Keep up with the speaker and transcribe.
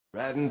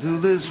Right into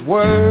this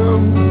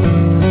world,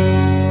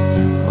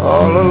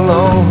 all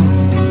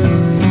alone.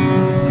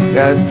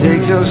 Gotta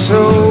take your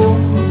soul,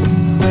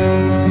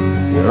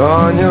 you're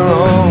on your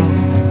own.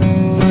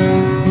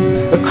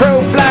 The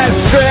crow flies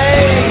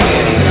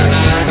straight,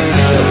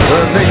 a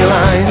perfect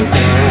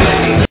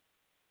line.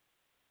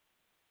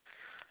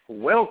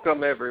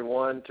 Welcome,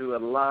 everyone, to a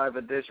live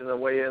edition of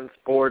Weigh In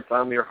Sports.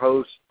 I'm your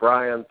host,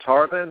 Brian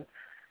Tarvin,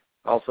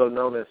 also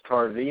known as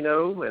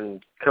Tarvino,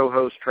 and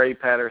co-host Trey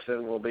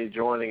Patterson will be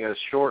joining us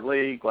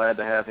shortly. Glad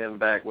to have him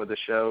back with the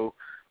show.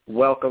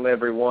 Welcome,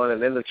 everyone.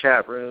 And in the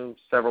chat room,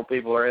 several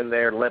people are in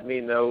there. Let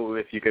me know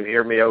if you can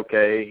hear me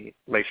okay.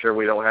 Make sure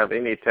we don't have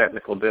any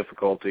technical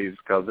difficulties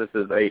because this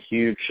is a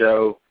huge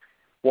show.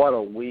 What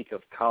a week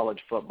of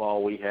college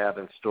football we have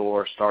in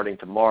store starting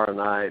tomorrow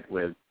night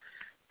with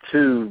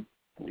two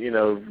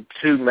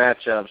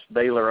matchups,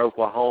 Baylor,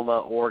 Oklahoma,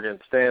 Oregon,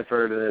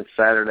 Stanford, and then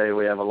Saturday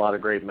we have a lot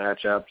of great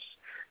matchups.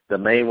 The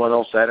main one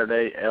on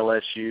Saturday,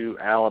 LSU,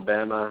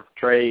 Alabama.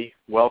 Trey,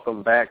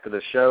 welcome back to the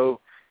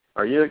show.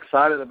 Are you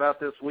excited about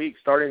this week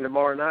starting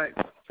tomorrow night,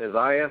 as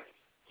I am?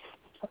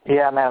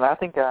 Yeah, man, I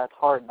think it's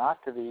hard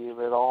not to be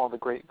with all the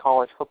great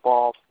college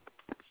football,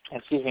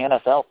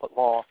 NFL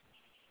football,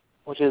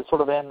 which is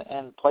sort of in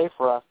play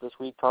for us this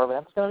week,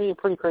 Tarvin. It's going to be a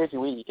pretty crazy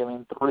week. I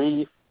mean,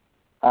 three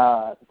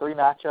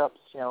matchups,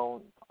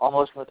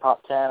 almost in the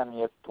top 10. I mean,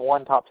 you have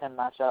one top 10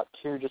 matchup,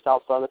 two just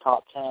outside the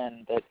top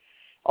 10, but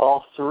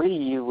all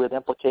three with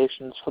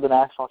implications for the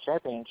national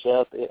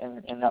championship.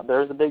 And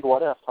there's a big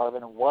what if,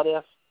 Tarvin. What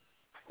if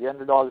the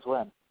underdogs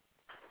win?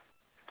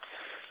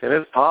 And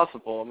it's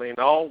possible. I mean,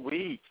 all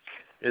week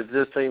it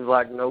just seems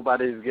like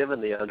nobody's given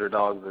the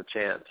underdogs a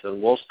chance.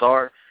 And we'll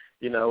start,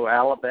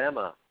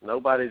 Alabama.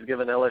 Nobody's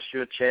given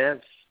LSU a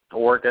chance.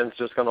 Oregon's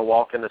just going to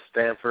walk into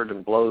Stanford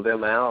and blow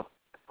them out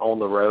on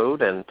the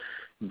road, and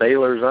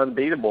Baylor's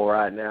unbeatable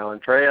right now.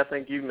 And Trey, I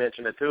think you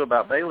mentioned it too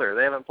about Baylor.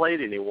 They haven't played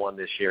anyone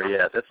this year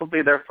yet. This will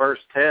be their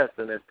first test,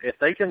 and if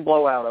they can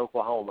blow out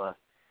Oklahoma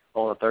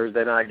on a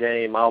Thursday night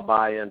game, I'll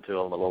buy into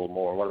them a little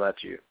more. What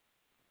about you?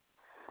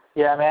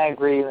 Yeah, I mean, I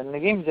agree. And the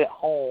game's at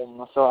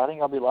home, so I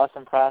think I'll be less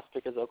impressed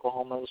because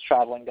Oklahoma is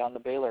traveling down to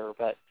Baylor.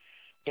 But,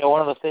 one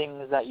of the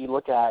things that you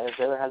look at is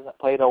Baylor hasn't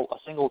played a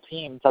single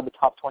team inside the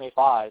top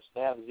 25. So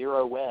they have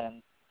 0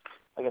 wins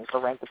against a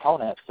ranked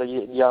opponent. So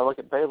you look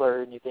at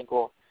Baylor and you think,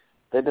 well,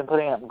 they've been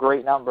putting up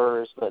great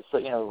numbers, but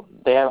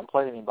they haven't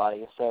played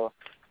anybody. So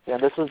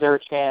this is their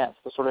chance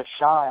to sort of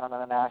shine on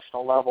a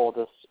national level.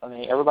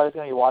 Everybody's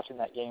going to be watching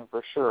that game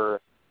for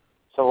sure.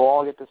 So we'll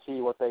all get to see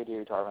what they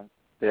do, Tarvin.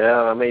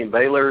 Yeah, I mean,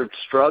 Baylor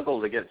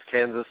struggled against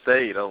Kansas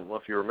State. I don't know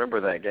if you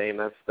remember that game.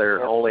 That's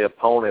their only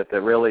opponent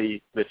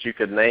that you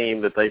could name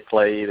that they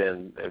played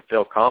and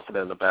feel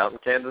confident about.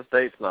 And Kansas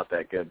State's not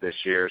that good this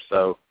year.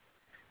 So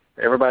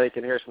everybody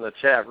can hear us in the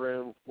chat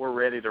room. We're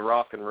ready to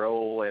rock and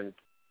roll. And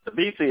the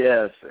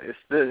BCS,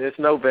 it's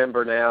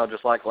November now,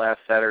 just like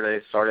last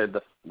Saturday started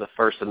the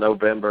 1st of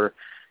November.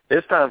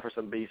 It's time for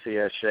some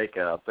BCS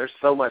shakeup. There's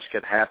so much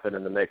could happen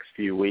in the next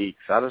few weeks.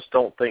 I just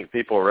don't think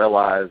people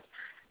realize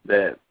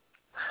that.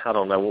 I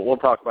don't know. We'll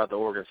talk about the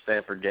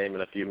Oregon-Stanford game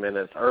in a few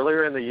minutes.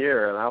 Earlier in the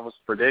year, and I was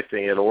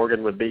predicting it,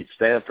 Oregon would beat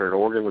Stanford.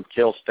 Oregon would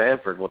kill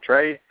Stanford. Well,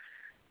 Trey,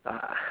 a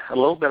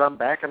little bit I'm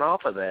backing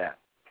off of that.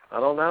 I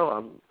don't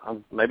know.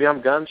 Maybe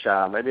I'm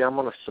gun-shy. Maybe I'm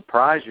going to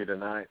surprise you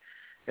tonight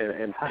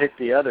and pick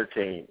the other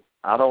team.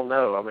 I don't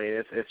know. I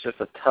mean, it's just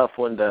a tough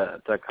one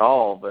to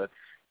call. But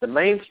the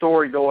main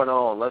story going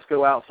on, let's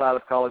go outside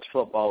of college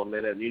football a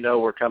minute.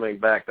 We're coming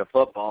back to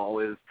football,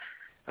 is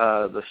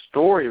the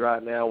story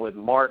right now with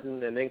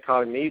Martin and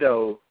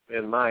Incognito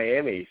in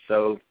Miami.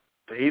 So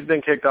he's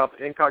been kicked off.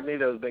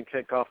 Incognito has been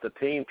kicked off the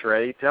team,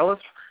 Trey. Tell us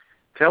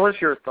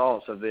your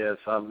thoughts of this.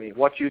 I mean,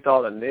 what you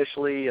thought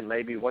initially and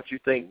maybe what you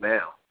think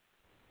now.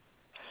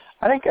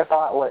 I think a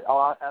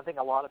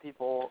lot of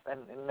people, and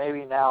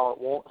maybe now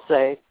it won't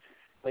say,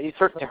 but you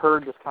certainly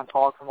heard this kind of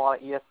talk from a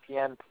lot of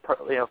ESPN,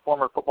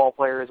 former football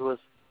players, was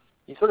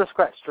you sort of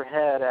scratched your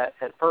head at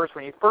first.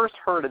 When you first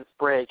heard this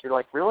break, you're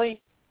like,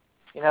 really?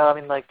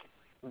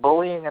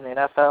 Bullying in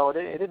the NFL,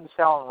 it didn't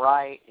sound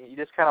right. You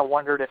just kind of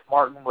wondered if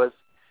Martin was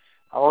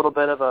a little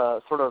bit of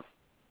a sort of,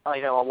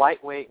 a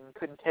lightweight and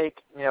couldn't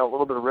take, a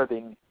little bit of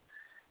ribbing.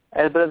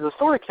 But as the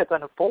story kept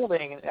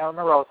unfolding, and I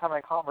remember I was having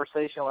a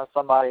conversation with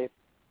somebody,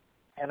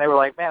 and they were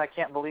like, man, I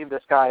can't believe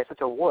this guy is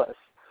such a wuss.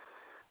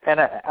 And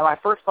my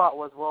first thought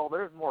was, well,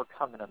 there's more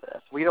coming to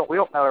this. We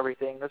don't know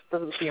everything. This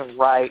doesn't seem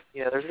right.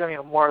 There's going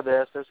to be more of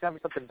this. There's going to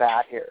be something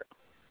bad here.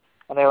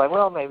 And they were like,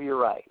 well, maybe you're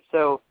right.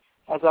 So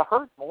as I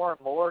heard more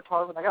and more,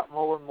 Tarvin, I got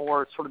more and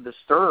more sort of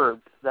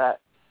disturbed that,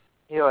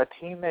 a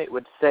teammate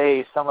would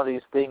say some of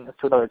these things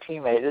to another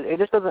teammate. It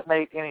just doesn't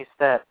make any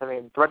sense. I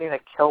mean, threatening to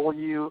kill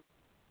you.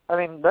 I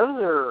mean,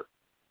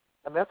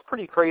 that's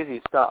pretty crazy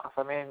stuff.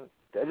 I mean,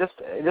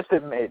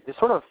 it's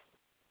sort of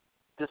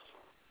just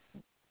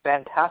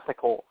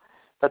fantastical.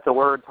 That's a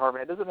word,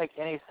 Tarvin. It doesn't make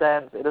any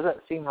sense. It doesn't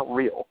seem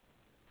real.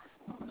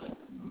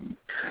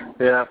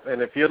 Yeah,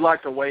 and if you'd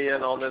like to weigh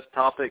in on this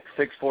topic,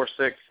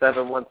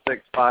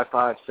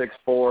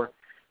 646-716-5564.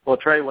 Well,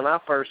 Trey, when I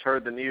first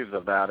heard the news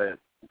about it,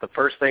 the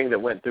first thing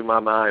that went through my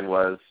mind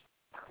was,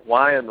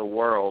 why in the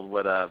world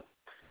would a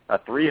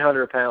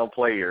 300-pound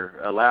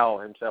player allow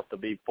himself to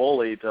be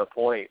bullied to a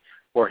point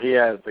where he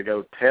has to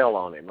go tell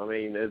on him? I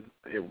mean,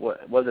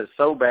 was it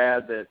so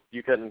bad that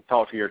you couldn't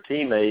talk to your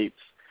teammates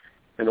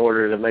in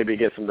order to maybe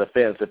get some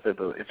defense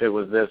if it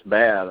was this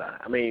bad?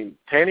 I mean,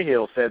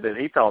 Tannehill said that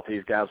he thought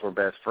these guys were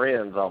best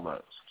friends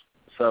almost.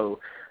 So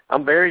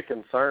I'm very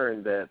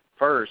concerned that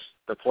first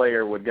the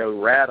player would go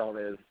rat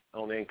on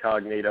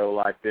Incognito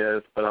like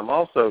this, but I'm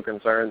also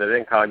concerned that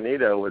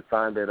Incognito would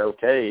find it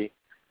okay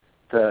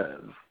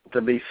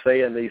to be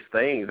saying these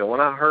things. And when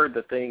I heard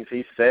the things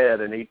he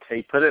said, and he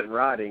put it in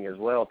writing as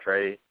well,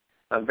 Trey,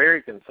 I'm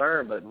very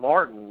concerned. But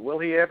Martin, will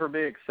he ever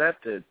be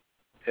accepted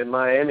in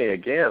Miami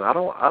again? I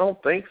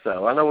don't think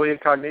so. I know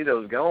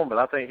Incognito's gone, but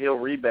I think he'll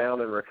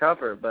rebound and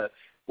recover. But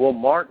will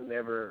Martin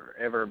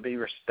ever be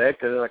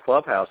respected in a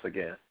clubhouse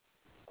again?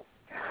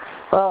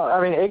 Well,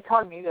 I mean,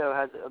 Incognito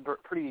has a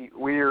pretty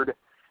weird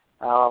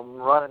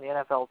run in the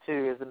NFL,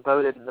 too. He's been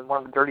voted one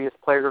of the dirtiest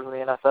players in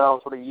the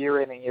NFL sort of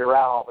year in and year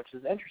out, which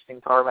is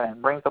interesting, Tarvin,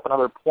 and brings up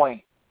another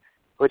point,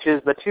 which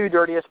is the two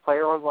dirtiest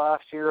players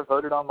last year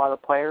voted on by the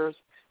players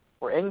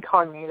were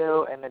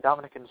Incognito and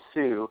Ndamukong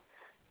Suh.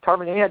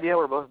 Tarvin, any idea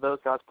where both of those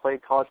guys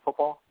played college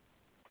football?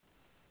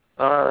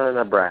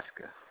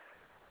 Nebraska.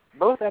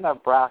 Both in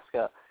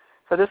Nebraska.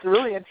 So this is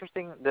really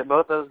interesting that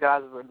both those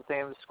guys were in the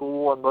same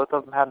school and both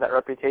of them have that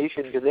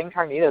reputation, because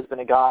Incognito has been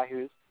a guy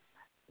who's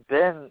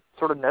been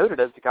sort of noted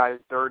as the guy who's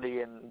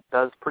dirty and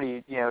does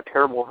pretty,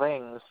 terrible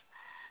things.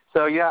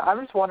 So, yeah,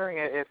 I'm just wondering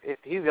if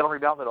he's going to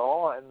rebound at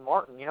all. And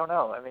Martin, you don't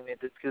know. I mean,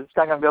 it's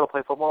not going to be able to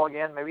play football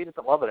again. Maybe he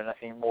doesn't love it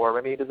anymore.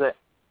 Maybe he doesn't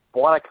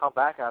want to come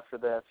back after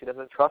this. He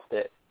doesn't trust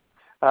it.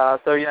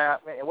 So, yeah,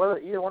 I mean, whether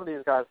either one of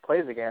these guys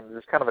plays again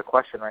is kind of a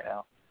question right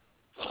now.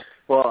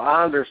 Well,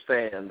 I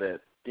understand that,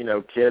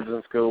 kids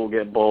in school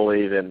get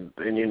bullied and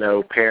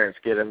parents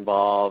get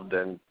involved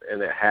and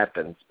it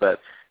happens. But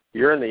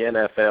you're in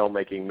the NFL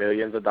making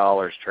millions of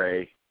dollars,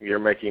 Trey. You're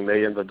making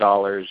millions of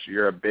dollars.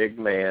 You're a big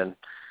man.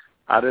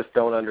 I just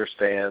don't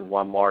understand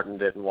why Martin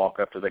didn't walk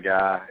up to the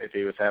guy if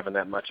he was having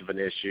that much of an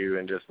issue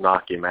and just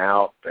knock him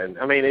out. And,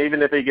 I mean,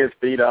 even if he gets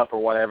beat up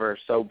or whatever,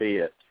 so be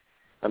it.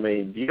 I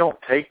mean, you don't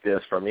take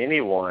this from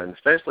anyone,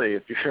 especially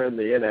if you're in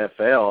the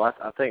NFL.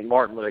 I think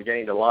Martin would have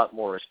gained a lot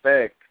more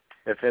respect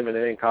if him and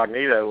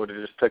Incognito would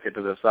have just took it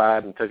to the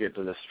side and took it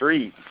to the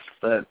street.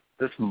 But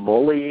this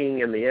bullying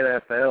in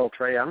the NFL,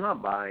 Trey, I'm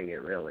not buying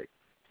it, really.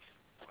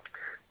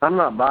 I'm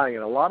not buying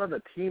it. A lot of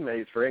the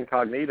teammates for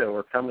Incognito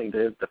are coming to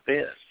his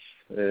defense.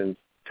 And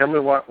tell me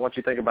what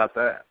you think about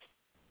that.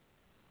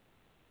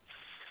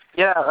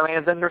 Yeah, I mean,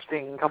 it's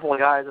interesting. A couple of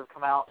guys have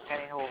come out,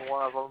 Tannehill was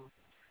one of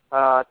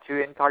them,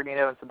 to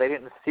Incognito, and so they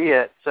didn't see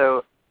it.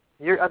 So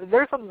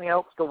there's something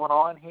else going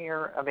on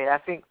here. I mean, I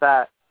think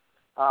that,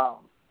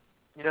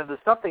 the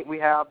stuff that we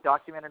have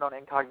documented on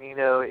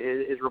Incognito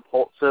is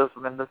repulsive.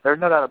 I mean, there's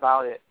no doubt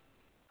about it.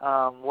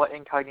 What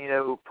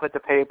Incognito put to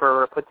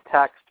paper, put to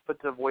text,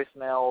 put to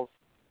voicemails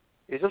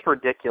is just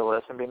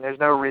ridiculous. I mean, there's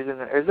no reason,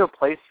 there's no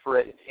place for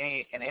it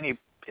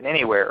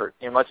anywhere,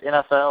 much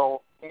NFL,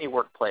 any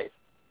workplace.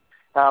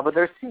 But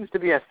there seems to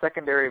be a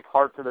secondary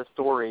part to the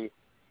story.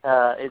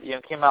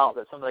 It came out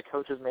that some of the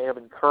coaches may have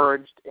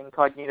encouraged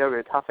Incognito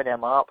to toughen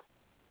him up.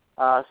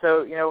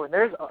 So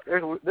there's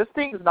this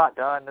thing's not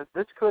done.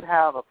 This could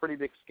have a pretty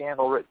big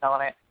scandal written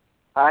on it.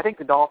 I think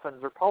the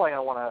Dolphins are probably going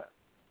to want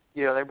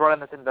to, they brought in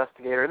this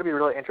investigator. It'll be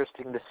really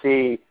interesting to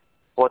see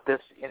what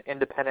this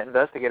independent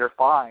investigator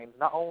finds,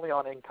 not only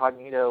on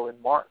Incognito and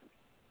Martin,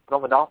 but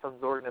on the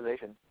Dolphins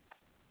organization.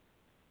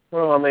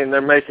 Well, I mean,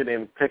 they're making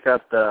him pick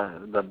up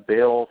the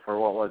bill for,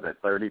 what was it,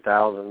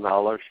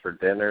 $30,000 for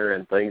dinner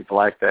and things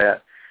like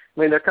that. I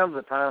mean, there comes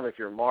a time if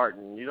you're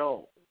Martin, you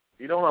don't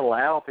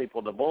allow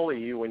people to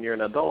bully you when you're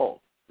an adult.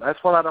 That's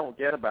what I don't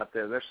get about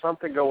this. There's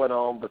something going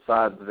on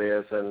besides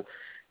this, and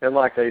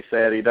like they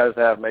said, he does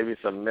have maybe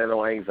some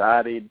mental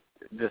anxiety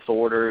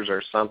disorders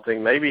or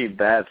something. Maybe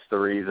that's the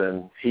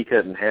reason he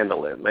couldn't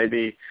handle it.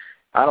 Maybe,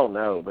 I don't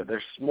know, but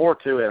there's more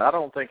to it. I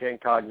don't think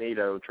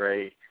Incognito,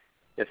 Trey,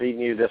 if he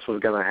knew this was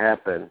going to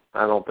happen,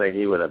 I don't think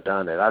he would have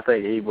done it. I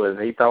think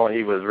he thought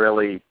he was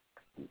really,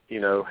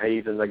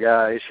 hazing the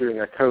guy, issuing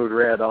a code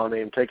red on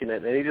him, taking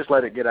it, and he just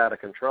let it get out of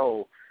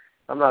control.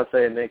 I'm not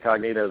saying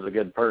Incognito is a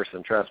good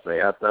person, trust me.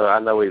 I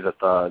know he's a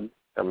thug.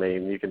 I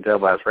mean, you can tell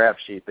by his rap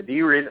sheet. But do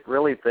you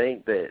really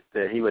think that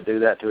he would do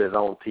that to his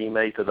own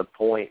teammate to the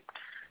point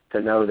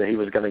to know that he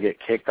was going to get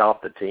kicked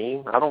off the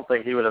team? I don't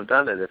think he would have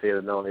done it if he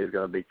had known he was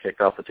going to be kicked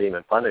off the team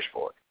and punished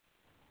for it.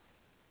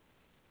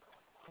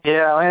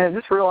 Yeah, I mean,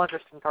 it's just real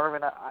interesting,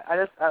 Tarvin.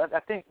 I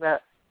think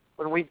that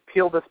when we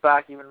peel this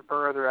back even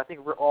further, I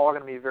think we're all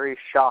going to be very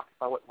shocked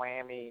by what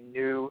Miami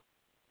knew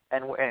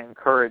and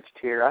encouraged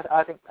here.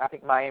 I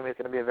think Miami is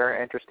going to be a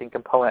very interesting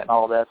component in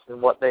all this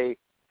and what they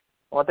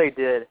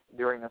did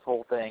during this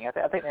whole thing.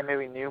 I think they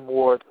maybe knew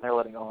more than they're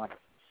letting on.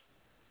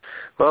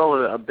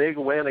 Well, a big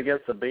win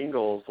against the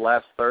Bengals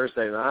last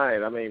Thursday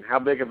night. I mean, how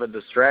big of a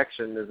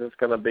distraction is this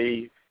going to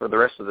be for the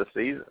rest of the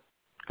season?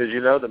 because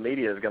you know the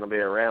media is going to be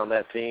around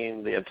that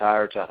team the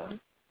entire time.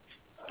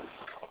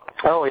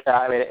 Oh, yeah.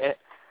 I mean,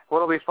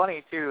 what'll be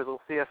funny, too, is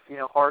we'll see if,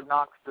 Hard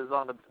Knocks is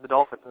on the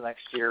Dolphins the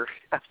next year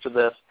after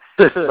this.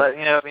 But,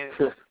 I mean,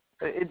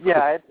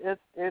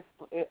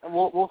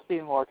 we'll see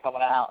more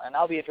coming out, and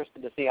I'll be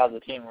interested to see how the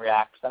team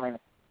reacts. I mean,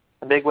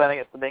 the big win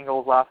against the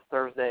Bengals last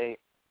Thursday,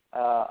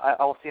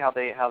 I'll see how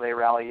they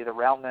rally either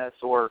around this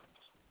or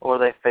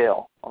they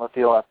fail on the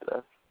field after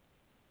this.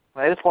 I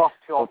mean, they just lost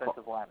 2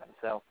 offensive linemen,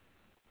 so.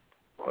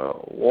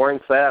 Well, Warren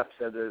Sapp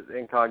said that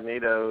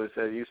Incognito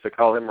said he used to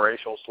call him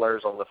racial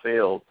slurs on the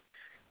field.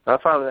 I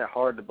find that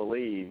hard to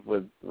believe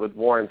with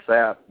Warren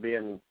Sapp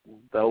being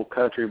the old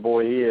country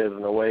boy he is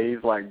and the way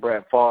he's like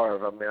Brett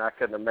Favre. I mean, I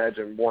couldn't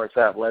imagine Warren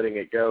Sapp letting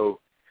it go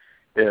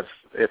if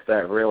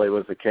that really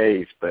was the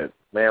case. But,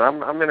 man,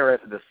 I'm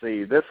interested to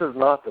see. This is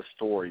not the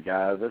story,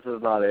 guys. This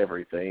is not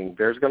everything.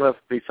 There's going to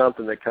be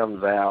something that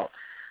comes out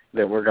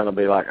that we're going to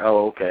be like,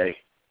 oh, okay,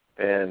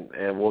 and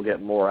we'll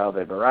get more out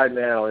of it. But right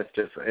now it's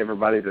just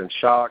everybody's in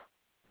shock,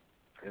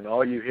 and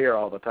all you hear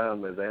all the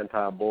time is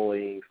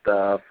anti-bullying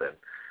stuff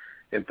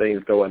and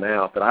things going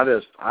out. But I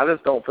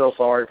just don't feel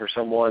sorry for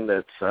someone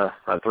that's a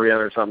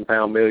 300-something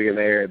pound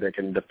millionaire that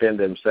can defend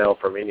himself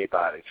from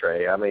anybody,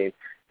 Trey. I mean,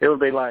 it would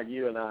be like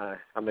you and I.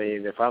 I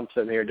mean, if I'm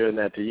sitting here doing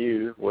that to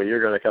you, well,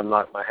 you're going to come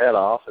knock my head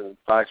off and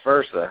vice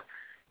versa.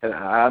 And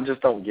I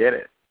just don't get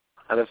it.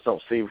 I just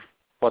don't see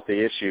what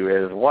the issue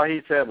is. What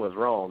he said was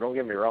wrong. Don't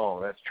get me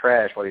wrong. That's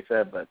trash what he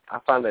said, but I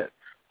find it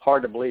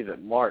hard to believe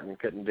that Martin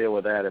couldn't deal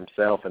with that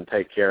himself and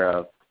take care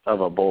of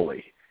a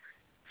bully.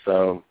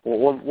 So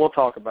we'll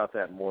talk about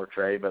that more,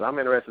 Trey, but I'm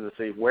interested to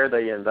see where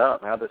they end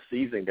up, how the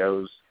season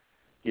goes,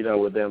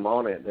 with them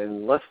on it.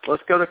 And let's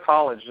go to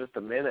college just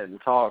a minute and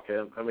talk.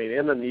 I mean,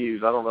 in the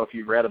news, I don't know if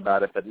you've read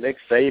about it, but Nick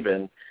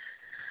Saban,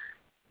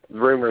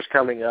 rumors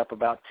coming up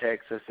about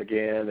Texas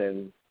again.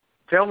 And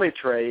tell me,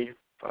 Trey,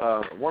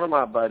 one of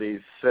my buddies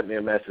sent me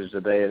a message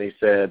today, and he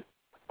said,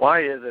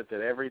 why is it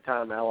that every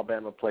time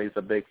Alabama plays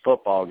a big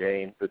football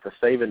game that the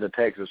Saban to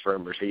Texas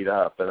rumors heat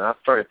up? And I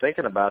started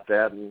thinking about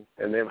that, and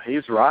then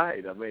he's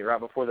right. I mean, right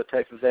before the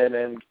Texas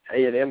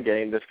A&M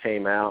game, this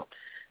came out,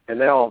 and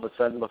then all of a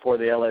sudden before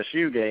the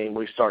LSU game,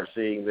 we start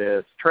seeing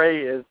this.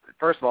 Trey,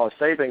 first of all, is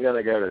Saban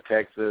going to go to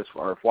Texas,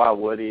 or why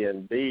would he?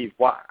 And B,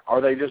 why are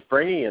they just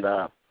bringing it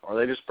up? Are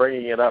they just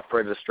bringing it up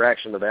for a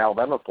distraction to the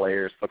Alabama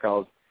players?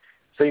 Because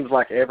it seems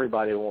like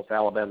everybody wants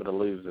Alabama to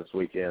lose this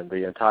weekend,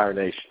 the entire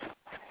nation.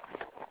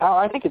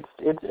 I think it's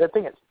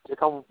a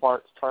couple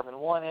parts, Tarvin.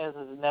 One is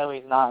no,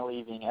 he's not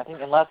leaving. I think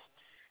unless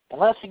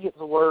he gets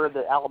the word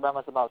that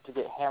Alabama's about to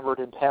get hammered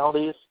in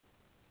penalties,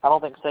 I don't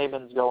think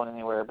Saban's going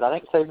anywhere. But I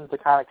think Saban's the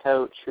kind of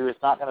coach who is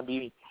not going to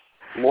be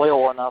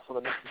loyal enough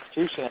with an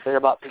institution if they're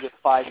about to get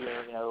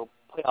 5-year,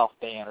 playoff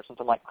ban or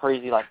something like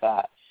crazy like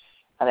that.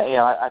 And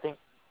I think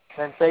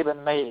then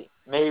Saban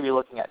may be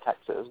looking at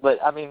Texas. But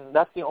I mean,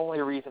 that's the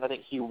only reason I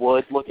think he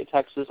would look at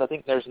Texas. I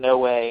think there's no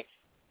way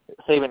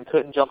Saban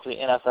couldn't jump to the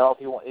NFL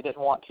if he didn't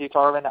want to,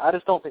 Tarvin. I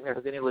just don't think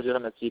there's any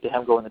legitimacy to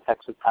him going to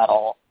Texas at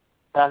all.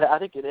 And I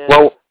think it is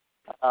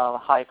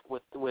hype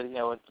with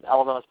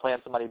Alabama's playing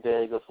somebody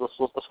big.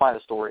 Let's find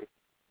a story.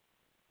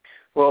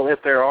 Well, if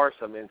there are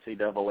some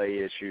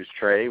NCAA issues,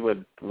 Trey,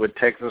 would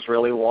Texas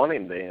really want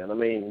him then? I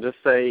mean, just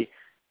say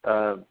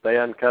they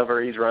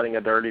uncover he's running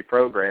a dirty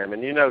program,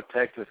 and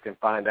Texas can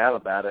find out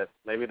about it.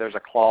 Maybe there's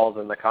a clause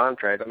in the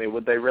contract. I mean,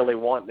 would they really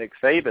want Nick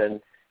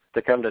Saban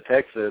to come to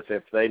Texas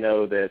if they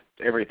know that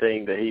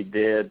everything that he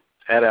did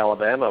at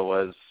Alabama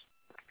was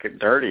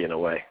dirty in a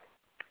way?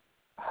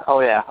 Oh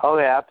yeah,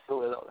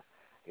 absolutely.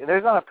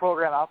 There's not a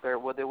program out there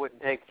where they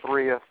wouldn't take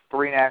three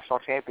national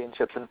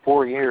championships in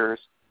 4 years.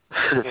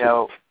 I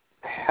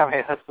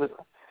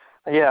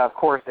mean, of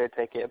course they'd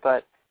take it.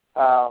 But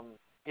how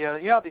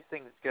these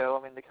things go.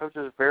 I mean, the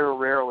coaches very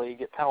rarely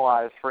get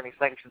penalized for any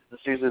sanctions.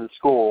 It's usually the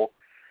school.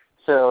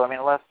 So, I mean,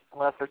 unless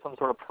there's some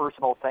sort of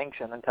personal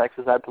sanction in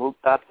Texas, I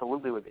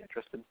absolutely would be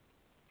interested.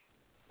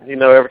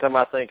 Every time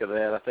I think of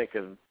that, I think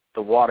of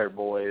the water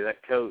boy,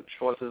 that coach.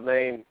 What's his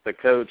name? The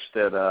coach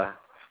that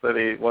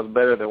he was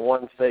better than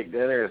one steak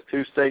dinner is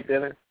 2 steak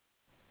dinner.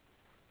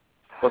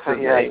 What's his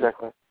name? Yeah,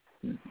 exactly.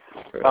 Okay.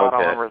 I don't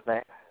remember his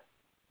name.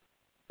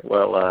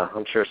 Well,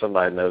 I'm sure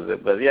somebody knows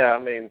it. But, yeah, I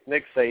mean,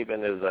 Nick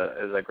Saban is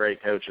a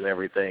great coach and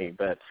everything,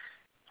 but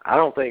I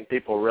don't think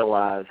people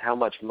realize how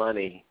much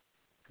money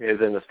is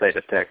in the state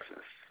of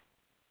Texas.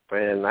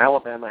 And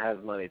Alabama has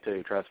money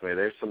too, trust me.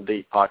 There's some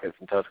deep pockets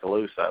in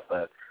Tuscaloosa,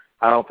 but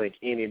I don't think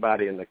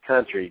anybody in the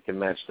country can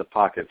match the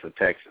pockets of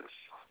Texas.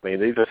 I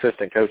mean, these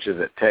assistant coaches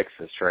at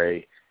Texas,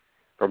 Trey,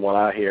 from what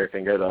I hear,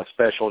 can go to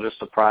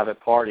just a private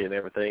party and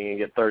everything and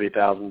get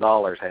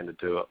 $30,000 handed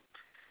to them.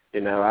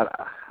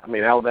 I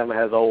mean, Alabama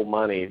has old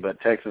money, but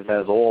Texas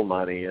has oil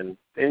money. And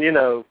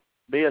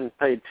being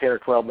paid $10 or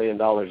 $12 million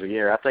a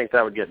year, I think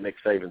that would get Nick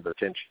Saban's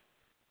attention.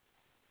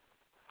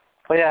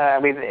 Well, yeah,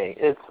 I mean,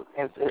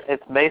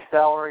 it's base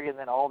salary and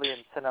then all the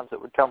incentives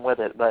that would come with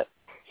it. But,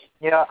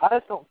 I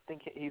just don't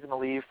think he's going to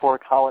leave for a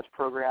college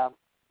program.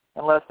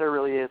 unless there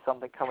really is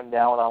something coming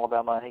down with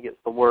Alabama and he gets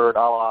the word,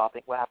 I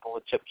think what happened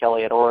with Chip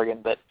Kelly at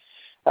Oregon. But,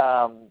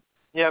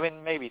 yeah, I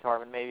mean, maybe,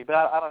 Tarvin, maybe. But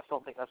I just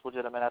don't think that's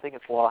legitimate. I think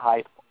it's a lot of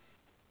hype.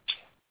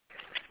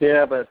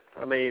 Yeah, but,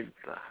 I mean,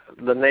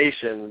 the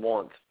nation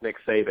wants Nick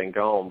Saban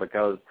gone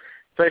because,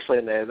 especially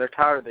in there, they're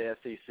tired of the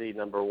SEC,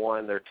 number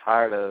one. They're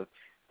tired of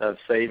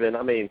Saban.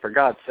 I mean, for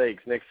God's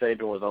sakes, Nick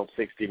Saban was on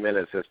 60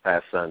 Minutes this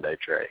past Sunday,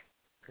 Trey.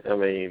 I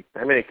mean,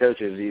 how many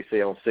coaches do you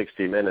see on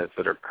 60 Minutes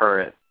that are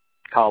current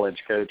college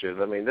coaches?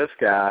 I mean, this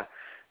guy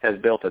has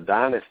built a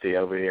dynasty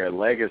over here, a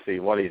legacy,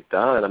 what he's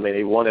done. I mean,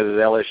 he won it at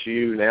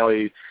LSU. Now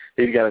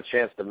he's got a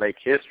chance to make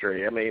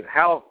history. I mean,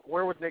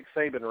 where would Nick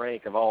Saban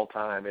rank of all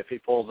time if he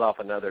pulls off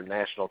another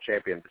national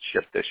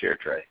championship this year,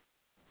 Trey?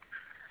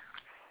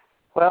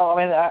 Well,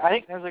 I mean, I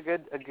think there's a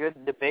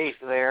good debate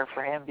there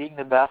for him being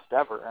the best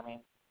ever. I mean,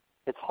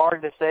 it's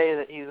hard to say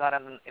that he's not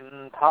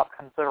in top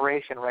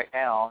consideration right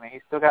now. I mean,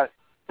 he's still got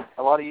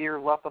a lot of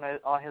years left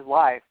on his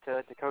life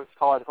to coach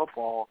college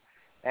football,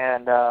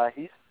 and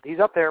he's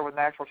up there with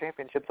national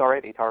championships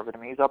already, Tarvin. I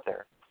mean, he's up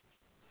there.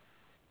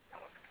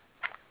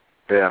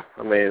 Yeah,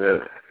 I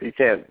mean, you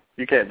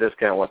can't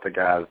discount what the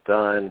guy's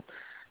done,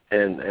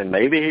 and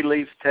maybe he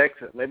leaves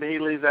Texas, maybe he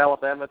leaves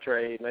Alabama,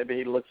 Trey. Maybe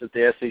he looks at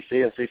the SEC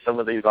and sees some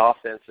of these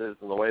offenses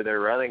and the way they're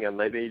running them.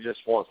 Maybe he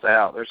just wants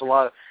out.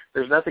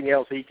 There's nothing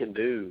else he can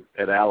do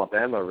at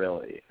Alabama,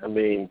 really. I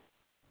mean,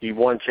 you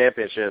won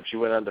championships, you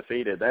went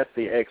undefeated. That's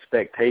the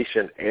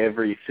expectation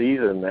every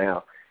season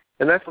now.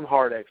 And that's some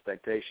hard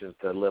expectations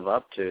to live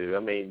up to. I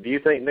mean, do you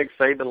think Nick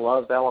Saban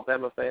loves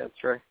Alabama fans,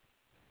 Trey?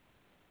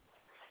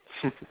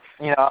 Do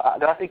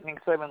I think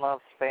Nick Saban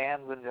loves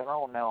fans in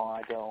general? No,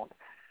 I don't.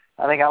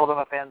 I think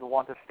Alabama fans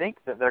want to think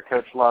that their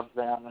coach loves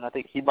them, and I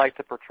think he'd like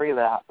to portray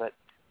that. But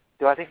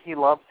do I think he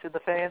loves the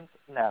fans?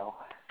 No.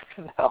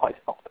 No, I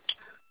don't.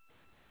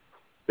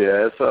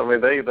 Yeah, so, I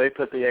mean, they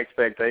put the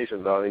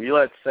expectations on him. You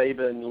let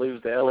Saban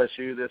lose to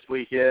LSU this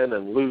weekend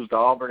and lose to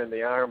Auburn in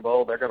the Iron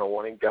Bowl, they're going to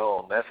want him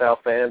gone. That's how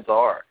fans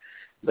are.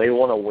 They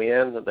want to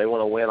win. They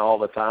want to win all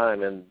the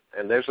time, and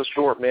there's a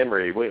short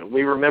memory.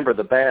 We remember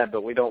the bad,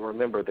 but we don't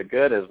remember the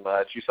good as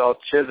much. You saw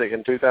Chiswick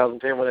in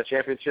 2010 win a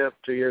championship.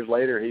 2 years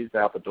later, he's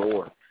out the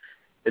door.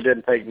 It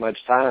didn't take much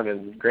time,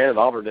 and granted,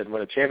 Auburn didn't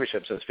win a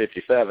championship since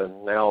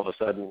 '57. Now, all of a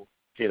sudden,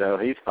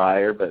 he's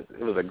fired, but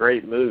it was a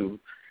great move.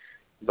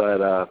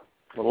 But a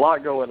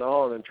lot going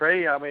on. And,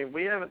 Trey, I mean,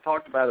 we haven't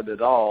talked about it at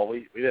all.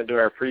 We didn't do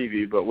our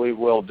preview, but we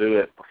will do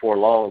it before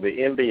long. The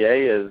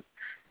NBA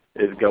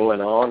is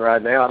going on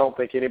right now. I don't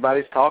think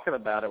anybody's talking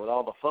about it with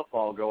all the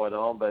football going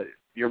on, but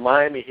your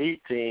Miami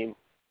Heat team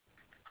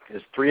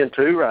is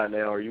 3-2 right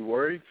now. Are you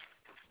worried?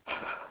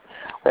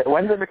 Wait,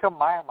 when did it become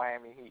my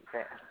Miami Heat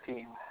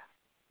team?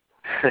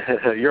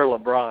 You're a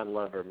LeBron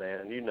lover,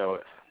 man. You know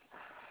it.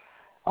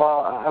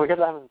 Well, because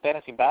I'm in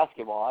fantasy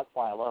basketball, that's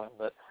why I love him.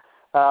 But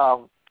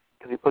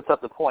because he puts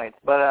up the points.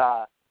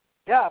 But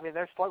yeah, I mean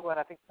they're struggling.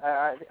 I think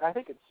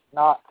it's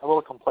not a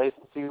little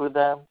complacency with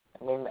them.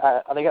 I mean,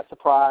 they got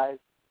surprised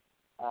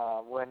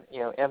when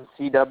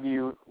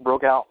MCW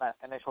broke out in that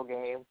initial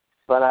game.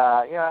 But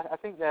I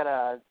think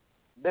that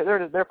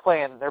they're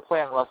playing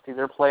rusty.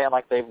 They're playing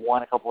like they've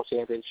won a couple of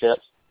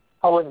championships.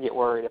 I wouldn't get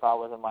worried if I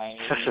was a Miami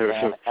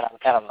fan, and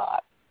I'm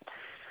not.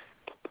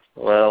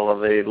 Well, I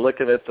mean,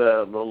 looking at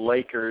the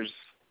Lakers,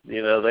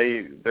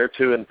 they're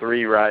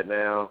 2-3 right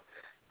now.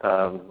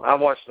 I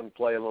watched them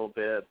play a little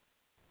bit.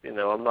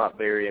 I'm not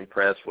very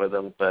impressed with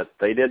them, but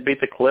they did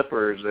beat the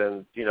Clippers,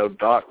 and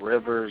Doc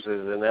Rivers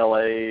is in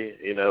L.A.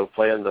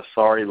 Playing the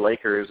sorry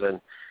Lakers,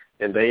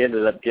 and they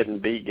ended up getting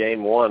beat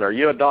game one. Are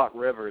you a Doc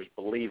Rivers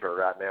believer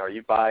right now? Are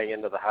you buying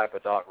into the hype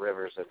of Doc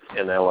Rivers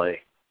in L.A.?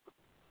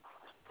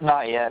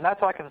 Not yet, and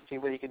that's why I can see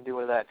what he can do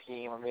with that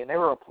team. I mean, they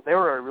were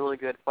a really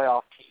good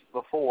playoff team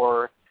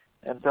before,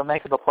 and so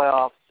making the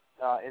playoffs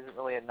isn't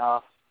really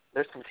enough.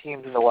 There's some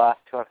teams in the West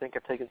who I think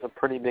have taken some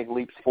pretty big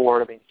leaps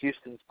forward. I mean,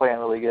 Houston's playing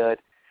really good.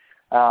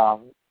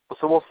 So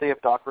we'll see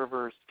if Doc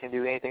Rivers can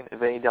do anything that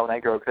Vinny Del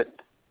Negro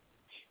couldn't.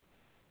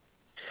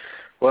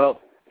 Well,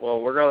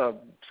 we're going to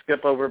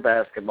skip over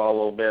basketball a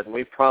little bit, and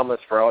we promise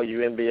for all you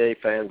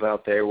NBA fans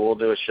out there, we'll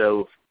do a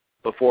show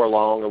before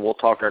long, and we'll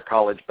talk our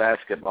college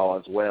basketball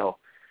as well.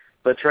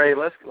 But, Trey,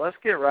 let's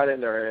get right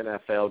into our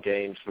NFL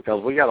games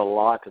because we got a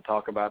lot to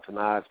talk about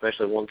tonight,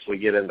 especially once we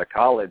get into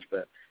college.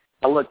 But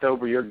I looked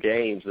over your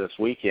games this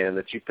weekend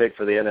that you picked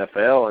for the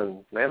NFL,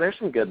 and, man, there's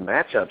some good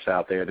matchups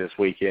out there this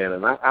weekend.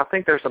 And I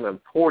think there's some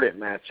important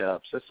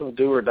matchups. There's some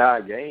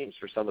do-or-die games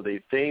for some of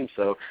these teams.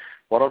 So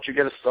why don't you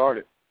get us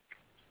started?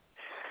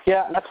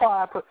 Yeah, that's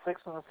why I put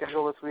 6 on the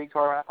schedule this week,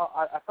 Tarvin.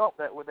 I felt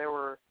that there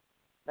were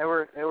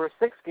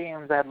 6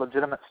 games that had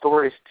legitimate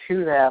stories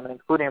to them,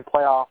 including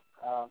playoff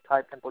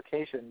type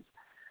implications.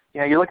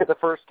 You look at the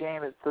first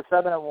game, it's the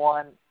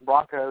 7-1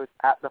 Broncos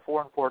at the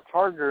 4-4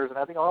 Chargers, and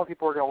I think a lot of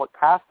people are going to look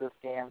past this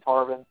game,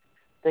 Tarvin,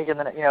 thinking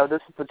that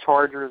this is the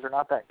Chargers, they're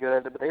not that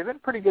good, but they've been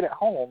pretty good at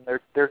home.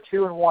 They're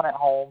 2-1 at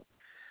home.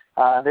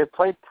 They've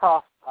played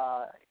tough,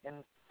 and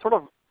sort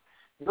of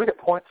you look at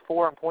points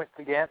for and points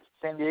against.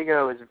 San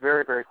Diego is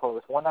very, very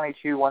close,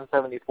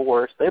 192-174.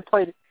 So they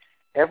played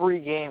every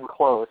game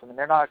close. I mean,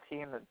 they're not a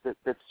team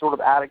that's sort of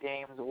out of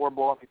games or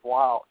blowing people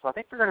out. So I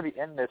think they're going to be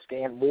in this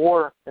game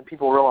more than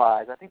people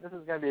realize. I think this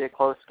is going to be a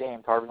close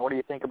game, Tarvin. What do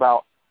you think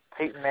about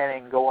Peyton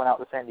Manning going out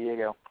to San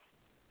Diego?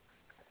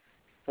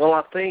 Well,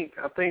 I think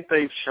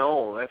they've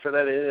shown after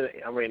that.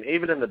 I mean,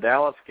 even in the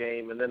Dallas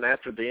game, and then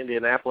after the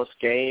Indianapolis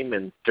game,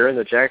 and during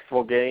the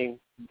Jacksonville game,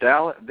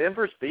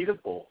 Denver's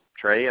beatable,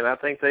 Trey, and I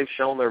think they've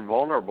shown they're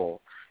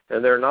vulnerable.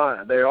 And they're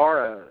not. They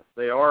are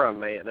a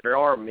man. They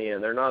are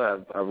men. They're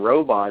not a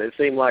robot. It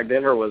seemed like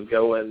Denver was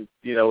going,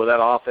 with that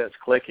offense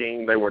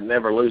clicking, they would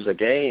never lose a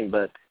game.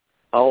 But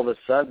all of a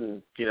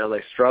sudden,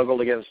 they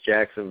struggled against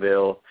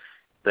Jacksonville.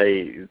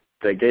 They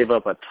gave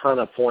up a ton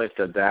of points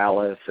to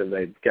Dallas, and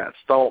they got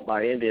stomped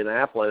by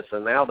Indianapolis.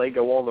 And now they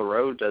go on the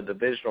road to a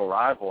divisional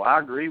rival. I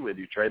agree with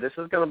you, Trey. This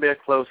is going to be a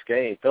close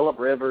game. Phillip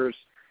Rivers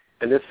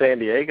and this San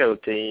Diego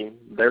team,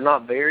 they're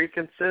not very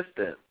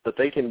consistent, but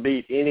they can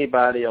beat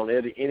anybody on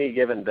any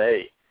given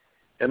day.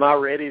 Am I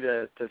ready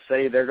to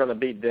say they're going to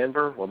beat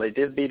Denver? Well, they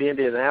did beat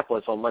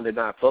Indianapolis on Monday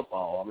Night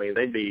Football. I mean,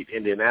 they beat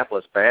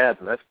Indianapolis bad,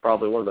 and that's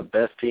probably one of the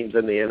best teams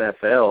in the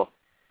NFL.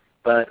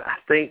 But I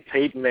think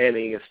Peyton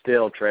Manning is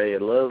still, Trey, a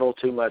little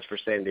too much for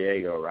San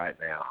Diego right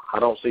now.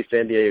 I don't see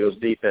San Diego's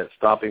defense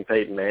stopping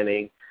Peyton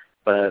Manning.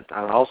 But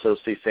I also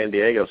see San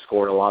Diego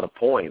scoring a lot of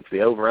points.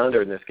 The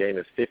over-under in this game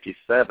is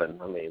 57.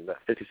 I mean,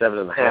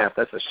 57.5.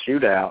 That's a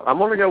shootout. I'm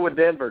going to go with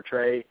Denver,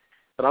 Trey,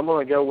 but I'm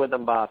going to go with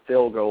them by a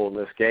field goal in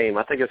this game.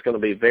 I think it's going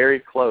to be very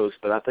close,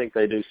 but I think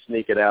they do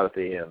sneak it out at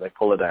the end. They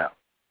pull it out.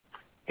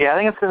 Yeah, I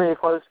think it's going to be a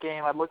close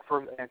game. I'd look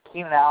for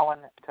Keenan Allen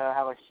to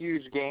have a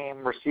huge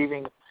game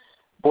receiving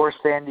for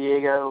San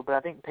Diego, but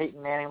I think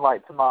Peyton Manning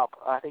lights them up.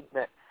 I think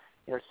that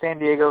San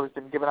Diego has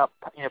been giving up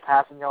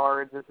passing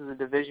yards. This is a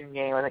division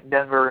game. I think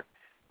Denver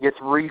gets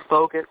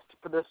refocused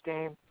for this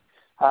game.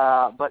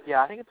 But,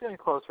 yeah, I think it's going to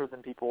be closer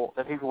than people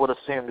would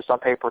assume just on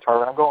paper,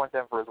 Tarvin. I'm going with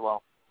Denver as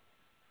well.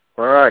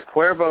 All right,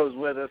 Cuervo's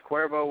with us.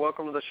 Cuervo,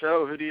 welcome to the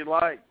show. Who do you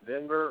like,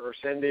 Denver or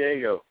San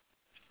Diego?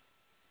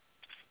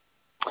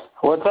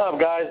 What's up,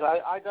 guys?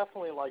 I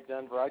definitely like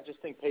Denver. I just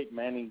think Peyton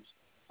Manning's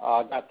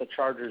got the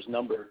Chargers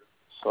number.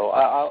 So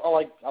I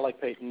like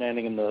Peyton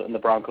Manning in the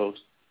Broncos.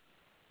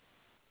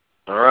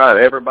 All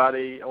right,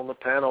 everybody on the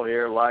panel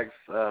here likes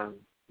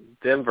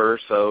Denver,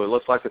 so it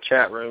looks like the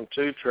chat room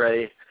too,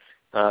 Trey.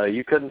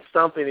 You couldn't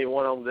stump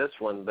anyone on this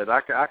one, but I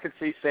could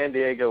see San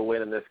Diego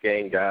winning this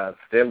game, guys.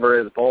 Denver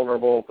is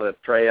vulnerable,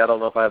 but Trey, I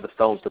don't know if I have the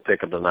stones to pick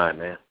them tonight,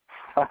 man.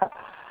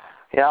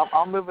 Yeah,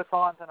 I'll move us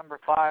on to number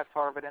 5,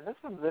 Tarvin, and this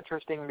one's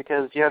interesting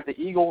because you have the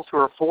Eagles who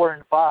are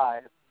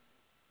 4-5,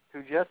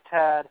 who just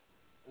had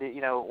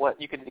what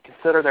you could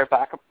consider their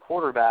backup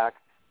quarterback,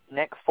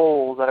 Nick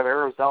Foles out of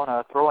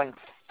Arizona, throwing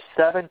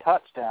 7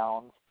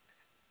 touchdowns.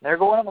 They're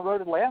going on the road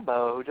to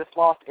Lambeau, who just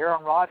lost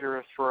Aaron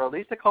Rodgers for at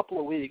least a couple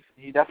of weeks.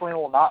 He definitely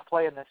will not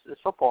play in this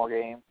football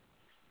game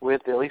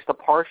with at least a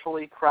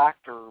partially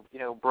cracked or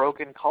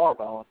broken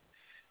collarbone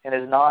in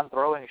his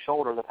non-throwing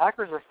shoulder. The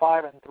Packers are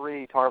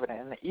 5-3, Tarvin,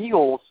 and the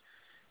Eagles,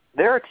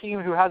 they're a team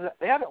who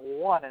they haven't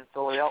won in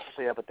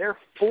Philadelphia, but they're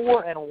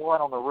 4-1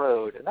 on the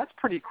road, and that's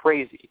pretty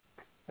crazy.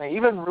 I mean,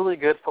 even really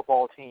good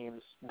football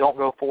teams don't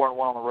go 4-1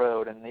 on the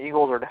road, and the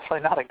Eagles are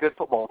definitely not a good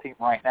football team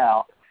right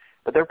now.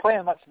 But they're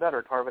playing much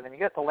better, Tarvin. And you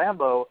get the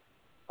Lambeau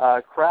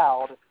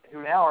crowd,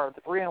 who now are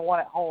 3-1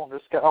 at home,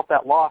 just got off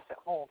that loss at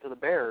home to the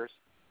Bears.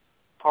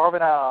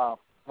 Tarvin,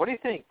 what do you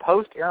think?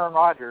 Post Aaron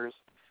Rodgers,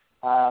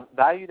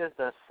 valued as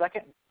the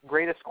second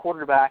greatest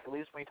quarterback, at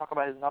least when you talk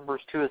about his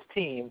numbers to his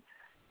team,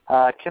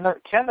 can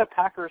the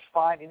Packers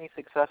find any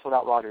success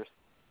without Rodgers?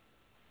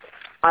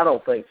 I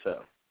don't think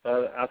so.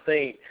 I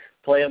think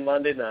playing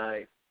Monday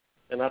night,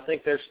 and I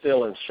think they're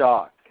still in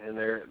shock, and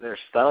they're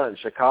stunned.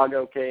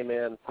 Chicago came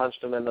in,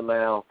 punched them in the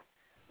mouth,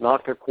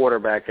 knocked their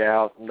quarterback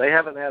out. And they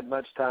haven't had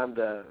much time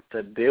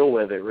to deal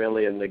with it,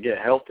 really, and to get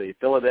healthy.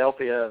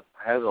 Philadelphia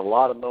has a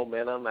lot of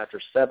momentum after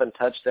 7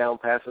 touchdown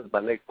passes by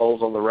Nick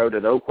Foles on the road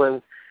at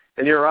Oakland.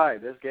 And you're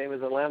right, this game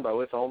is in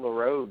Lambeau. It's on the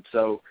road.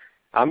 So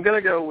I'm going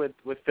to go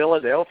with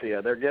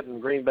Philadelphia. They're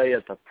getting Green Bay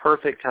at the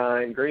perfect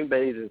time. Green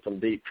Bay's in some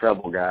deep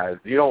trouble, guys.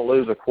 You don't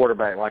lose a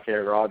quarterback like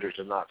Aaron Rodgers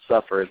and not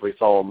suffer, as we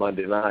saw on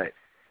Monday night.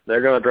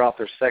 They're going to drop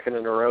their second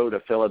in a row to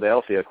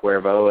Philadelphia,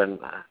 Cuervo, and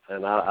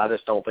I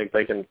just don't think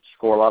they can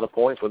score a lot of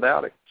points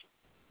without it.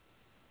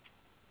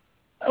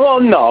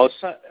 Well, no,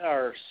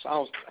 I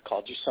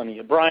called you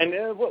Sonny. Brian,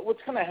 what's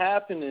going to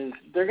happen is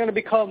they're going to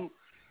become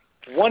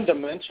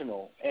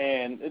one-dimensional,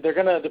 and they're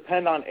going to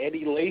depend on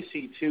Eddie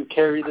Lacy to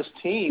carry this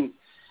team,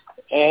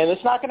 and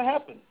it's not going to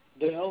happen.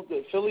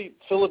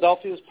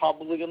 Philadelphia is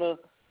probably going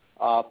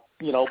to,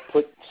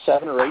 put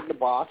 7 or 8 in the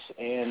box,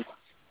 and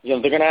they're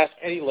going to ask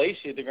Eddie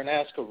Lacy, they're going to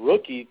ask a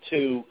rookie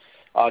to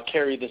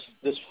carry this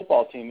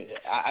football team.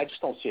 I just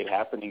don't see it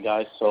happening,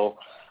 guys. So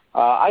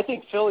I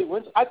think Philly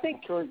wins. I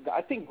think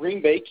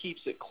Green Bay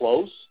keeps it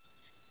close,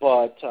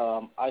 but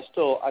I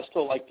still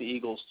like the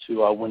Eagles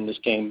to win this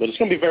game. But it's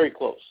going to be very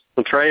close.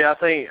 Well, Trey, I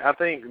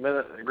think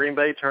Green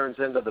Bay turns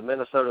into the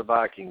Minnesota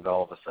Vikings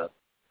all of a sudden.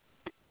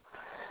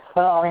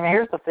 Well, I mean,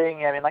 here's the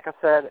thing. I mean, like I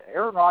said,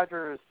 Aaron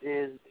Rodgers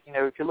is,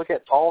 if you look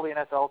at all the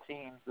NFL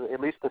teams, at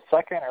least the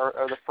second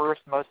or the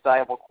first most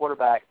valuable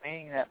quarterback,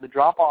 meaning that the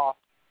drop-off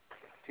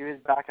to his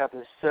backup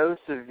is so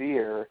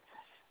severe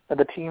that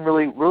the team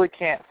really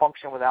can't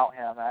function without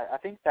him. I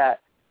think that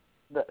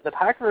the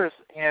Packers,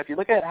 if you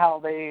look at how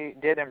they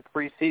did in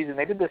preseason,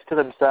 they did this to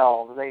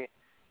themselves.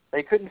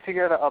 They couldn't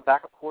figure out a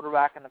backup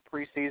quarterback in the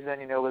preseason.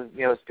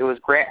 It was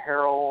Grant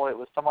Harrell, it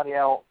was somebody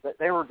else.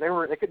 They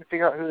couldn't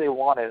figure out who they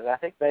wanted. And I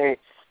think they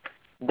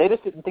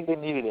just didn't think they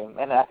needed him.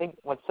 And I think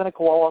when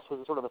Seneca Wallace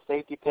was sort of a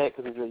safety pick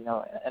because he's an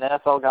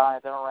NFL guy,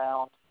 been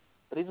around,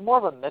 but he's more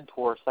of a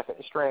mentor, second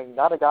string,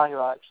 not a guy who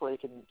actually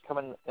can come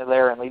in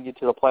there and lead you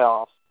to the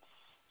playoffs.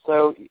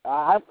 So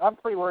I'm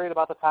pretty worried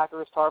about the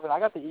Packers, Tarvin. I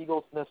got the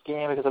Eagles in this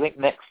game because I think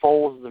Nick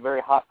Foles is a very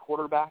hot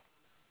quarterback.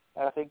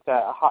 And I think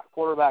that a hot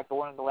quarterback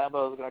going into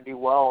Lambeau is going to do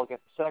well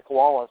against Seneca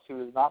Wallace,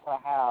 who is not going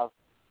to have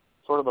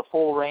sort of the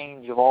full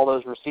range of all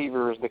those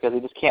receivers because he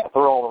just can't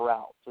throw all the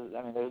routes.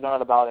 I mean, there's no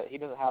doubt about it. He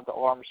doesn't have the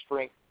arm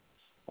strength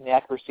and the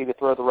accuracy to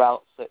throw the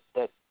routes that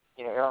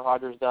Aaron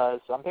Rodgers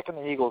does. So I'm picking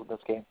the Eagles in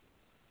this game.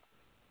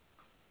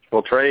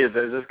 Well, Trey, is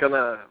this going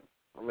to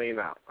 – I mean,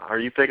 are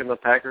you picking the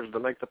Packers to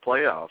make the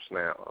playoffs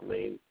now? I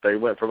mean, they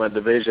went from a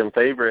division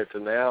favorite to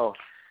now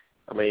 –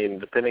 I mean,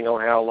 depending on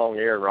how long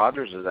Aaron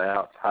Rodgers is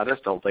out, I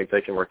just don't think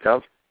they can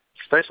recover,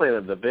 especially in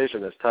a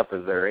division as tough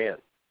as they're in.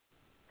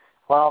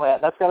 Well, man,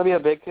 that's got to be a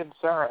big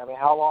concern. I mean,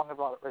 how long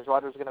is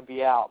Rodgers going to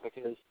be out?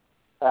 Because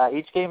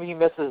each game he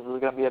misses is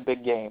going to be a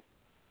big game.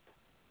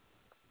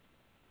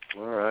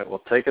 All right,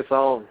 well, take us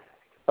on.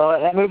 Well,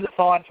 that moves us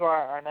on to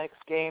our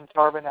next game,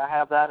 Tarvin. I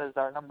have that as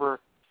our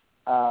number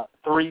 4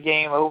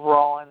 game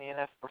overall in the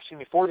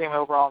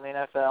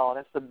NFL, and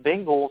it's the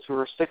Bengals, who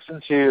are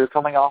 6-2,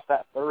 coming off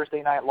that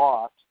Thursday night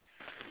loss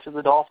to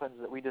the Dolphins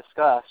that we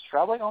discussed,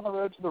 traveling on the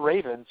road to the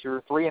Ravens, who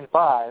are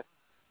 3-5.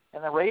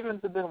 And the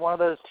Ravens have been one of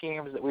those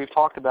teams that we've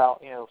talked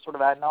about, sort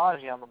of ad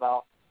nauseum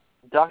about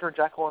Dr.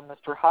 Jekyll and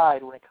Mr.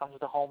 Hyde when it comes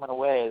to home and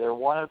away. They're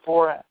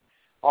 1-4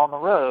 on the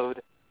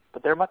road,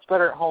 but they're much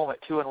better at home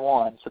at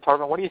 2-1. So,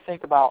 Tarvin, what do you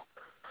think about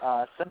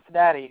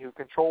Cincinnati, who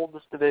controlled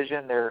this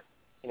division? They're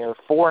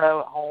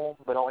 4-0 at home,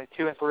 but only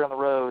 2-3 on the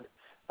road.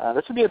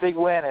 This would be a big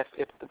win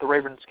if the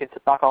Ravens get to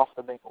knock off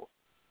the Bengals.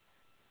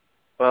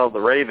 Well, the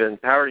Ravens,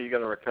 how are you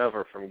going to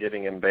recover from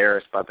getting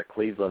embarrassed by the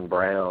Cleveland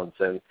Browns?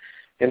 And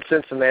in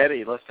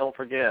Cincinnati, let's don't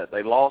forget,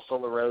 they lost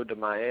on the road to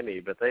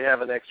Miami, but they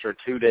have an extra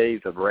 2 days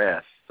of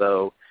rest.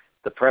 So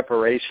the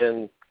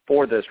preparation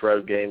for this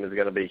road game is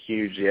going to be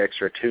huge, the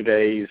extra 2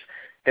 days.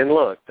 And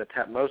look, the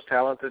most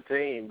talented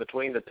team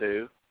between the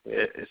two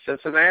is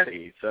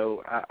Cincinnati.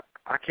 So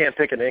I can't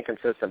pick an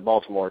inconsistent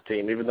Baltimore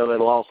team, even though they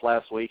lost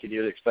last week and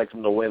you'd expect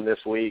them to win this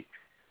week.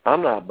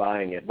 I'm not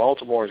buying it.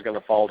 Baltimore is going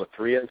to fall to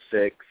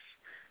 3-6,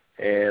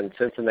 and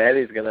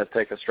Cincinnati is going to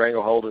take a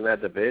stranglehold in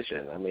that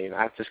division. I mean,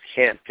 I just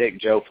can't pick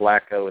Joe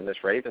Flacco and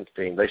this Ravens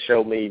team. They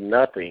show me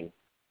nothing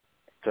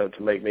to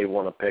make me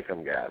want to pick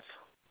them, guys.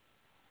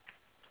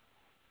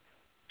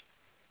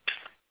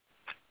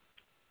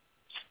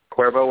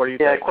 Cuervo, what do you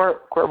think? Yeah,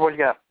 Cuervo, what do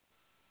you got?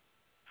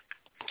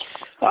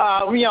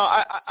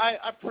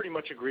 I pretty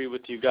much agree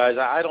with you guys.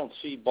 I don't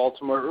see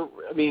Baltimore.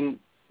 I mean,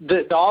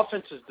 the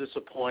offense is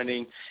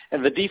disappointing,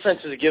 and the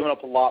defense has given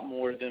up a lot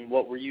more than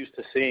what we're used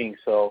to seeing.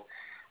 So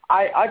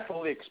I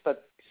fully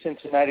expect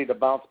Cincinnati to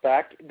bounce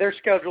back. They're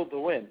scheduled to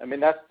win. I mean,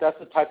 that's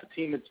the type of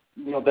team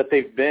that's, that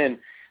they've been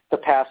the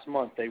past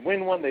month. They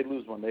win one, they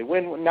lose one. They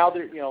win one. Now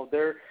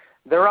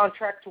they're on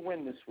track to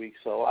win this week.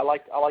 So I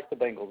like the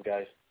Bengals,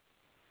 guys.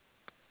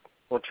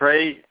 Well,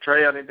 Trey,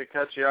 I need to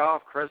cut you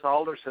off. Chris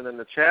Alderson in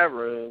the chat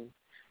room,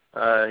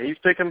 he's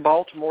picking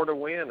Baltimore to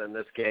win in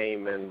this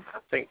game, and I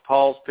think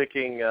Paul's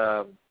picking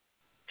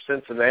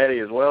Cincinnati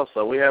as well.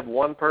 So we have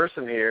one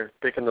person here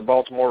picking the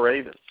Baltimore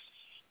Ravens.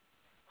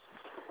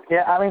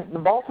 Yeah, I mean, the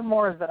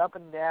Baltimore has been up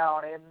and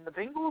down, and the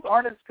Bengals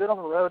aren't as good on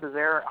the road as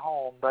they're at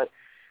home, but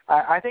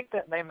I think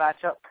that they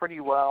match up pretty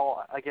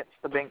well against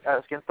the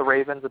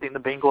Ravens. I think the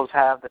Bengals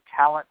have the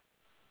talent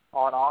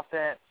on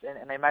offense,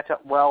 and they match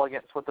up well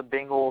against what the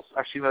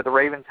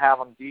Ravens have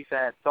on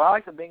defense. So I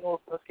like the Bengals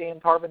in this game,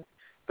 Tarvin.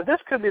 But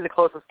this could be the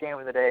closest game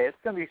of the day. It's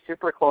going to be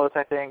super close,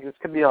 I think. This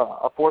could be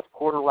a fourth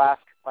quarter,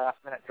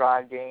 last-minute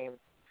drive game.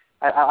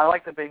 I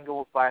like the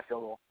Bengals by a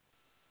field goal.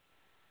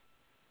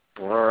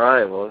 All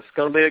right. Well, it's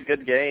going to be a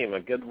good game,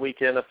 a good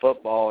weekend of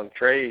football. And,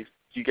 Trey,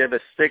 you gave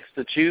us 6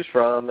 to choose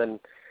from, and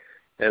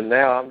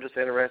now I'm just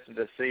interested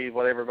to see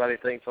what everybody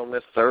thinks on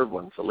this third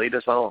one. So lead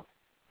us on.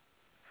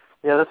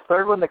 Yeah, this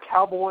third one, the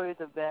Cowboys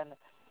have been,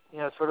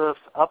 sort of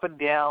up and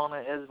down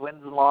as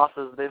wins and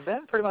losses. They've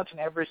been pretty much in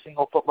every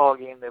single football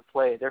game they've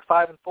played. They're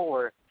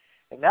 5-4,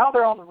 and now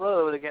they're on the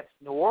road against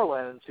New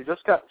Orleans, who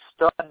just got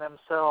stunned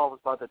themselves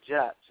by the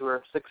Jets, who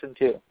are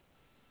 6-2.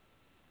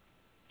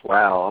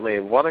 Wow, I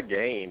mean, what a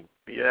game!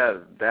 Yeah,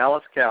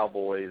 Dallas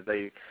Cowboys.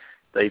 They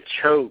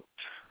choked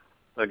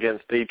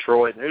against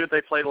Detroit. And who did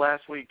they play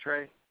last week,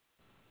 Trey?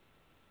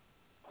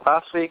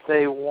 Last week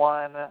they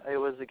won. It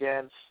was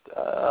against,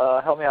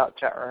 help me out,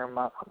 chat room,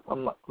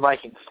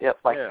 Vikings. Yep,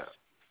 Vikings.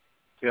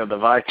 the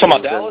Vikings. Talking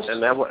about Dallas?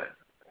 And that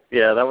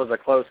was a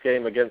close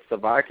game against the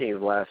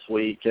Vikings last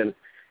week. And,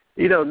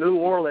 New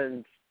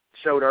Orleans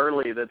showed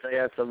early that they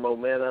had some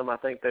momentum. I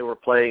think they were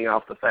playing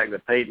off the fact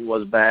that Peyton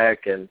was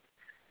back. And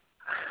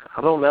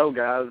I don't know,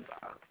 guys.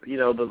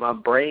 My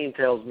brain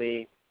tells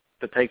me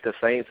to take the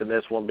Saints in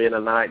this one, being a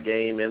night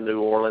game in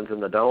New Orleans in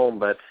the Dome.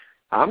 But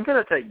I'm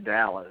going to take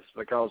Dallas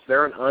because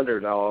they're an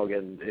underdog.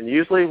 And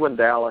usually when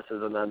Dallas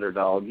is an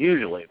underdog,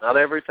 not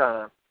every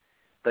time,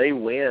 they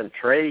win.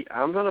 Trey,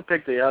 I'm going to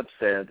pick the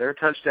upset. They're a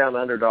touchdown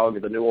underdog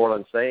of the New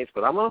Orleans Saints,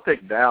 but I'm going to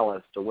pick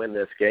Dallas to win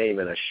this game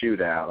in a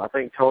shootout. I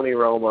think Tony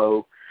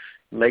Romo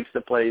makes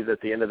the plays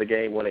at the end of the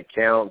game when it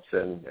counts,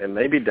 and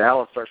maybe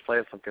Dallas starts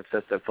playing some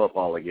consistent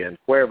football again.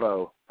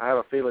 Cuervo, I have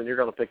a feeling you're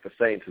going to pick the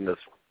Saints in this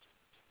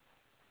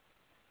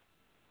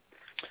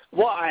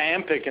one. Well, I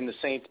am picking the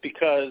Saints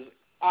because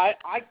I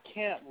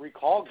can't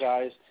recall,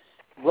 guys,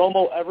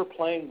 Romo ever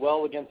playing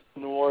well against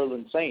the New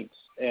Orleans Saints,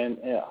 and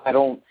I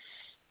don't.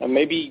 And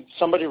maybe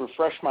somebody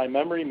refresh my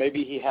memory.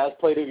 Maybe he has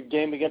played a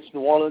game against New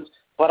Orleans,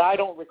 but I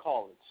don't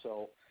recall it.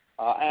 So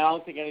I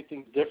don't think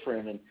anything's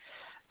different. And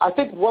I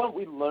think what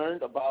we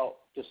learned about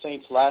the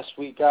Saints last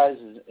week, guys,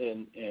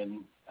 and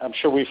I'm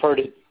sure we've heard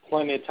it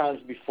plenty of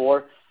times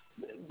before,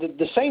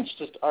 the Saints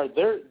just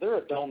they're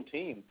a dome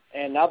team,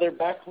 and now they're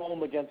back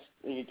home against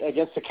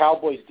the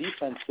Cowboys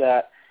defense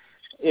that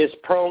is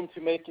prone to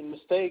making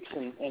mistakes,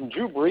 and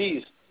Drew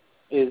Brees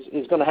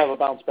is going to have a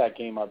bounce back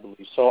game, I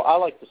believe. So I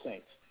like the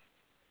Saints.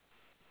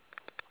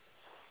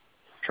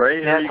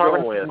 Trey, who are you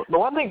going with? The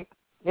one thing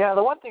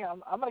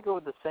I'm going to go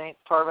with the Saints,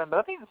 Tarvin, but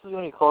I think this is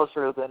going to be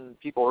closer than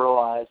people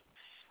realize.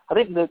 I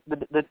think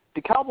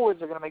the Cowboys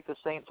are going to make the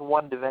Saints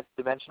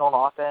one-dimensional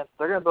on offense.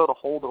 They're going to be able to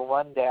hold the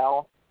run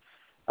down,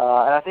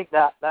 and I think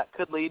that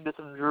could lead to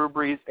some Drew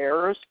Brees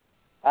errors.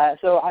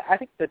 So I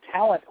think the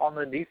talent on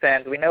the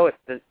defense, we know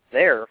it's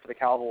there for the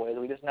Cowboys.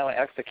 We just know in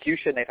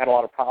execution they've had a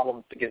lot of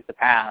problems to get the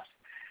pass.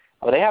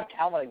 But they have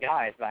talented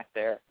guys back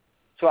there.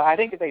 So I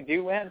think if they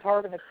do win,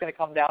 Tarvin, it's going to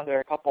come down to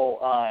a couple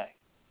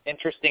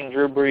interesting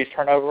Drew Brees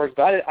turnovers.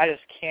 But I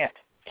just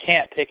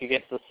can't pick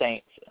against the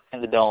Saints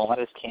in the Dome. I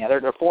just can't. They're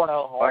 4-0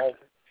 home,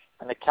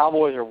 and the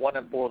Cowboys are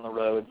 1-4 on the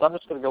road. So I'm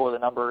just going to go with the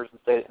numbers and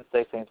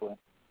say Saints win.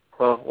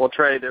 Well,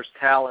 Trey, there's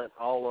talent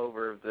all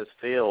over this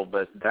field,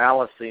 but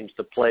Dallas seems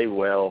to play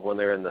well when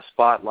they're in the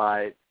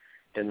spotlight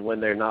and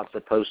when they're not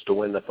supposed to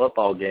win the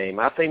football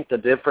game. I think the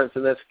difference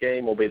in this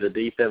game will be the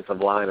defensive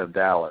line of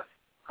Dallas.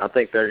 I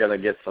think they're going to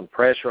get some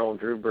pressure on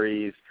Drew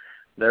Brees.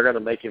 They're going to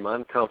make him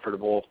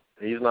uncomfortable.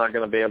 He's not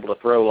going to be able to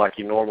throw like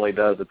he normally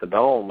does at the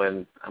Dome.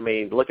 And, I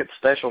mean, look at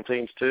special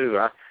teams, too.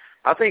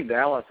 I think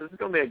Dallas, this is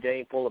going to be a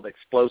game full of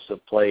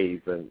explosive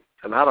plays. And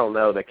I don't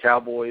know, the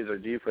Cowboys are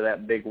due for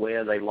that big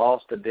win. They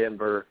lost to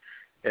Denver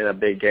in a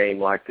big game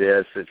like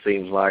this, it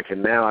seems like.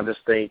 And now I just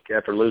think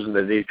after losing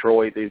to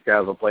Detroit, these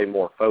guys will play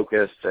more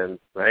focused. And,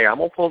 hey, I'm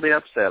going to pull the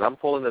upset. I'm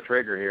pulling the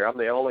trigger here. I'm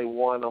the only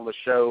one on the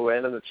show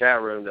and in the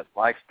chat room that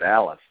likes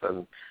Dallas.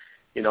 And,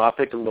 I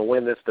picked them to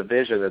win this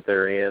division that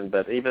they're in.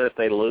 But even if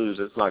they lose,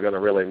 it's not going to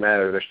really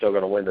matter. They're still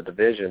going to win the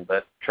division.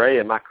 But, Trey,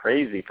 am I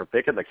crazy for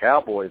picking the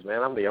Cowboys,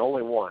 man? I'm the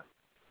only one.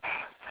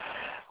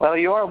 Well,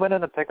 you are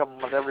winning the pick 'em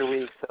every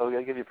week, so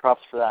I'll give you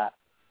props for that.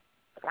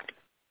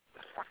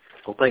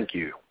 Well, thank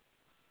you.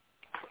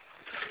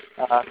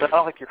 So I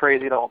don't think you're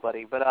crazy at all,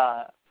 buddy.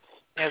 But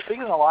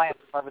speaking of the Lions,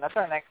 Tarvin, that's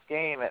our next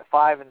game at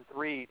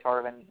 5-3.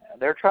 Tarvin,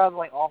 they're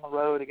traveling on the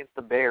road against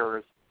the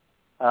Bears,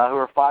 who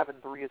are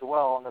 5-3 as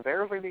well, and the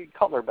Bears are the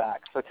color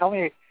back. So tell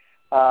me,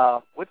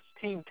 which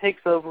team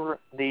takes over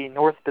the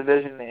North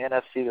Division in the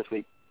NFC this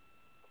week?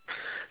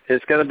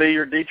 It's going to be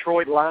your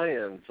Detroit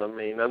Lions. I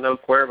mean, I know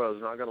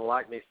Cuervo's not going to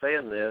like me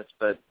saying this,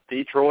 but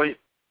Detroit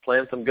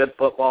playing some good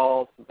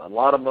football, a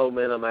lot of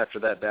momentum after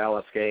that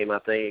Dallas game. I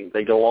think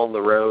they go on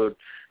the road.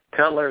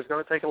 Cutler is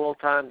going to take a little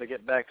time to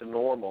get back to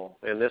normal,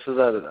 and this is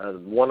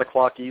a 1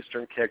 o'clock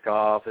Eastern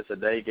kickoff. It's a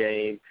day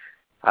game.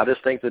 I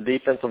just think the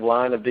defensive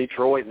line of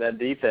Detroit and that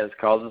defense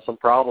causes some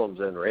problems.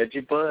 And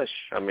Reggie Bush,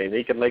 I mean,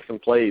 he can make some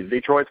plays.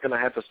 Detroit's going to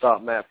have to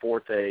stop Matt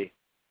Forte,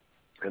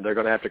 and they're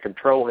going to have to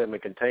control him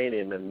and contain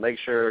him and make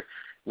sure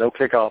no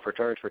kickoff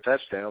returns for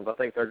touchdowns. I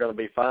think they're going to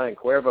be fine.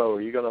 Cuervo,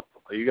 are you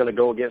going to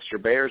go against your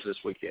Bears this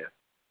weekend?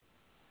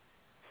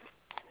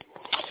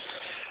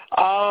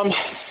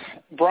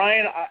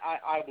 Brian,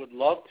 I would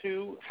love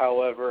to.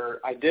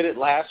 However, I did it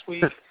last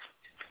week,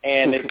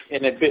 and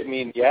it bit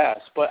me in the ass.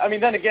 But, I mean,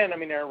 then again,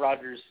 Aaron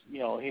Rodgers,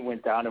 he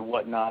went down and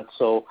whatnot,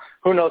 so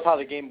who knows how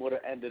the game would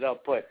have ended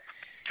up. But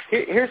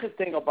here's the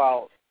thing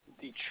about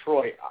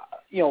Detroit.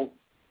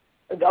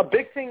 A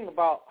big thing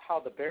about how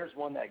the Bears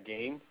won that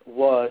game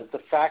was the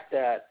fact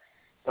that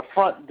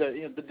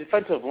the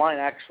defensive line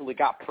actually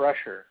got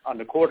pressure on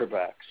the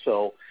quarterback.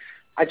 So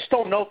I just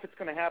don't know if it's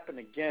going to happen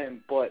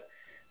again. But,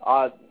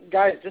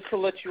 guys, just to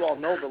let you all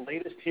know, the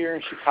latest here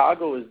in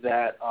Chicago is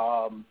that,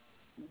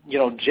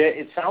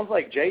 it sounds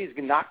like Jay is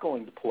not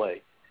going to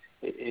play.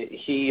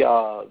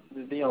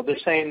 They're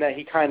saying that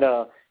he kind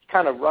of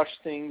rushed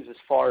things as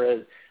far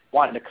as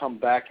wanting to come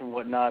back and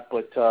whatnot.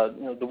 But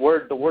the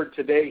word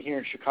today here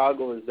in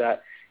Chicago is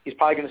that he's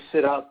probably going to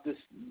sit out this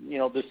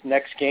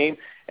next game,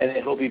 and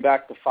then he'll be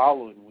back the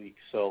following week.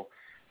 So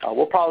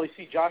we'll probably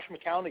see Josh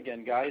McCown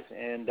again, guys,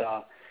 and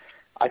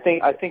I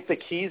think the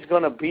key is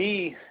going to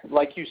be,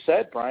 like you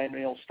said, Brian,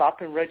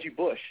 stopping Reggie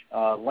Bush.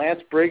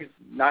 Lance Briggs,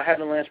 not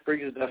having Lance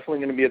Briggs is definitely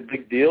going to be a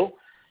big deal.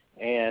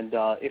 And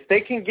if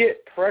they can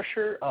get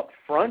pressure up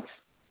front,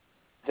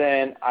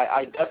 then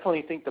I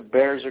definitely think the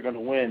Bears are going to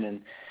win.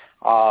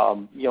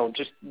 And,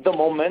 just the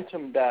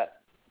momentum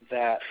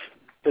that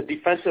the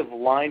defensive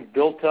line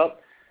built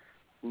up,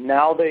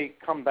 now they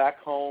come back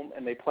home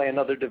and they play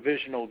another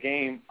divisional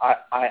game.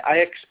 I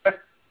expect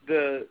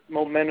the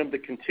momentum to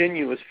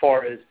continue as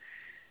far as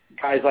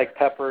guys like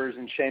Peppers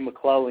and Shea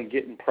McClellan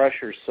getting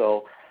pressure.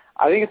 So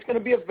I think it's going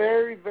to be a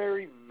very,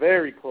 very,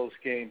 very close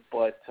game,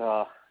 but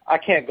I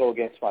can't go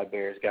against my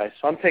Bears, guys.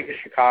 So I'm taking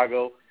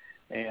Chicago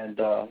and,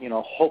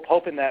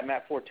 hoping that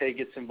Matt Forte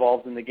gets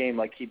involved in the game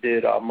like he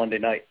did Monday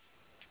night.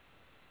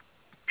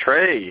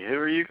 Trey, who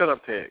are you going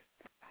to pick?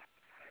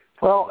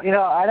 Well,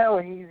 I know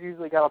he's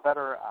usually got a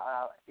better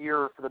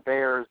ear for the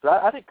Bears,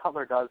 but I think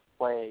Cutler does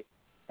play.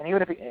 And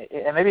even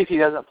maybe if he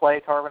doesn't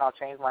play, Tarvin, I'll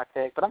change my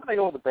pick. But I'm going to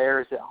go with the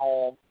Bears at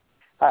home.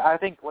 I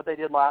think what they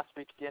did last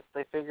week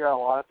they figured out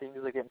a lot of things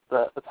against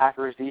the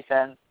Packers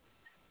defense,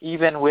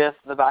 even with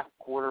the backup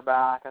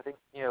quarterback. I think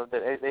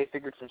they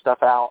figured some stuff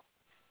out.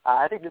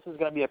 I think this is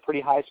going to be a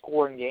pretty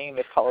high-scoring game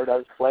if Cutler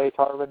does play,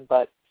 Tarvin.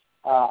 But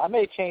I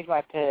may change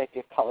my pick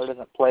if Cutler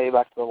doesn't play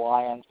back to the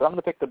Lions. But I'm going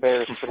to pick the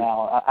Bears for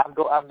now.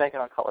 I'm banking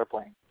on Cutler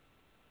playing.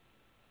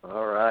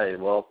 All right.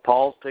 Well,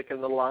 Paul's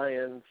picking the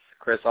Lions.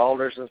 Chris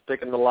Alderson's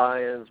picking the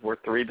Lions. We're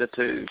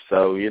 3-2,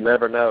 so you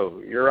never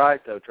know. You're right,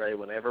 though, Trey.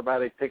 When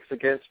everybody picks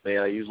against me,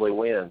 I usually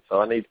win.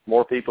 So I need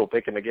more people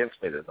picking against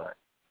me tonight.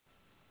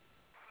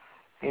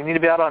 You need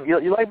to be out on.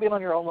 You like being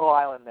on your own little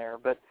island there,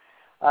 but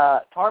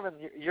Tarvin,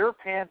 you're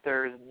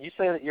Panthers. You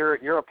say that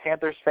you're a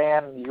Panthers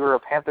fan. You were a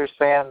Panthers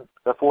fan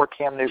before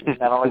Cam Newton.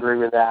 I don't agree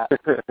with that.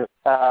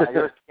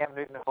 You're a Cam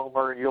Newton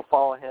homer. You'll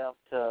follow him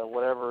to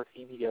whatever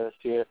team he goes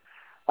to.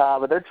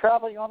 But they're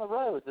traveling on the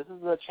road. This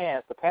is a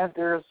chance. The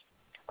Panthers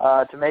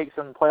to make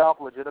some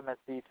playoff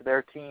legitimacy to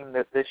their team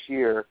this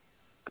year.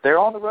 But they're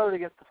on the road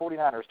against the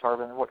 49ers,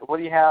 Tarvin. What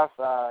do you have?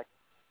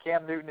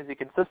 Cam Newton, is he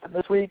consistent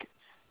this week?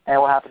 And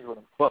what happens with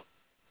him?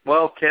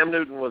 Well, Cam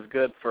Newton was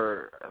good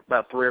for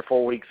about 3 or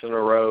 4 weeks in a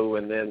row,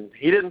 and then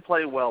he didn't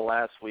play well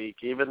last week,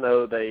 even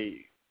though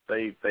they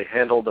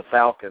handled the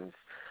Falcons.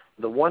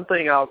 The one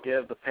thing I'll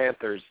give the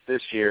Panthers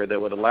this year that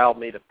would allow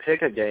me to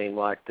pick a game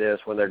like this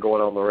when they're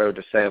going on the road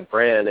to San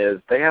Fran is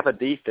they have a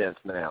defense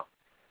now.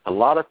 A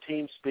lot of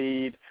team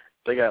speed.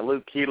 They got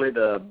Luke Kuechly,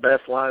 the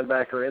best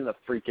linebacker in the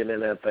freaking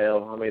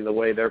NFL. I mean, the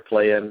way they're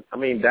playing.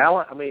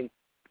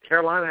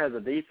 Carolina has a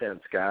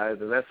defense, guys,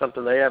 and that's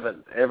something they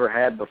haven't ever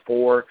had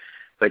before.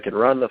 They can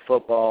run the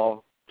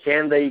football.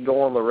 Can they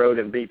go on the road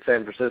and beat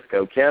San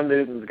Francisco? Cam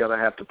Newton's going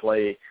to have to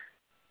play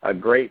a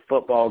great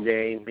football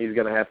game. They're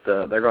going to have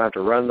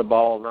to run the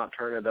ball, not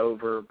turn it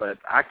over. But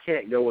I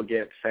can't go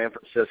against San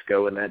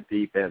Francisco in that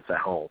defense at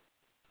home.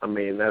 I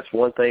mean, that's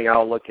one thing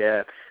I'll look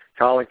at.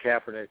 Colin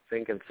Kaepernick's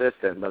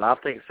inconsistent, but I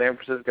think San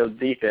Francisco's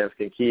defense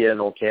can key in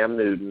on Cam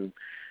Newton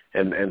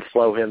and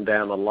slow him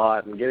down a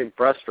lot and get him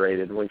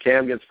frustrated. When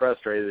Cam gets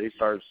frustrated, he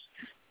starts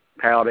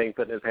pouting,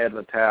 putting his head in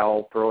the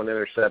towel, throwing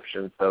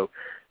interceptions. So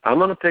I'm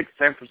going to pick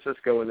San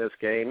Francisco in this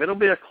game. It'll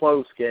be a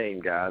close game,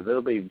 guys.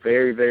 It'll be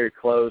very, very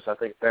close. I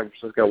think San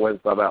Francisco wins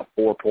by about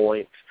 4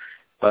 points.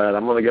 But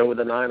I'm going to go with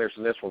the Niners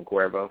in this one,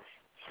 Cuervo.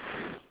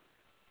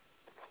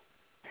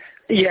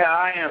 Yeah,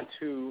 I am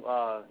too,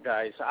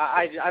 guys.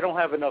 I don't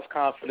have enough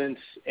confidence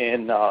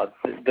in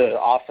the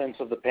offense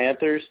of the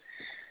Panthers.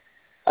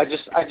 I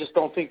just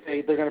don't think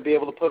they're going to be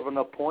able to put up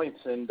enough points.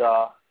 And,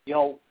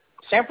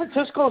 San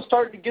Francisco is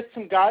starting to get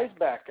some guys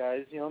back,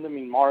 guys.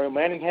 Mario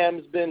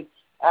Manningham's been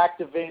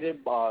activated.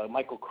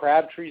 Michael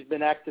Crabtree's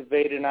been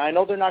activated. And I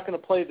know they're not going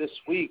to play this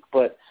week,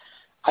 but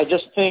I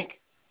just think,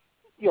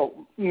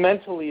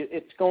 mentally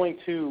it's going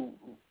to,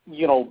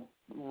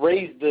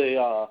 raise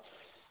the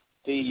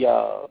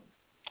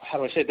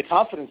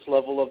confidence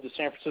level of the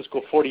San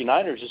Francisco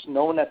 49ers, just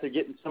knowing that they're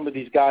getting some of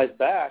these guys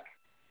back.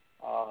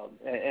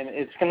 And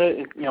it's going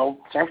to,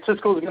 San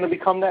Francisco is going to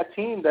become that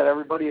team that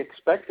everybody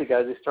expected,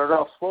 guys. They started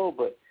off slow,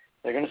 but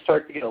they're going to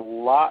start to get a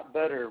lot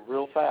better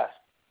real fast.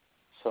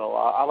 So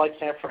I like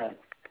San Fran.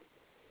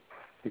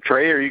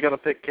 Trey, are you going to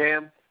pick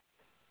Cam?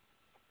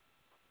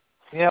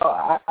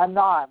 I'm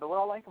not. But what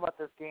I like about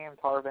this game,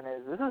 Tarvin,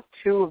 is this is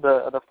 2 of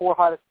the 4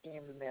 hottest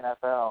teams in the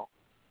NFL.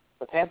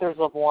 The Panthers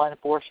have won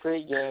 4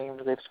 straight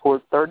games. They've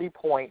scored 30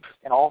 points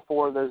in all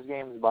 4 of those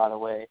games, by the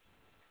way.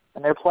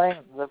 And they're playing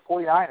the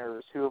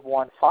 49ers, who have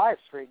won 5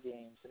 straight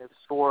games and have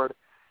scored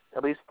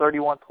at least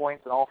 31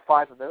 points in all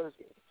 5 of those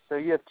games. So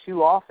you have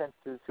 2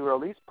 offenses who are at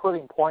least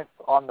putting points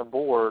on the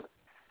board,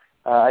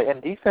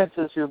 and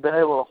defenses who have been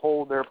able to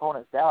hold their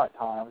opponents down at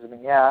times.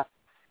 We're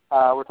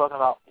talking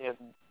about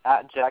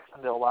at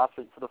Jacksonville last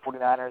week for the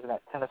 49ers and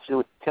at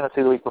Tennessee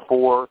the week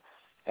before,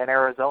 and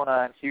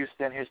Arizona and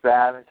Houston, who's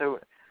bad. And so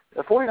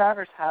the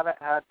 49ers haven't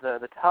had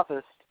the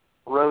toughest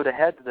road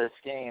ahead to this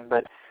game.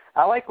 But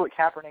I like what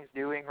Kaepernick's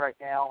doing right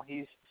now.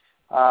 He's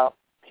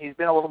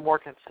been a little more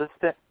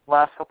consistent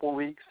last couple of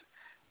weeks.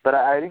 But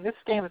I think this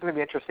game is going to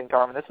be interesting,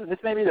 Tarvin. This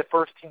may be the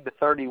first team to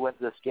 30 wins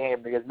this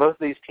game because both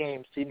of these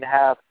teams seem to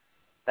have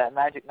that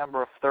magic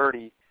number of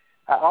 30.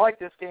 I like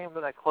this game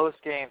in a close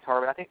game,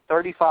 Tarvin. I think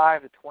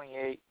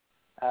 35-28,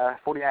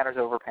 49ers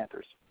over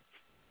Panthers.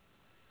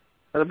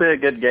 It'll be a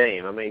good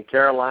game. I mean,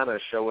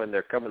 Carolina's showing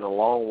they're coming a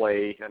long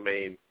way. I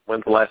mean,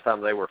 when's the last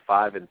time they were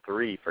 5-3,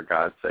 for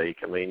God's sake?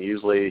 I mean,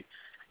 usually,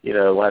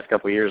 the last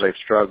couple of years they've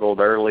struggled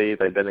early.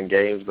 They've been in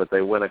games, but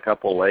they win a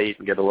couple late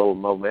and get a little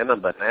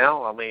momentum. But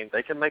now, I mean,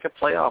 they can make a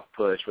playoff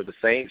push with the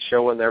Saints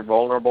showing they're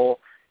vulnerable.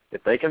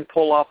 If they can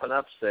pull off an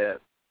upset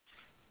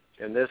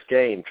in this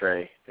game,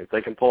 Trey, if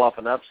they can pull off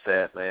an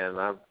upset, man,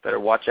 I better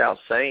watch out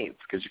Saints.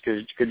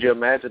 Could you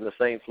imagine the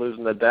Saints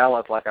losing to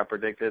Dallas like I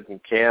predicted and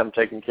Cam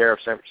taking care of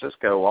San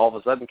Francisco? All of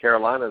a sudden,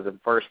 Carolina's in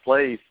first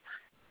place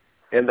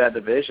in that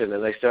division,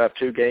 and they still have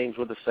 2 games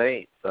with the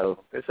Saints. So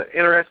it's an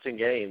interesting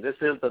game. This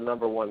is the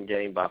number 1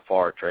 game by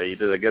far, Trey. You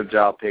did a good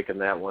job picking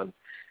that one.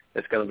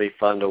 It's going to be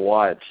fun to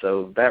watch.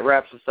 So that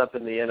wraps us up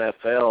in the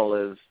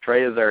NFL.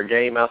 Trey, is there a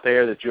game out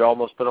there that you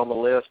almost put on the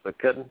list but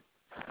couldn't?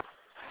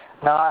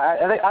 No,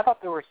 I thought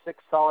there were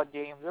 6 solid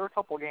games. There were a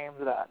couple games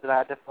that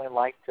I definitely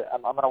liked.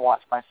 I'm going to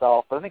watch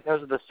myself. But I think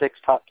those are the 6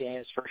 top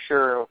games for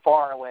sure,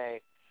 far and away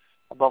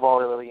above all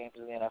the other games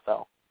in the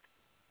NFL.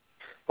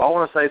 Well, I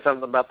want to say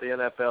something about the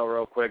NFL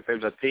real quick.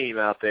 There's a team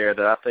out there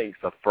that I think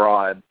is a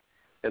fraud,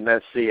 and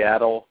that's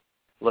Seattle.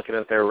 Looking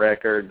at their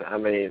record, I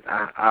mean,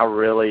 I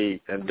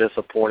really am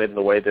disappointed in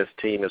the way this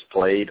team has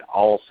played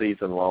all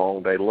season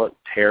long. They look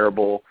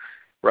terrible.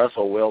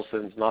 Russell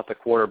Wilson's not the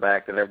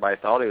quarterback that everybody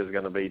thought he was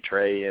going to be,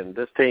 Trey. And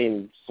this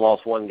team's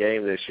lost 1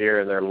 game this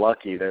year, and they're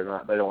lucky. They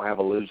don't have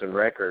a losing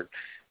record.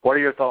 What are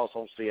your thoughts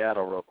on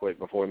Seattle, real quick,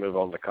 before we move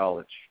on to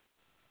college?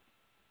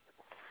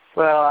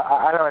 Well,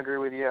 I don't agree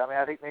with you. I mean,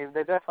 I think they've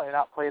definitely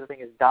not played,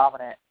 as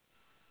dominant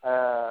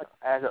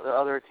as the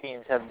other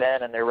teams have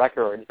been in their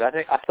records. But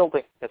I still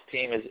think this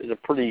team is a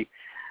pretty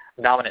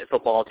dominant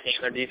football team.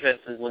 Their defense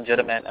is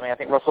legitimate. I mean, I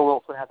think Russell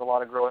Wilson has a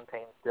lot of growing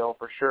pains still,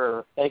 for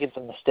sure, making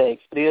some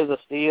mistakes. But he is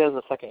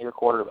a second-year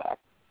quarterback.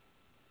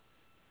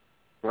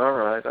 All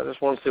right. I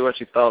just want to see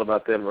what you thought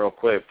about them real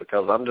quick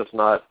because I'm just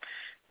not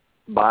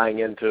buying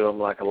into them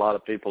like a lot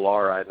of people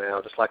are right now,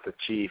 just like the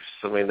Chiefs.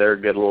 I mean, they're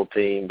a good little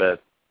team,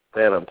 but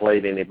they haven't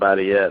played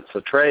anybody yet.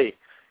 So, Trey,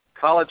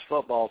 college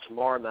football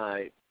tomorrow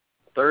night,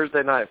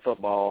 Thursday night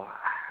football,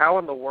 how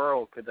in the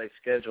world could they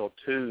schedule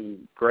 2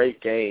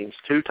 great games,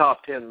 2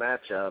 top 10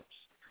 matchups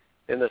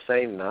in the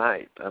same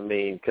night? I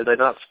mean, could they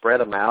not spread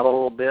them out a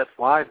little bit?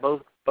 Why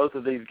both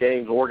of these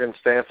games, Oregon,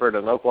 Stanford,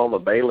 and Oklahoma,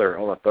 Baylor,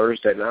 on a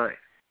Thursday night?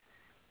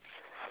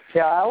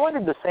 Yeah, I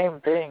wondered the same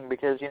thing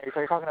because, if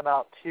you're talking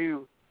about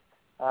 2,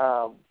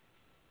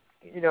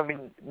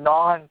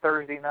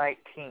 non-Thursday night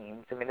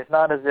teams, I mean, it's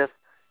not as if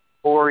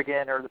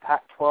Oregon or the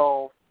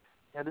Pac-12,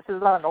 this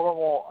is not a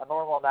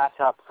normal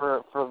matchup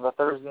for the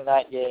Thursday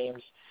night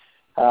games.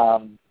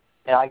 And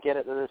I get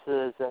it that this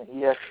is an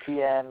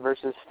ESPN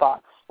versus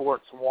Fox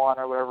Sports 1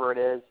 or whatever it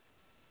is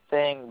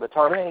thing. But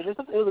Tarvin, it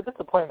was a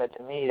disappointment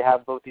to me to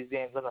have both these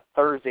games on a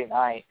Thursday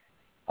night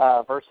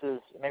versus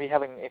maybe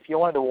having, if you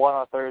wanted to one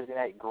on a Thursday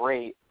night,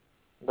 great.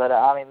 But,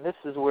 this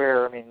is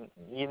where,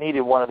 you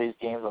needed one of these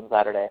games on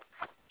Saturday.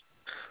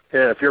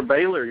 Yeah, if you're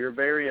Baylor, you're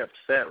very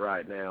upset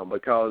right now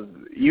because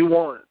you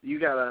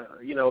got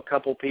a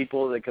couple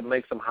people that can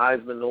make some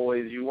Heisman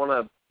noise. You want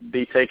to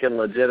be taken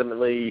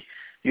legitimately.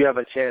 You have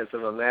a chance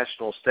on a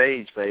national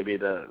stage maybe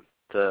to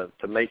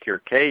make your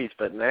case.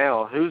 But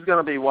now, who's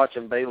going to be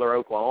watching Baylor,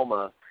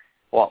 Oklahoma,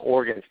 while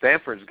Oregon,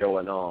 Stanford's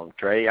going on,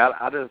 Trey?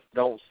 I just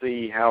don't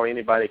see how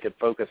anybody could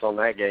focus on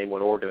that game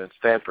when Oregon and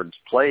Stanford's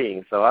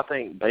playing. So I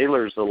think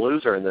Baylor's the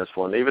loser in this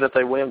one. Even if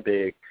they win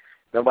big,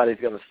 nobody's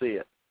going to see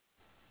it.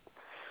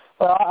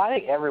 Well, I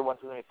think everyone's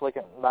going to be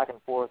flicking back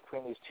and forth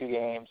between these 2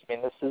 games.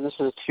 This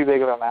is too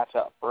big of a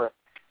matchup for.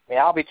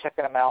 I'll be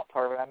checking them out,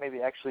 Tarvin. I may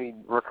be actually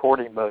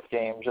recording both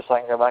games just so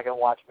I can go back and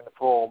watch them in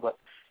full. But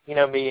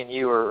me and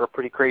you are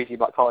pretty crazy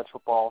about college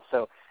football,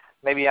 so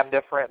maybe I'm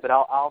different. But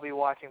I'll be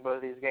watching both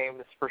of these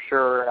games for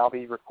sure, and I'll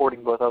be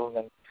recording both of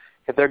them. And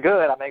if they're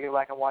good, I may go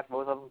back and watch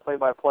both of them play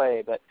by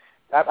play. But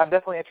I'm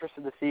definitely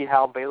interested to see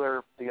how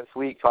Baylor begins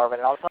week, Tarvin.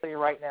 And I'll tell you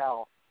right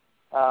now.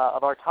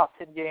 Of our top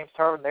 10 games,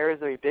 Tarvin, there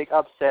is a big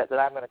upset that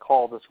I'm going to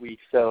call this week.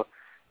 So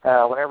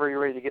whenever you're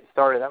ready to get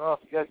started, I don't know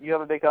if you have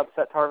a big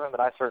upset, Tarvin,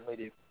 but I certainly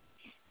do.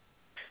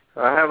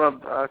 I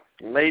have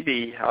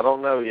maybe, I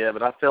don't know yet,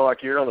 but I feel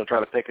like you're going to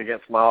try to pick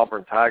against my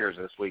Auburn Tigers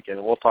this weekend,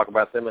 and we'll talk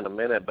about them in a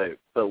minute. But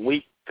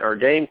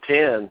game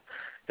 10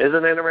 is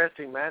an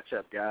interesting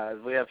matchup, guys.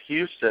 We have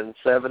Houston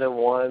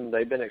 7-1.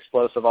 They've been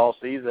explosive all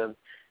season,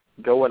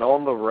 going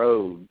on the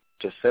road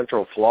to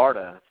Central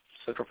Florida.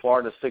 Central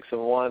Florida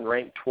 6-1,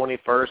 ranked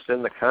 21st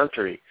in the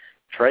country.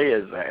 Trey,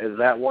 is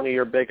that one of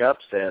your big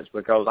upsets?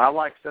 Because I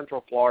like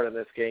Central Florida in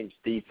this game's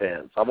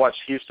defense. I watched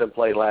Houston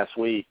play last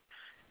week,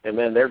 And,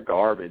 man, they're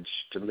garbage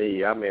to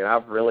me. I mean, I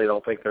really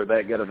don't think they're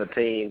that good of a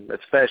team,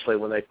 especially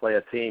when they play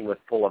a team with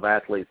full of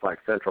athletes like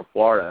Central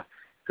Florida.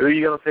 Who are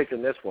you going to pick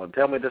in this one?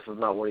 Tell me this is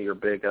not one of your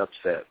big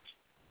upsets.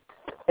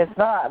 It's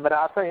not, but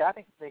I'll tell you, I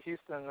think the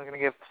Houston are going to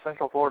give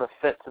Central Florida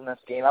fits in this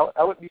game.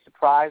 I wouldn't be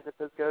surprised if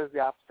this goes the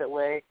opposite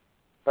way,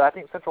 but I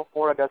think Central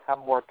Florida does have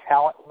more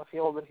talent on the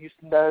field than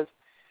Houston does.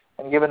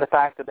 And given the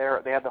fact that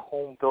they have the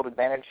home field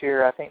advantage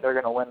here, I think they're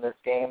going to win this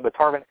game. But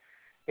Tarvin,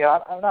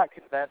 I'm not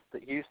convinced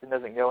that Houston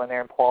doesn't go in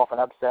there and pull off an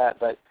upset,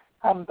 but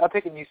I'm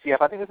picking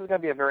UCF. I think this is going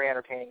to be a very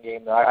entertaining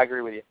game, though. I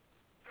agree with you.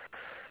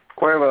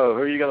 Cuervo,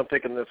 who are you going to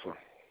pick in this one?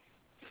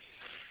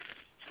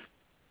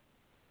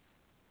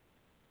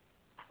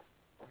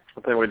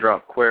 I think we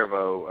dropped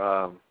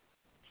Cuervo.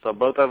 So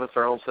both of us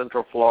are on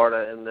Central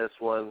Florida in this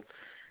one.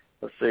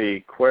 Let's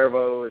see.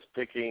 Cuervo is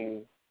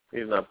picking.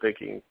 He's not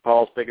picking.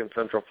 Paul's picking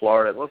Central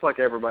Florida. It looks like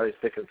everybody's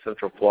picking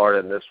Central Florida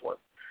in this one.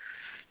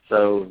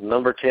 So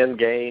number 10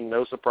 game,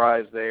 no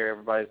surprise there.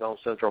 Everybody's on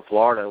Central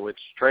Florida, which,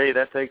 Trey,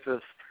 that takes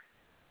us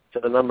to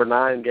the number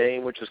 9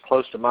 game, which is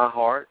close to my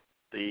heart.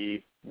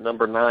 The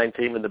number 9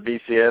 team in the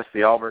BCS,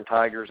 the Auburn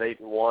Tigers,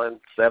 8-1,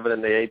 7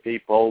 in the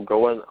AP poll,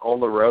 going on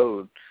the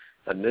road.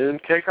 A noon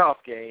kickoff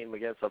game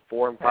against a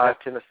 4-5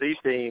 Tennessee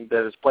team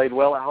that has played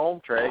well at home,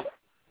 Trey.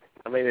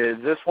 I mean,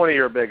 is this one of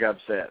your big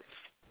upsets?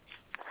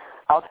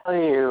 I'll tell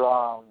you,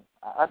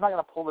 I'm not going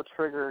to pull the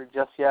trigger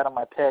just yet on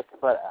my pick,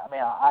 but, I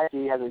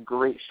mean, IG has a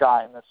great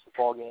shot in this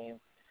football game.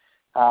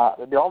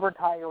 The Auburn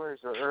Tigers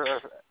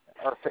are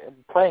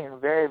playing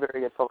very,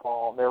 very good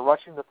football. They're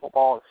rushing the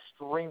football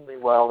extremely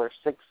well. They're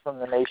 6th in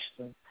the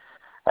nation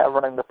at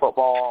running the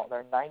football.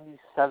 They're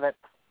 97th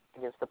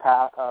against the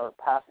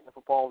passing the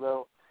football,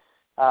 though.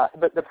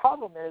 But the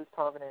problem is,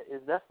 Tarvin,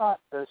 is that's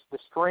not the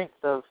strength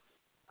of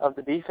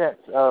the defense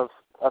of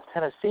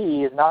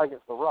Tennessee is not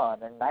against the run.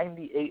 They're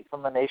 98th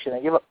from the nation.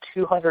 They give up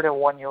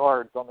 201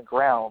 yards on the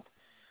ground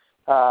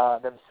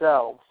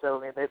themselves. So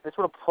I mean, they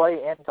sort of play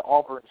into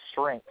Auburn's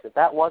strength. If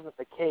that wasn't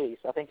the case,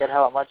 I think they'd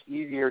have a much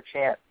easier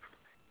chance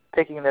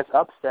picking this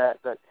upset.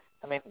 But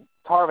I mean,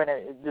 Tarvin,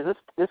 does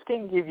this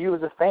game give you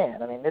as a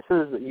fan? I mean, this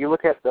is, you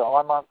look at the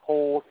online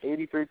polls,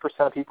 83%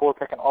 of people are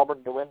picking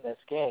Auburn to win this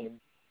game.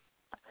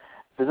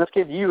 Does this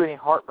give you any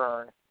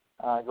heartburn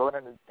going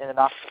into the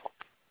knockdown?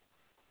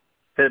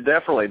 It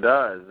definitely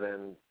does,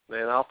 and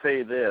I'll tell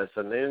you this,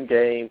 a noon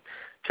game,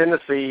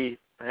 Tennessee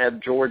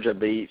had Georgia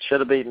beat, should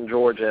have beaten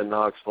Georgia in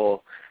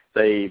Knoxville.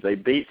 They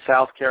beat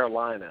South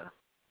Carolina,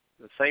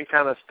 the same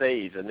kind of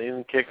stage, a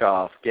noon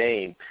kickoff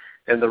game.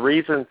 And the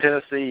reason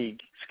Tennessee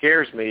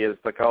scares me is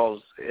because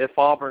if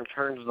Auburn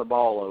turns the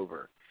ball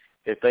over,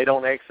 if they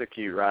don't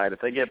execute right, if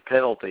they get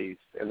penalties,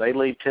 and they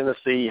leave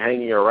Tennessee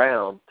hanging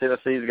around,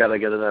 Tennessee's got to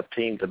get enough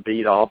team to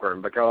beat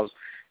Auburn, because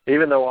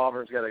even though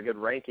Auburn's got a good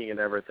ranking and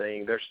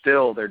everything,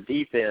 their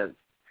defense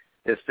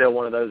is still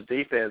one of those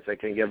defense that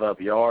can give up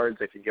yards,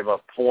 that can give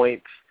up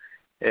points.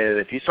 And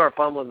if you start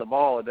fumbling the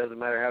ball, it doesn't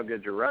matter how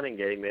good your running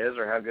game is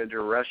or how good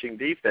your rushing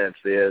defense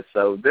is.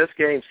 So this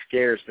game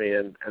scares me,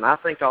 and I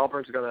think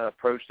Auburn's going to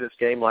approach this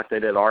game like they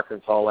did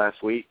Arkansas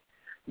last week.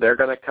 They're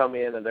going to come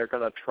in and they're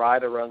going to try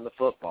to run the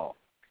football.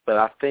 But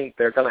I think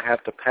they're going to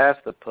have to pass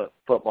the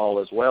football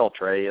as well,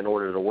 Trey, in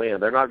order to win.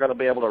 They're not going to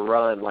be able to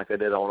run like they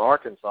did on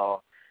Arkansas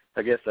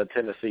against the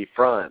Tennessee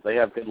front. They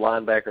have good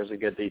linebackers and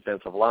good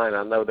defensive line.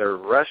 I know their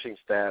rushing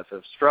stats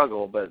have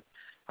struggled, but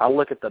I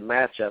look at the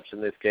matchups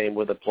in this game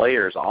with the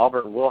players.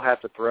 Auburn will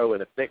have to throw,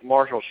 and if Nick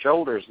Marshall's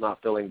shoulder is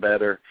not feeling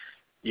better,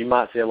 you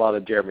might see a lot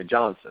of Jeremy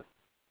Johnson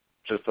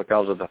just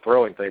because of the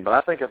throwing thing. But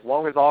I think as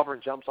long as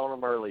Auburn jumps on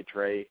them early,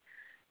 Trey,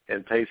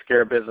 and takes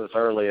care of business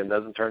early and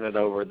doesn't turn it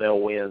over,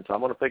 they'll win. So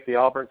I'm going to pick the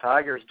Auburn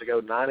Tigers to go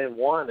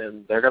 9-1,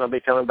 and they're going to be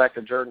coming back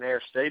to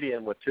Jordan-Hare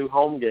Stadium with 2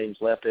 home games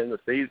left in the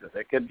season.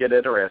 It could get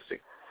interesting.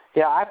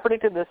 Yeah, I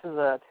predicted this as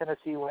a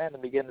Tennessee win to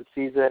begin the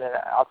season, and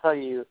I'll tell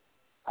you,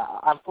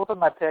 I'm flipping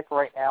my pick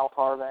right now,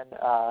 Tarvin,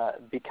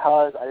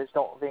 because I just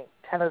don't think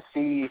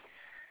Tennessee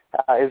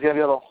is going to be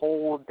able to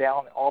hold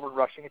down the Auburn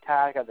rushing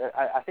attack.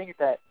 I think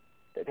that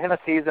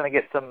Tennessee is going to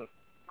get some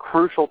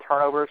crucial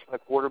turnovers from the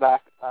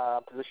quarterback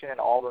position in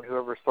Auburn,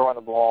 whoever's throwing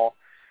the ball,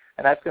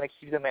 and that's going to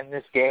keep them in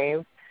this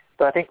game.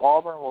 But I think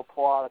Auburn will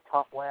pull out a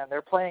tough win.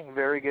 They're playing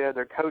very good.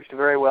 They're coached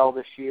very well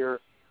this year.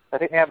 I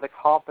think they have the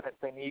confidence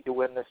they need to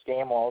win this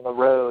game on the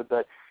road.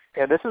 But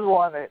this is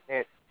one that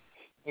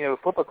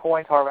flip a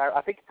coin, Tarvin.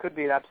 I think it could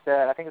be an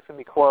upset. I think it's going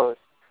to be close.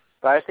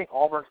 But I think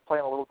Auburn's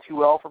playing a little too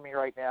well for me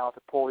right now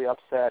to pull the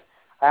upset.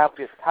 I have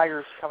the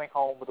Tigers coming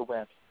home with a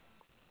win.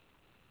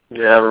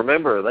 Yeah,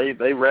 remember,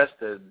 they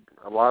rested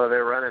a lot of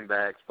their running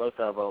backs, both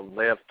of them.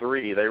 They have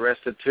 3. They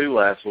rested 2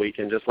 last week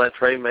and just let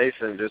Trey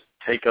Mason just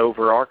take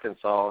over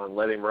Arkansas and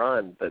let him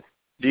run. But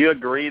do you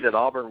agree that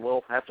Auburn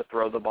will have to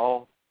throw the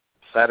ball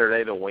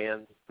Saturday to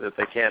win, that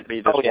they can't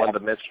be just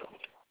one-dimensional?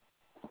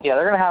 Yeah,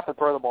 they're going to have to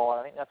throw the ball, and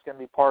I think that's going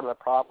to be part of the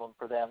problem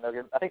for them.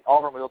 I think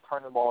Auburn will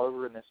turn the ball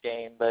over in this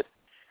game, but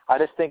I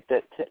just think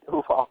that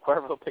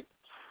Cuervo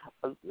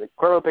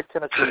picked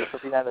Tennessee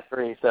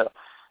 59-3, so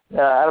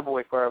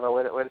attaboy, Cuervo,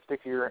 way to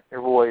stick to your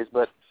boys.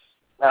 But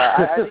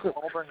I think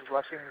Auburn's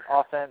rushing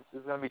offense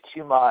is going to be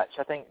too much.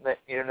 I think that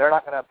they're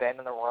not going to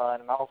abandon the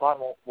run. Malzahn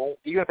won't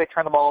even if they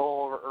turn the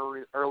ball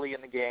over early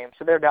in the game.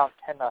 So they're down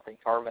 10-0,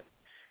 Tarvin.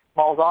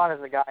 Malzahn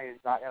is a guy who's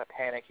not going to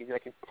panic. He's going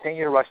to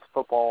continue to rush the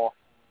football.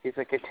 He's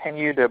going to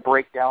continue to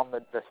break down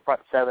the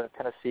front seven of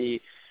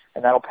Tennessee,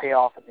 and that'll pay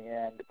off at the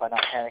end by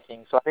not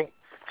panicking. So I think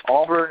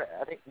Auburn,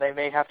 they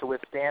may have to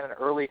withstand an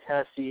early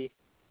Tennessee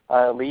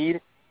lead,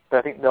 but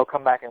I think they'll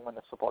come back and win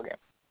this football game.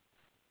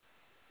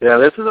 Yeah,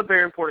 this is a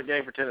very important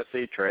game for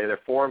Tennessee, Trey. They're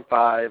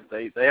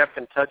 4-5. They have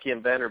Kentucky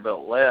and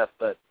Vanderbilt left,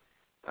 but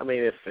I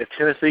mean, if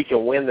Tennessee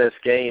can win this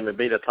game and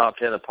beat a top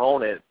 10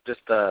 opponent, just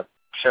to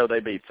show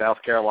they beat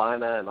South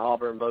Carolina and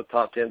Auburn, both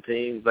top 10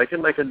 teams, they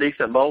can make a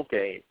decent bowl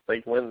game.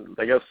 They can win.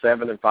 They go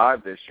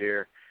 7-5 this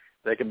year.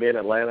 They could be in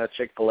Atlanta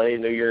Chick-fil-A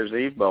New Year's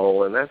Eve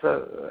Bowl, and that's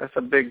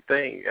a big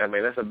thing. I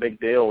mean, that's a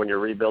big deal when you're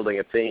rebuilding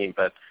a team,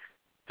 but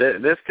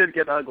this could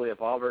get ugly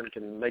if Auburn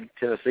can make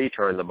Tennessee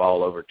turn the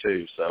ball over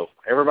too. So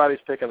everybody's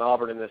picking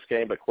Auburn in this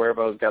game, but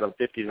Cuervo's got them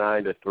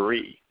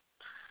 59-3.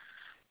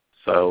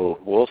 So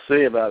we'll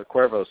see about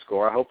Cuervo's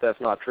score. I hope that's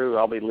not true.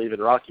 I'll be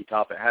leaving Rocky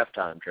Top at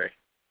halftime, Trey.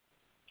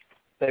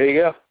 There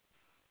you go.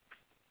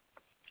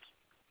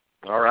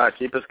 All right,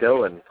 keep us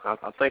going.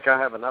 I think I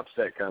have an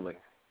upset coming.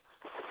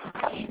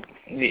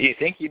 You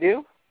think you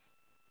do?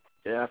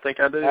 Yeah, I think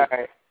I do. All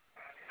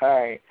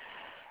right.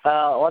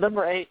 Well,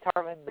 number 8,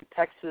 Tarvin, the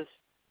Texas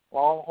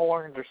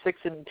Longhorns are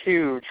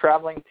 6-2,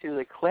 traveling to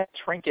the Clint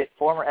Trinket,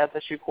 former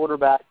FSU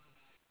quarterback,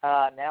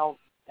 now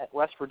at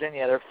West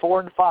Virginia. They're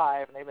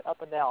 4-5, and they've been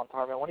up and down.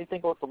 Tarvin, what do you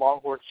think about the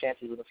Longhorns'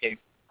 chances in this game?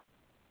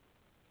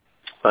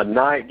 A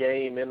night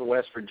game in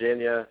West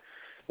Virginia.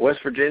 West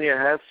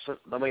Virginia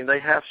they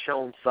have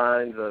shown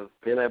signs of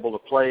being able to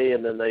play,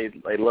 and then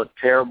they look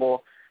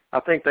terrible. I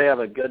think they have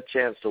a good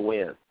chance to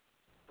win.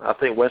 I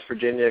think West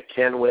Virginia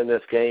can win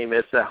this game.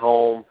 It's at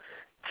home.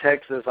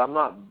 Texas,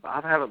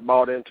 I haven't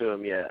bought into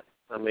them yet.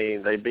 I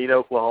mean, they beat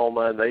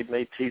Oklahoma and they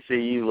made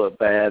TCU look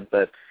bad,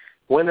 but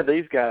when do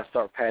these guys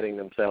start patting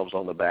themselves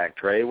on the back,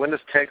 Trey? When does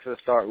Texas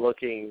start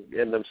looking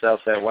in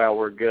themselves saying, wow,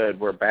 we're good,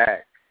 we're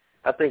back?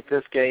 I think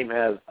this game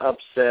has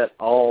upset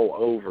all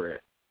over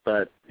it.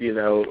 But,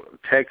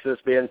 Texas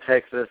being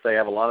Texas, they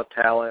have a lot of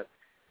talent.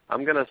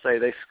 I'm going to say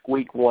they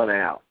squeak one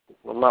out.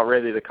 I'm not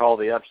ready to call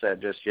the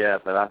upset just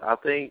yet, but I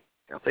think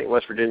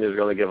West Virginia is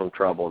going to give them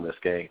trouble in this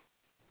game.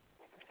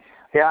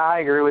 Yeah, I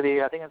agree with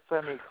you. I think it's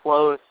going to be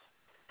close.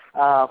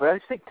 But I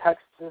just think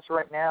Texas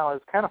right now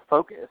is kind of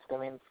focused. I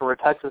mean, for a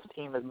Texas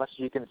team, as much as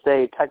you can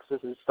say Texas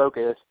is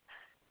focused,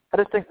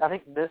 I think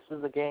this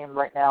is a game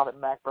right now that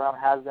Mac Brown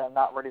has them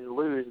not ready to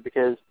lose,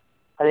 because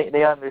I think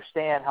they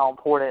understand how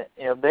important,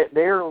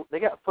 they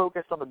got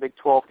focused on the Big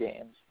 12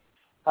 games.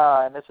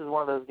 And this is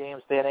one of those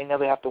games they know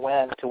they have to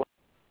win.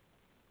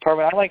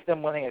 Tarvin, I like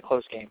them winning a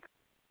close game.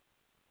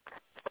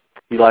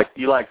 You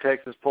like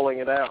Texas pulling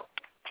it out?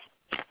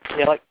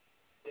 Yeah, what?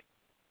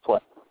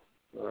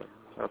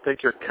 I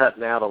think you're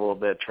cutting out a little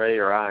bit, Trey,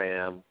 or I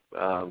am.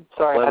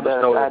 Sorry, I had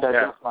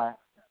to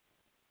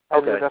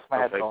adjust my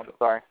headphones. So.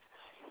 Sorry.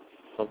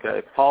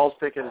 Okay, Paul's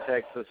picking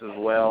Texas as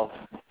well,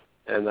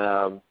 and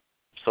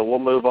so we'll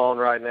move on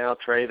right now,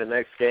 Trey. The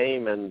next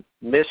game, and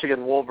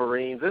Michigan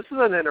Wolverines. This is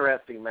an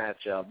interesting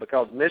matchup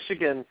because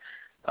Michigan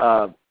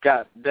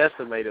got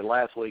decimated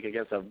last week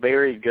against a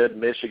very good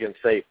Michigan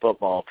State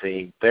football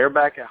team. They're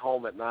back at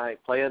home at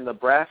night playing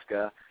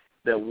Nebraska,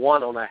 that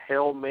won on a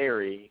Hail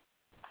Mary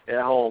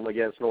at home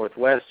against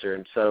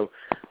Northwestern. So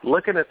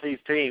looking at these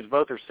teams,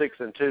 both are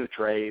 6-2,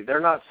 Trey.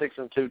 They're not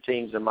 6-2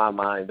 teams in my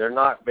mind. They're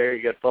not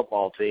very good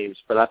football teams,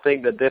 but I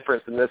think the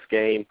difference in this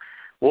game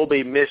will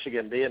be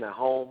Michigan being at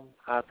home.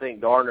 I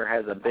think Gardner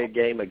has a big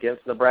game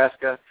against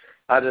Nebraska.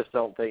 I just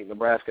don't think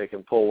Nebraska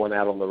can pull one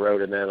out on the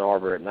road in Ann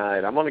Arbor at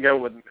night. I'm going to go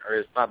with, or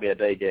it might be a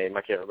day game,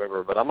 I can't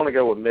remember, but I'm going to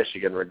go with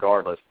Michigan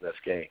regardless in this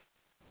game.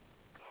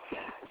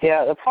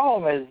 Yeah, the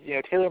problem is,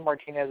 Taylor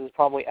Martinez is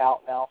probably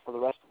out now for the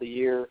rest of the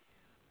year,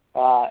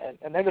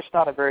 and they're just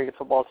not a very good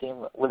football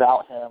team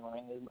without him. I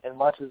mean, as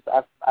much as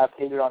I've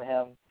hated on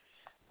him,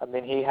 I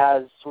mean, he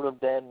has sort of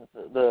been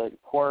the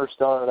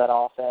cornerstone of that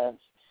offense.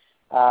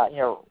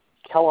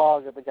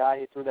 Kellogg is the guy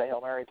who threw that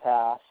Hail Mary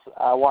pass.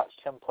 I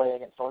watched him play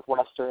against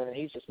Northwestern, and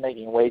he's just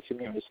making way too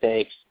many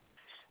mistakes.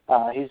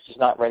 He's just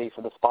not ready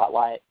for the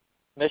spotlight.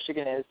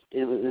 Michigan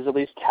is at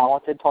least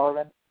talented,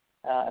 Tarvin.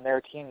 And their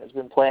team has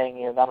been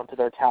playing, not up to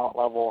their talent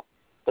level,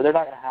 but they're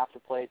not going to have to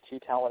play too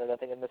talented. I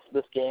think in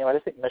this game, I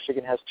just think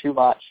Michigan has too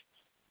much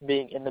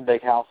being in the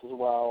big house as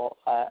well.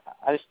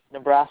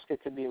 Nebraska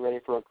could be ready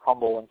for a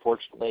crumble,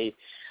 unfortunately,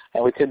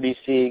 and we could be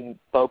seeing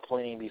Bo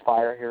Pelini be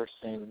fired here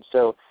soon.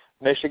 So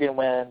Michigan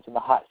wins, and the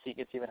hot seat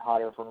gets even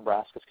hotter for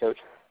Nebraska's coach.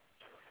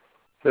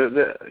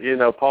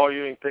 Paul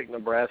Ewing picked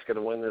Nebraska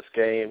to win this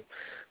game.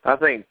 I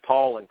think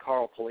Paul and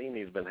Carl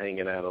Pelini's been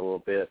hanging out a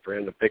little bit for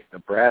him to pick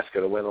Nebraska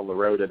to win on the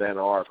road at Ann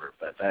Arbor.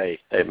 But, hey,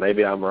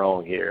 maybe I'm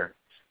wrong here.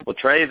 Well,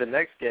 Trey, the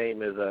next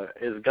game is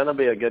going to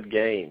be a good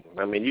game.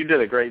 I mean, you did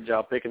a great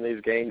job picking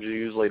these games. You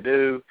usually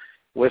do.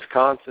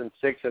 Wisconsin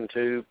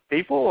 6-2.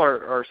 People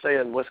are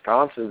saying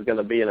Wisconsin's going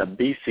to be in a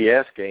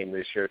BCS game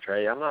this year,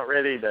 Trey. I'm not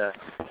ready to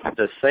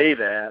say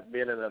that,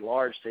 being in a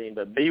large team,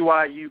 but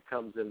BYU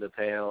comes into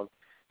town,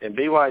 and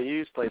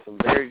BYU's played some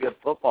very good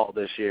football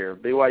this year.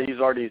 BYU's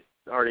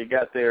already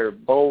got their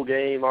bowl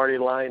game already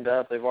lined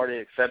up. They've already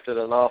accepted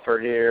an offer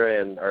here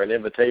or an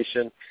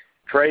invitation.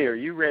 Trey, are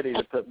you ready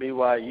to put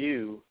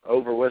BYU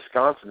over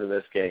Wisconsin in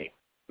this game?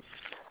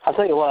 I'll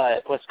tell you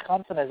what,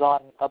 Wisconsin is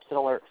on upset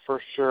alert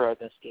for sure in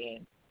this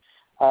game.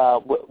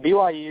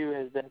 BYU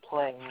has been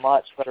playing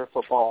much better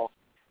football.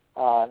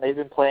 They've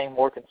been playing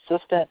more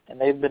consistent, and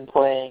they've been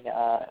playing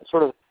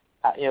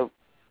if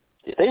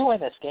they win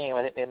this game,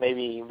 I think they may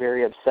be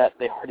very upset.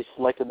 They already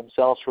selected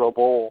themselves for a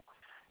bowl,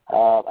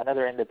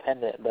 another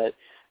independent. But,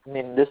 I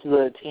mean, this is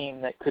a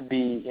team that could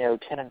be,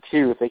 10-2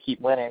 if they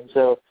keep winning.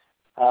 So,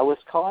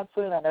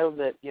 Wisconsin, I know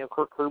that,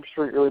 Kirk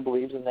Herbstreit really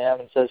believes in them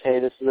and says, hey,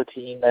 this is a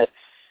team that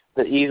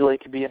easily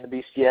could be in the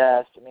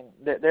BCS. I mean,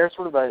 they're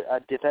sort of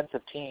a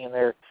defensive team.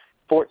 They're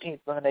 14th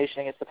in the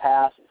nation against the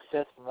pass,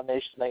 5th in the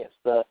nation against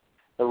the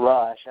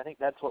rush. I think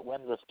that's what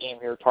wins this game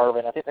here,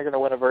 Tarvin. I think they're going to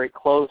win a very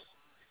close,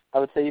 I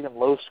would say even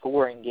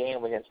low-scoring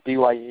game against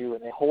BYU,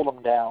 and they hold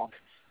them down.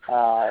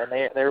 And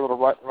they're able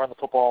to run the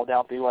football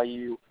down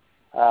BYU,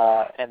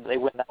 and they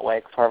win that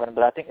way, Tarvin.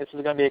 But I think this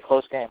is going to be a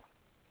close game.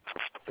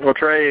 Well,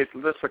 Trey, this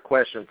is a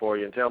question for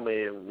you, and tell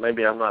me,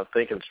 maybe I'm not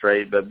thinking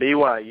straight, but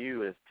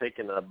BYU is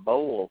taking a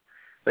bowl.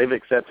 They've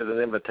accepted an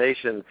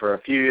invitation for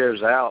a few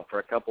years out for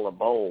a couple of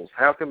bowls.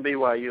 How can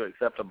BYU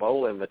accept a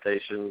bowl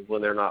invitation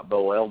when they're not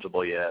bowl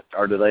eligible yet?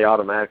 Or do they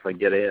automatically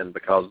get in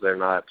because they're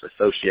not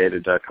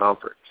associated to a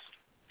conference?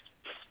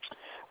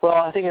 Well,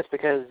 I think it's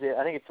because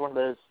I think it's one of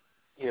those,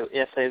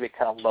 if they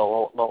become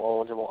bowl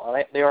eligible.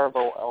 They are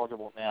bowl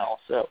eligible now,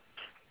 so.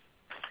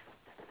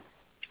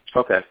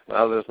 Okay,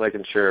 I was just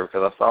making sure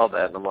because I saw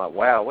that and I'm like,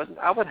 wow,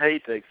 I would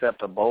hate to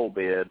accept a bowl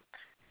bid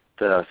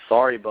to a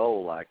sorry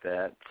bowl like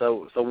that.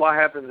 So what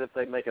happens if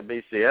they make a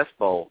BCS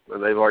bowl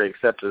and they've already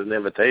accepted an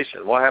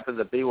invitation? What happens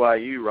if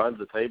BYU runs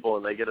the table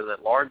and they get in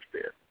that large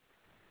bid?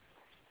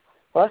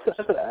 Well,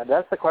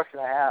 that's the question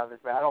I have.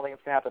 I don't think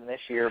it's going to happen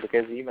this year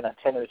because even a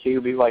 10-2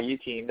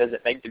 BYU team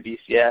doesn't make the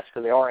BCS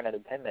because they are an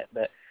independent,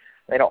 but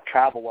they don't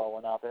travel well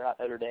enough. They're not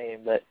Notre Dame,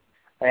 but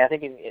I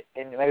think maybe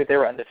if they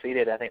were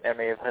undefeated, I think they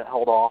may have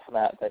held off on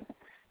that. But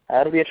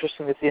it'll be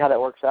interesting to see how that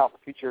works out in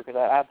the future because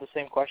I have the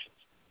same questions.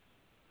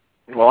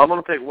 Well, I'm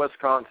going to pick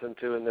Wisconsin,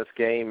 too, in this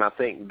game. I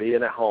think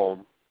being at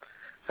home,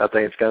 I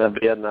think it's going to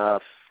be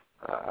enough.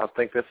 I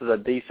think this is a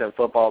decent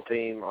football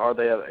team.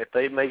 If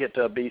they make it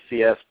to a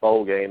BCS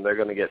bowl game, they're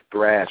going to get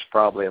thrashed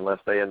probably unless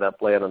they end up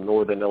playing a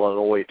Northern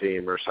Illinois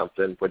team or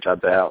something, which I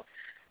doubt.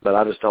 But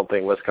I just don't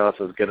think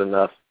Wisconsin's good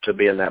enough to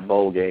be in that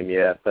bowl game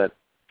yet. But,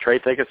 Trey,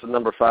 take us to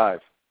number 5.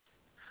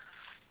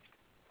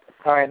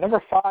 All right,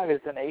 number 5 is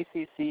an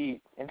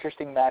ACC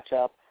interesting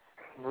matchup.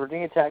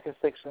 Virginia Tech is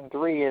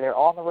 6-3, and they're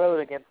on the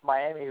road against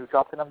Miami, who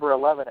dropped to number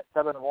 11 at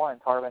 7-1.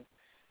 Tarvin,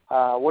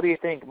 what do you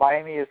think?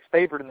 Miami is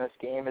favored in this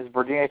game. Is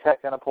Virginia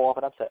Tech going to pull off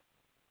an upset?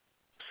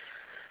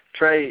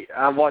 Trey,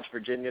 I watched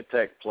Virginia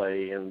Tech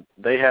play, and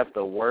they have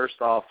the worst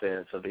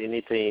offense of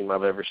any team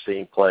I've ever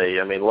seen play.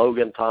 I mean,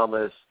 Logan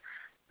Thomas,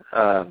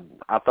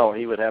 I thought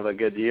he would have a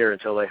good year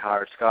until they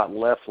hired Scott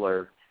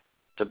Loeffler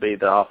to be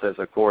the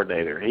offensive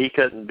coordinator. He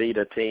couldn't beat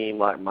a team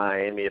like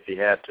Miami if he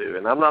had to.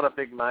 And I'm not a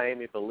big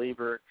Miami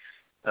believer.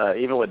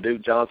 Even with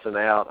Duke Johnson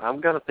out,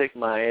 I'm going to pick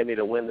Miami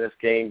to win this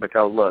game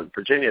because, look,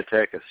 Virginia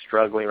Tech is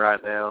struggling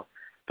right now.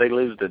 They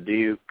lose to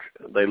Duke.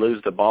 They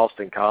lose to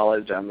Boston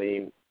College. I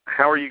mean,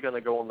 how are you going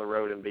to go on the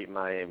road and beat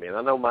Miami? And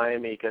I know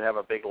Miami could have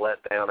a big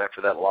letdown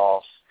after that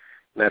loss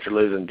and after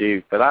losing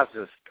Duke, but I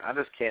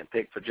just can't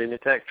pick Virginia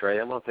Tech, Trey.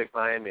 I'm going to pick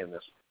Miami in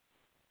this one.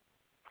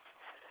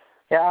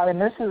 Yeah, I mean,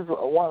 this is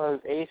one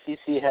of those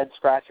ACC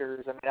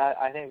head-scratchers. I mean,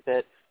 I think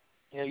that,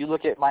 you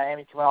look at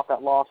Miami coming off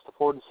that loss to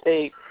Florida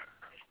State,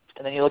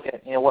 and then you look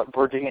at, what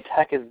Virginia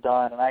Tech has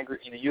done, and I agree,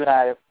 you and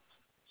I have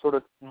sort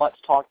of much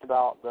talked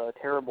about the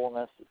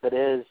terribleness that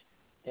is,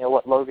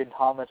 what Logan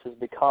Thomas has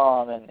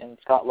become and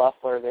Scott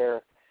Loeffler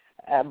there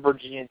at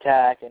Virginia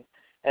Tech.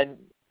 And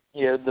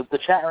the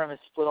chat room is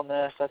split on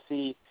this. I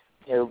see,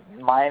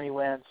 Miami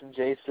wins from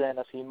Jason.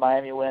 I see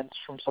Miami wins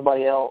from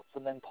somebody else.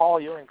 And then Paul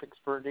Ewing picks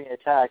Virginia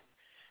Tech.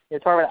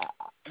 Tarvin,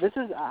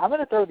 I'm going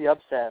to throw the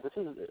upset.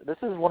 This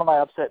is one of my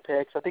upset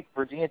picks. I think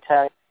Virginia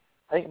Tech,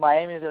 I think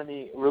Miami is going to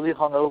be really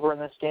hungover in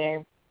this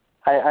game.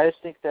 I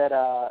just think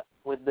that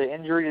with the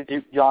injury to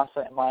Duke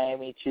Johnson at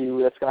Miami,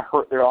 too, that's going to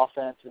hurt their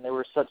offense, and they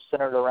were such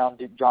centered around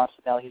Duke Johnson.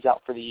 Now he's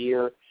out for the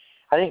year.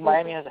 I think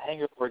Miami has a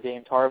hangover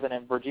game, Tarvin,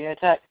 and Virginia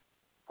Tech.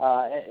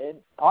 And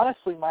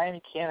honestly,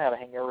 Miami can have a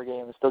hangover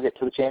game and still get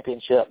to the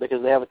championship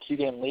because they have a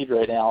 2-game lead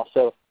right now,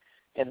 so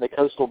in the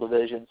Coastal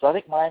Division. So I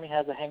think Miami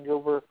has a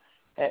hangover,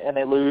 and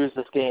they lose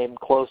this game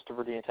close to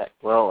Virginia Tech.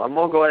 Well, I'm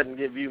going to go ahead and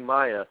give you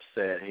my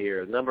upset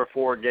here. Number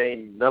 4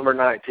 game, number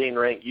 19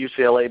 ranked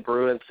UCLA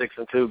Bruins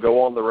 6-2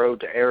 go on the road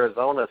to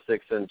Arizona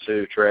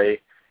 6-2, Trey.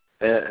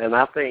 And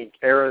I think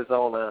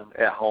Arizona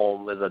at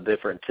home is a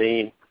different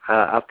team.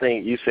 I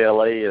think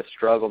UCLA has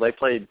struggled. They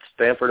played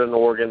Stanford and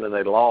Oregon, and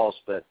they lost,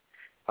 but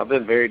I've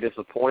been very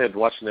disappointed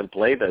watching them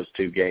play those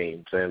two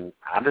games. And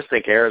I just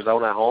think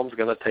Arizona at home is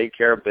going to take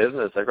care of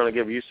business. They're going to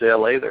give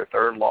UCLA their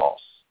third loss.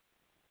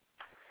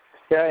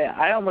 Yeah,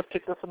 I almost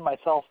picked this one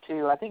myself,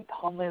 too. I think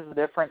Huntley is the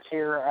difference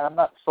here, and I'm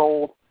not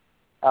sold,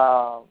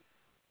 I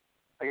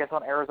guess,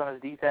 on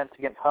Arizona's defense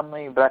against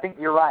Huntley, but I think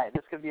you're right.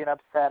 This could be an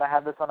upset. I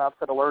have this on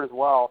upset alert as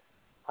well.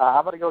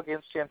 I'm going to go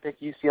against you and pick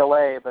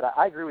UCLA, but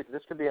I agree with you.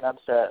 This could be an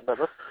upset. But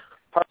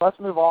let's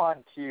move on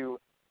to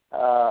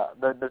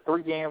the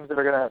three games that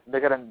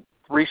they're gonna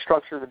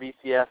restructure the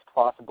BCS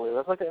possibly.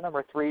 Let's look at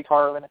number 3,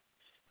 Tarvin.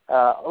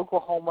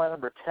 Oklahoma,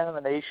 number 10 in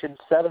the nation,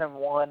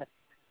 7-1,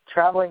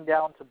 traveling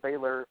down to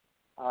Baylor,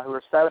 who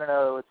are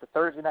 7-0. It's a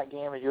Thursday night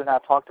game, as you and I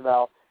have talked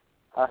about.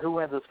 Who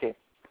wins this game?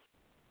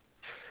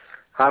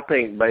 I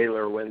think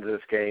Baylor wins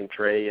this game,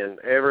 Trey, and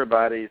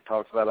everybody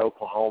talks about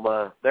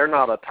Oklahoma. They're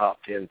not a top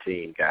 10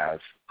 team, guys.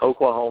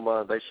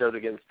 Oklahoma, they showed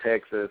against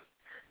Texas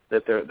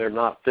that they're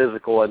not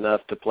physical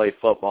enough to play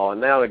football,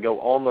 and now they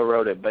go on the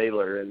road at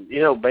Baylor. And,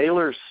 you know,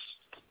 Baylor's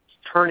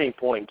turning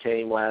point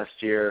came last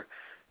year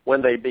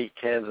when they beat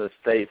Kansas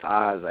State's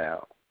eyes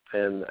out,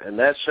 and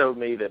that showed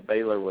me that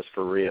Baylor was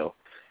for real.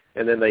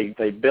 And then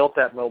they built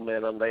that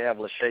momentum. They have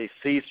Lachey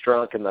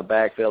Seastrunk in the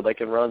backfield. They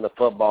can run the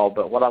football.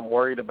 But what I'm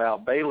worried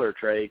about Baylor,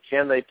 Trey,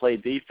 can they play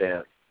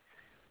defense?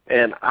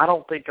 And I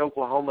don't think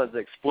Oklahoma is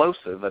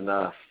explosive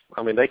enough.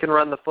 I mean, they can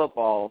run the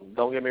football,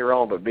 don't get me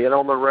wrong, but being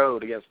on the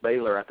road against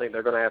Baylor, I think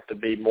they're going to have to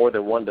be more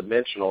than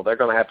one-dimensional. They're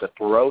going to have to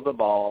throw the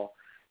ball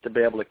to be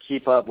able to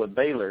keep up with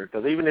Baylor,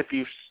 because even if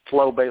you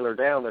slow Baylor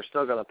down, they're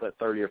still going to put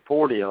 30 or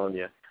 40 on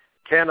you.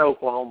 Can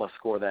Oklahoma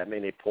score that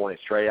many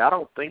points, Trey? I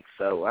don't think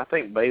so. I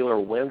think Baylor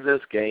wins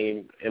this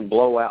game in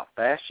blowout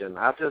fashion.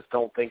 I just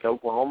don't think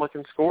Oklahoma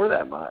can score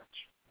that much.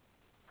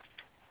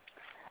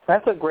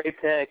 That's a great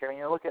pick. I mean,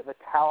 you look at the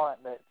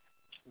talent that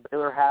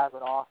Baylor has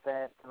on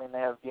offense. I mean, they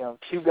have,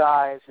 two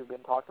guys who've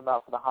been talked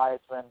about for the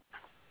Heisman.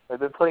 They've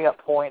been putting up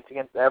points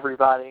against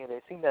everybody. They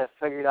seem to have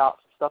figured out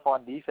some stuff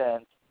on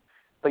defense.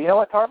 But you know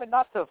what, Tarvin?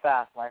 Not so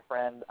fast, my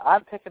friend.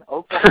 I'm picking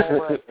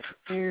Oklahoma in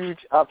a huge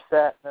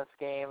upset in this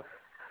game.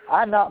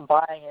 I'm not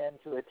buying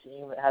into a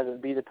team that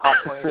hasn't beat a top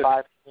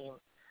 25 team.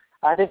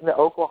 I think that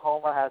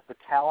Oklahoma has the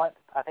talent.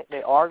 I think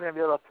they are going to be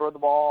able to throw the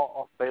ball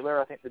off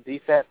Baylor. I think the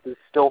defense is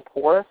still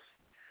porous.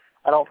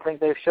 I don't think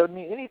they've showed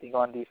me anything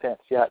on defense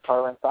yet,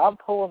 Tarvin. So I'm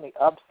pulling the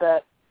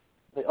upset.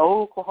 The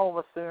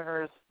Oklahoma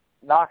Sooners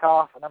knock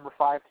off a number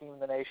 5 team in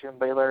the nation,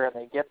 Baylor, and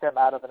they get them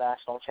out of the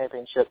national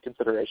championship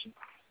consideration.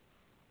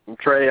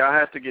 Trey, I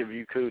have to give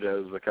you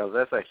kudos because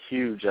that's a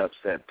huge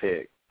upset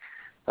pick.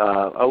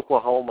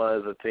 Oklahoma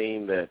is a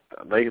team that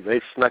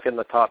they snuck in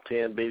the top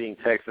 10, beating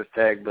Texas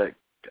Tech, but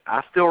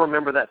I still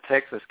remember that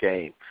Texas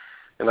game,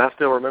 and I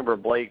still remember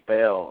Blake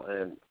Bell.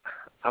 And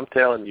I'm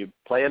telling you,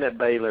 playing at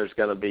Baylor is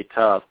going to be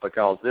tough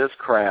because this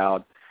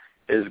crowd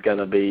is going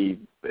to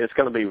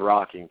be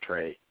rocking,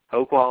 Trey.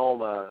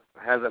 Oklahoma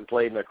hasn't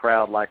played in a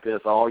crowd like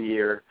this all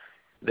year.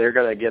 They're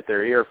going to get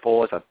their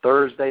earful. It's a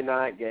Thursday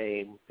night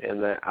game,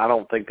 and I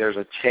don't think there's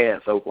a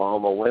chance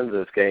Oklahoma wins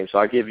this game. So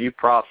I give you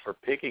props for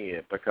picking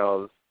it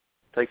because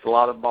it takes a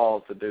lot of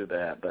balls to do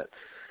that. But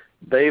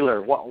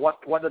Baylor,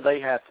 what do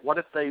they have? What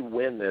if they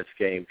win this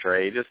game,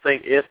 Trey? Just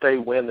think, if they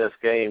win this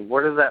game,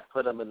 where does that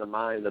put them in the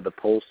mind of the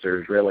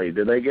pollsters, really?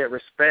 Do they get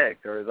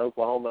respect, or is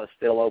Oklahoma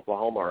still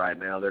Oklahoma right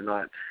now? They're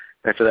not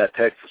after that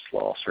Texas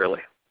loss,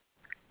 really.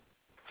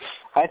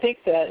 I think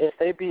that if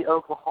they beat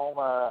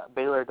Oklahoma,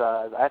 Baylor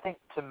does. I think,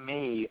 to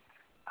me,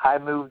 I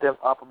moved them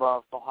up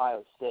above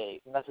Ohio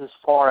State, and that's as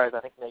far as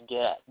I think they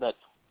get. But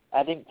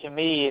I think, to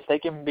me, if they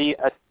can beat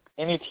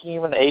any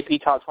team in the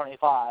AP Top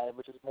 25,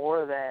 which is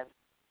more than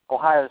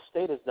Ohio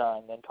State has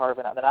done, then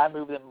I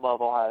move them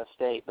above Ohio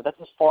State. But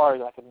that's as far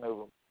as I can move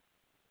them.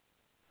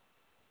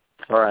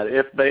 All right.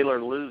 If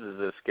Baylor loses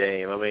this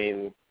game, I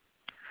mean,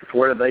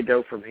 where do they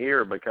go from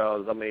here?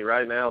 Because, I mean,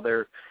 right now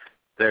they're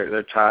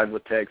tied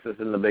with Texas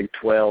in the Big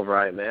 12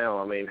 right now.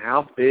 I mean,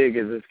 how big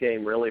is this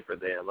game really for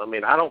them? I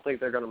mean, I don't think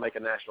they're going to make a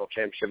national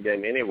championship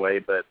game anyway,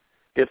 but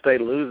if they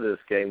lose this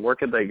game, where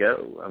could they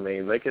go? I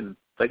mean, they could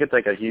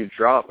take a huge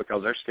drop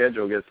because their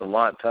schedule gets a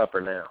lot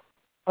tougher now.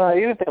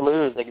 Even if they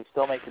lose, they can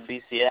still make the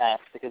BCS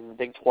because the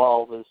Big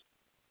 12 is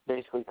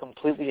basically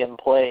completely in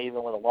play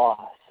even with a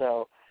loss.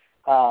 So,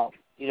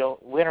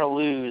 win or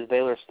lose,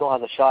 Baylor still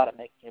has a shot at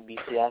making a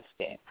BCS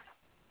game.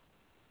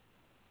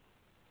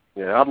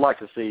 Yeah, I'd like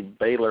to see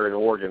Baylor and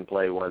Oregon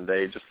play one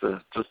day just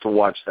to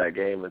watch that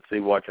game and see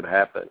what could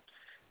happen.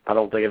 I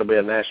don't think it'll be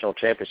a national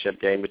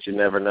championship game, but you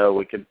never know.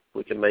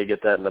 We may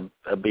get that in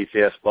a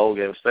BCS bowl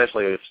game,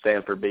 especially if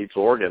Stanford beats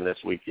Oregon this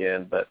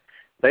weekend. But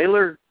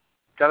Baylor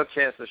got a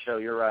chance to show.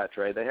 You're right,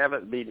 Trey. They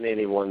haven't beaten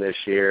anyone this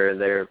year, and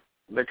they're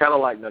kind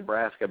of like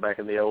Nebraska back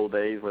in the old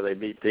days where they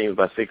beat teams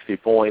by 60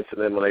 points,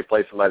 and then when they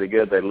play somebody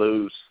good, they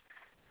lose.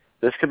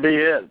 This could be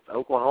it.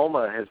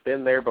 Oklahoma has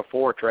been there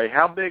before, Trey.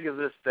 How big is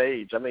this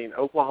stage? I mean,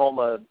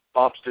 Oklahoma,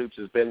 Bob Stoops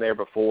has been there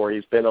before.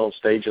 He's been on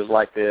stages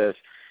like this.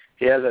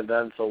 He hasn't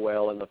done so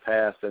well in the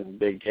past in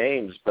big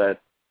games,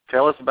 but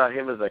tell us about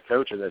him as a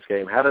coach in this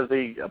game. How does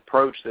he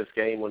approach this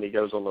game when he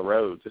goes on the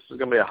road? This is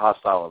going to be a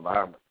hostile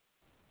environment.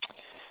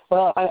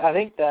 Well, I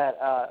think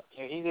that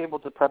he's able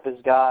to prep his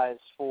guys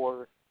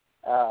for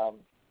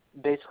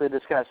basically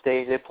this kind of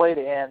stage. They played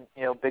in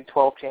Big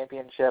 12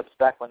 championships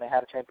back when they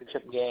had a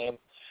championship game.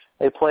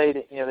 They played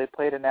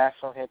a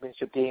national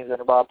championship games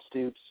under Bob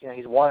Stoops.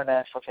 He's won a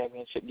national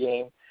championship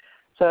game.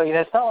 So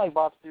it's not like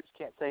Bob Stoops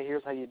can't say,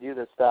 "Here's how you do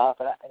this stuff."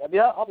 And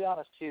I'll be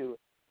honest too.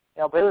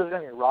 Baylor's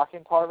going to be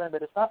rocking Tarvin,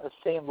 but it's not the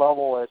same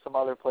level as some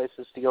other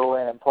places to go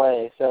in and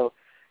play. So,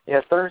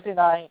 Thursday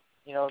night,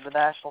 the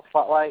national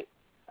spotlight.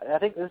 I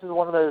think this is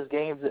one of those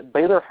games that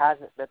Baylor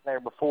hasn't been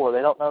there before.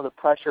 They don't know the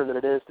pressure that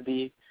it is to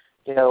be,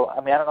 I don't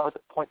know what the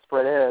point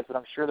spread is, but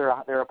I'm sure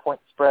they're a point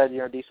spread,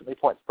 decently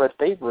point spread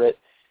favorite.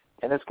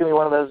 And it's going to be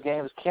one of those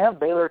games. Can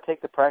Baylor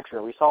take the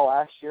pressure? We saw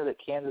last year that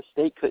Kansas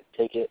State couldn't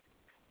take it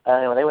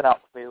when they went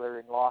out to Baylor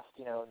and lost,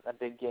 a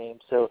big game.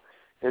 So,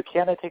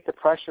 can they take the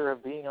pressure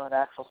of being on the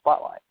national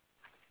spotlight?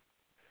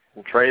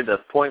 And Trey, the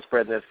point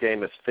spread in this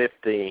game is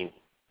 15.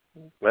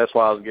 That's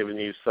why I was giving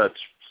you such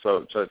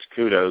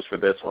kudos for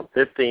this one.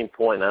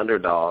 15-point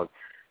underdog.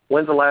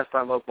 When's the last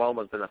time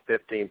Oklahoma's been a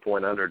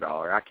 15-point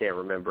underdog? I can't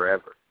remember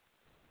ever.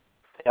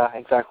 Yeah,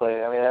 exactly.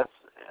 I mean,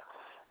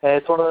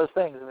 it's one of those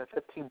things.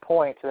 15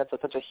 points. That's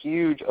such a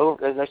huge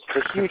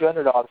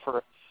underdog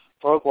for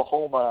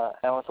Oklahoma.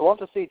 And so we'll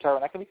have to see,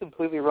 Tarvin. I could be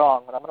completely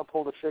wrong, but I'm going to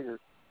pull the trigger,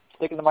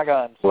 sticking to my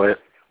guns.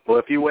 Well,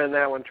 if you win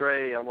that one,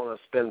 Trey, I'm going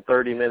to spend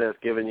 30 minutes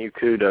giving you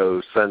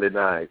kudos Sunday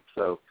night.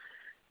 So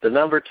the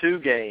number 2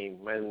 game,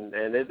 and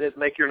it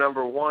make your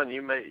number 1.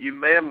 You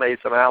may have made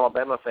some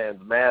Alabama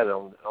fans mad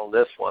on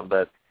this one,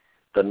 but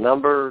the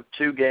number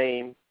 2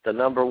 game, the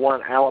number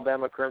 1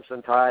 Alabama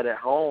Crimson Tide at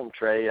home,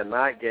 Trey, a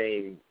night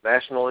game,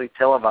 nationally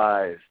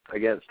televised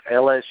against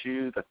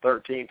LSU, the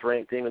 13th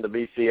ranked team in the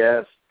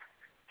BCS,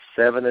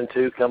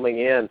 7-2 coming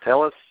in.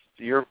 Tell us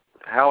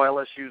how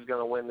LSU is going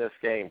to win this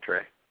game,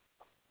 Trey.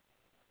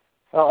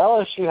 Well,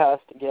 LSU has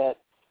to get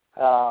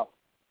a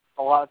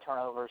lot of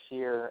turnovers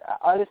here.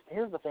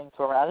 Here's the thing,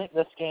 Torben. I think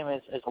this game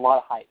is a lot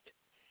of hype.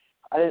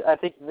 I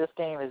think this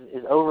game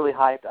is overly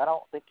hyped. I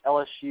don't think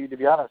LSU, to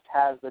be honest,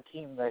 has the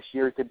team this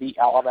year to beat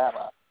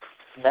Alabama.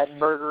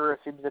 Mettenberger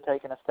seems to have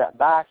taken a step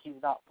back.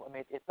 He's not. I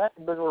mean, if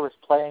Mettenberger was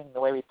playing the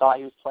way we thought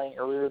he was playing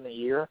earlier in the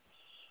year,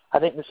 I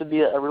think this would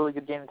be a really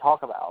good game to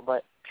talk about.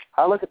 But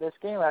I look at this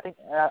game, and I think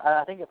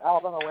if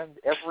Alabama wins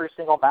every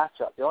single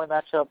matchup, the only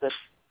matchup that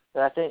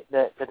I think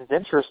that is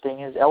interesting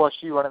is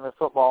LSU running the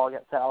football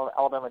against the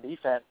Alabama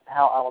defense,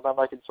 how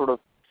Alabama can sort of,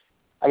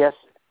 I guess,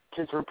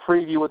 can sort of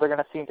preview what they're going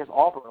to see against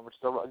Auburn, which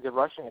is a good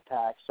rushing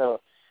attack. So,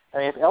 I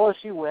mean, if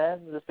LSU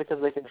wins, it's because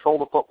they control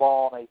the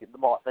football and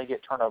they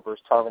get turnovers,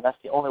 Tarvin. That's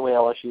the only way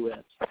LSU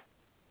wins.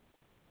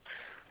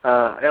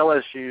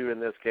 LSU in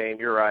this game,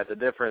 you're right. The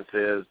difference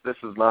is this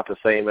is not the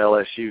same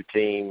LSU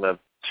team of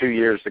 2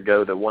 years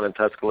ago that won in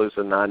Tuscaloosa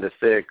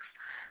 9-6.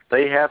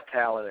 They have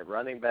talent at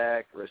running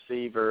back,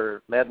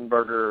 receiver.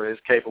 Mettenberger is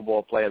capable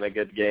of playing a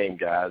good game,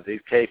 guys. He's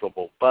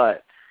capable.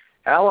 But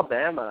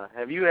Alabama,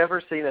 have you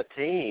ever seen a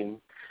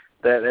team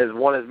that has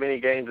won as many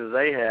games as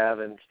they have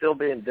and still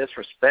being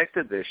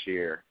disrespected this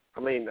year? I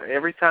mean,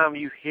 every time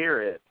you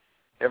hear it,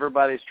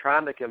 everybody's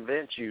trying to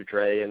convince you,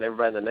 Trey, and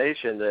everybody in the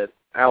nation that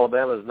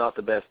Alabama is not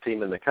the best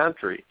team in the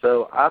country.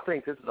 So I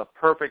think this is a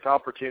perfect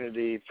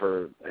opportunity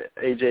for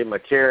A.J.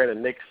 McCarron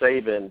and Nick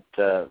Saban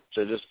to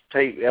just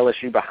take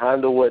LSU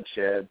behind the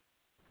woodshed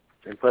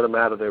and put them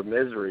out of their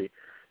misery.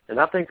 And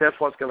I think that's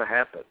what's going to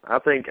happen. I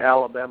think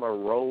Alabama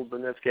rolls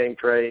in this game,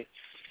 Trey.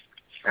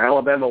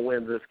 Alabama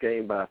wins this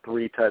game by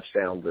 3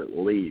 touchdowns at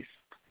least.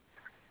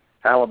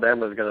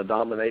 Alabama is going to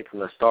dominate from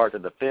the start to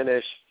the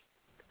finish.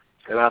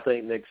 And I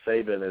think Nick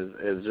Saban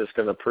is just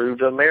going to prove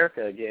to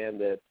America again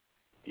that,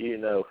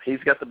 he's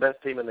got the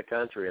best team in the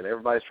country, and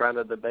everybody's trying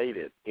to debate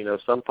it.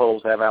 Some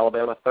polls have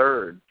Alabama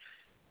third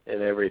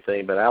and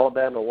everything, but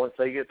Alabama, once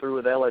they get through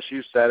with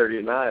LSU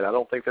Saturday night, I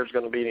don't think there's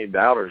going to be any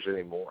doubters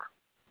anymore.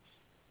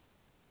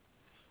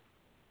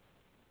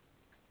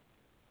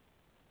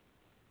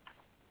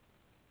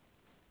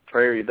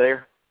 Trey, are you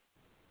there?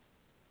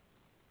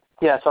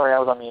 Yeah, sorry, I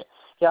was on mute.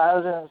 Yeah, I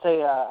was going to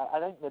say, I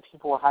think that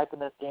people are hyping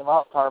this game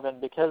up, Tarvin,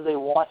 because they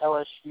want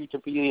LSU to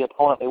be the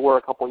opponent they were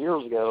a couple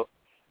years ago,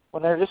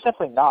 when they're just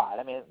simply not.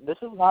 I mean, this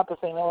is not the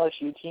same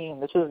LSU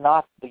team. This is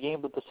not the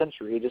game of the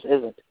century. It just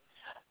isn't.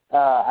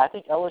 I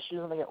think LSU is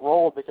going to get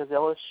rolled because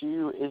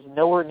LSU is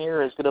nowhere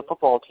near as good a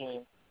football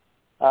team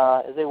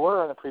as they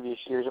were in the previous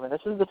years. I mean,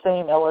 this is the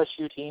same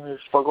LSU team who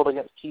struggled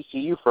against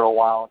TCU for a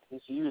while.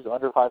 TCU is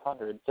under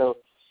 500. So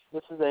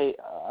this is a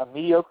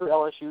mediocre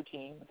LSU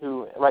team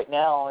who right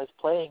now is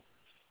playing.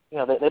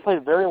 They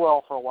played very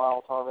well for a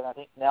while, Tarvin. I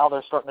think now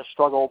they're starting to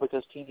struggle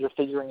because teams are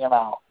figuring them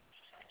out.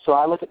 So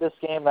I look at this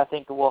game and I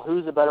think, well,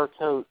 who's a better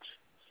coach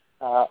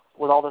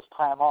with all this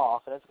time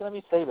off? And it's going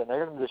to be Saban.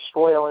 They're going to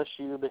destroy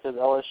LSU because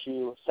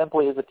LSU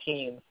simply is a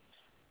team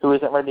who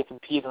isn't ready to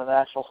compete on the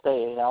national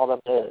stage, and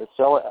Alabama is.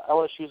 So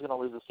LSU is going to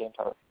lose this game,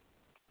 Tarvin.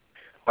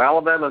 Well,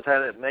 Alabama's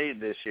had it made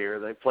this year.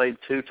 They played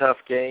 2 tough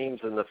games.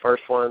 In the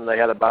first one, they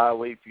had a bye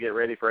week to get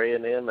ready for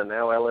A&M, and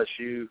now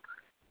LSU,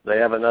 they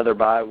have another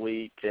bye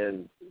week.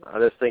 And I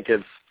just think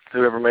it's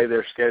whoever made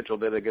their schedule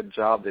did a good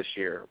job this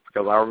year,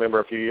 because I remember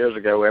a few years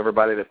ago,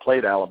 everybody that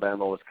played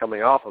Alabama was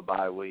coming off a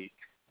bye week.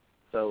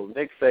 So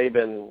Nick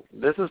Saban,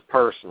 this is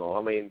personal.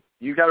 I mean,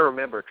 you got to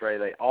remember, Trey,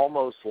 they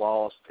almost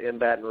lost in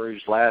Baton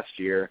Rouge last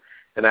year,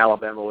 and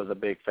Alabama was a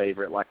big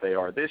favorite like they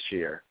are this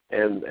year.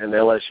 And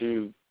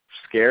LSU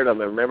scared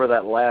them. And remember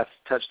that last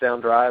touchdown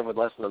drive with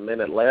less than a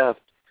minute left,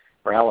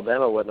 where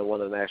Alabama wouldn't have won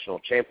the national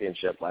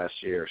championship last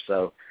year.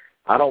 So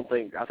I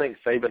think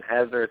Saban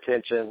has their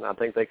attention. I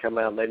think they come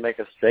out and they make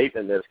a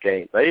statement in this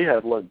game. They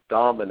have looked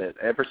dominant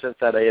ever since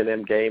that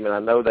A&M game, and I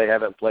know they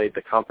haven't played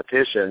the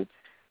competition,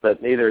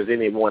 but neither is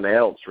anyone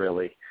else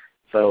really.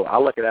 So I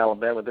look at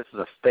Alabama, this is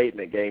a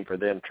statement game for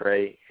them,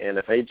 Trey. And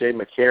if A.J.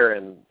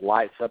 McCarron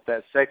lights up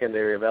that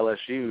secondary of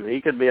LSU, he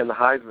could be in the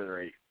Heisman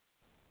race.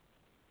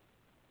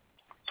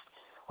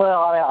 Well,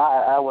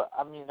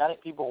 I mean, I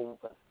think people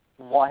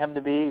want him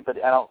to be, but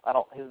I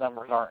don't. His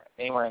numbers aren't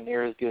anywhere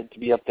near as good to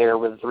be up there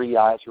with 3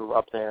 guys who are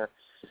up there.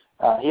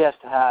 He has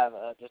to have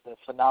just a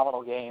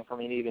phenomenal game for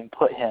me to even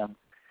put him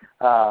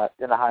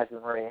in the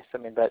Heisman race. I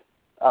mean, but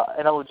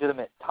an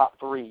illegitimate top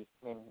 3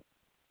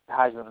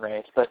 Heisman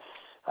race. But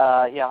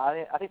yeah,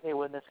 I think they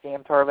win this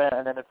game, Tarvin.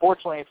 And then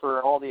unfortunately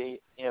for all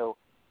the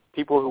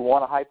people who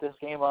want to hype this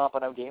game up, I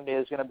know game day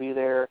is going to be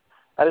there.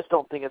 I just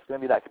don't think it's going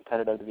to be that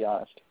competitive, to be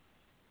honest.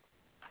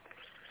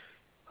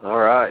 All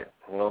right.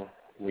 Well,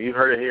 you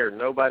heard it here.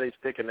 Nobody's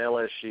picking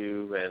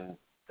LSU, and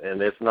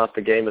it's not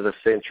the game of the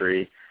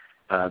century.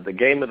 The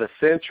game of the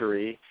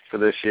century for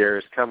this year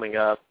is coming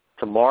up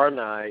tomorrow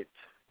night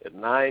at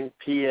 9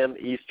 p.m.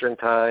 Eastern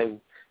Time,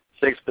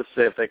 6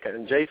 Pacific.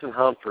 And Jason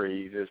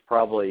Humphreys is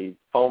probably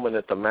foaming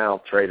at the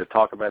mouth, Trey, to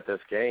talk about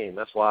this game.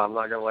 That's why I'm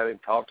not going to let him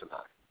talk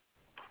tonight.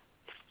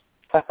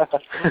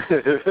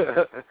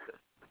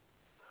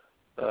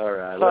 All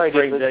right. Let's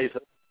bring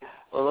Jason.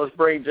 Well, let's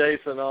bring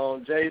Jason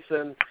on.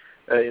 Jason,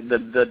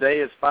 the day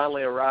has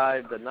finally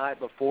arrived, the night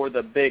before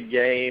the big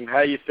game. How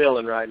are you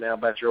feeling right now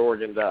about your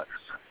Oregon Ducks?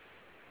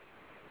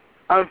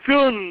 I'm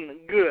feeling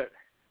good.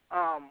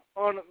 On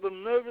the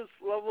nervous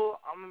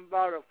level, I'm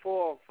about a 4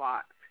 or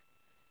 5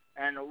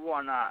 and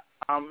whatnot.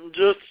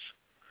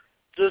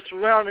 Just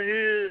around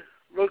here,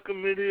 local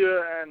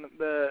media and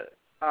the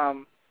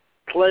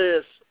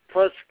players'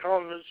 press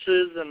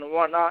conferences and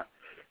whatnot,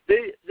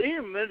 They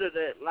admitted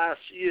it last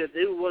year.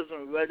 They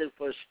wasn't ready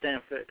for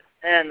Stanford,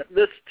 and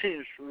this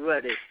team's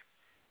ready.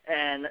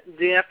 And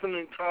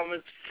D'Anthony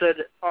Thomas said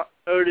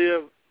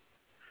earlier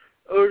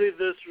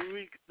this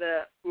week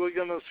that we're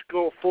gonna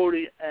score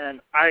 40, and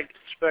I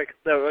expect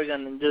that we're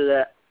gonna do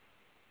that.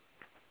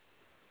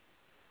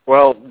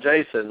 Well,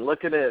 Jason,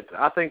 look at it.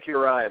 I think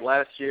you're right.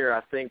 Last year,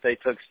 I think they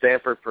took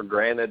Stanford for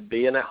granted,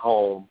 being at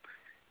home.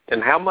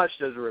 And how much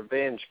does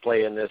revenge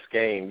play in this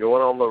game?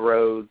 Going on the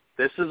road,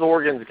 this is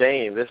Oregon's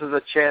game. This is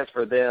a chance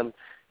for them.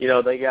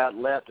 They got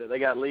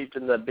leaped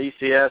in the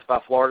BCS by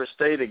Florida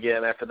State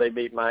again after they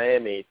beat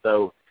Miami.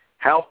 So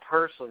how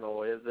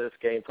personal is this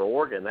game for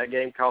Oregon? That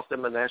game cost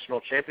them a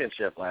national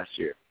championship last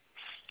year.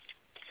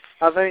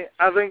 I think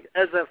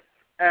as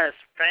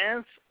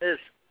fans,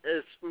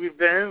 it's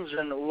revenge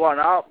and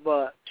whatnot,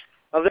 but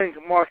I think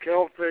Mark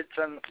Elfrich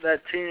and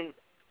that team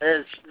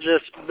is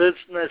just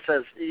business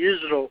as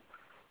usual.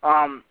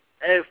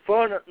 A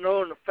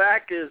fun-known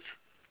fact is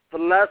the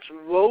last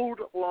road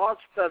loss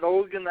that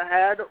Oregon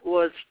had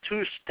was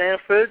to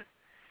Stanford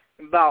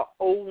in about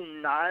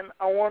 2009,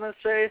 I want to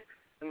say,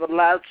 and the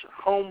last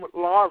home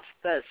loss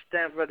that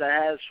Stanford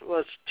has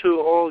was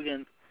to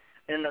Oregon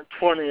in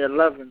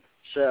 2011.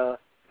 So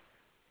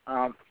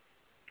I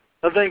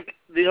think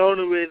the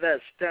only way that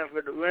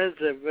Stanford wins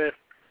it with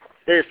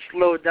is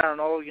slow down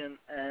Oregon,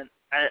 and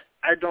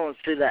I don't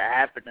see that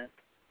happening.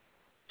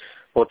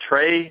 Well,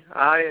 Trey,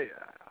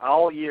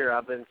 all year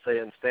I've been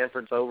saying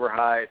Stanford's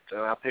overhyped,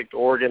 and I picked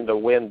Oregon to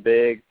win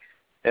big,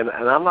 and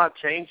I'm not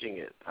changing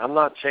it. I'm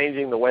not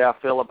changing the way I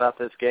feel about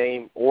this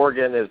game.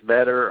 Oregon is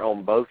better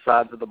on both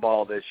sides of the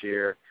ball this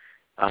year,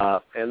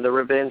 and the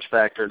revenge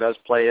factor does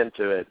play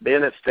into it.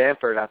 Being at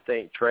Stanford, I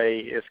think, Trey,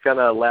 it's going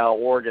to allow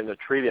Oregon to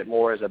treat it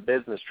more as a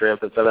business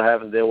trip instead of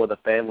having to deal with the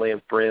family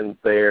and friends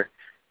there.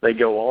 They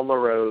go on the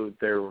road.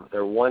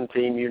 They're one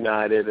team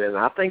united, and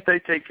I think they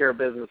take care of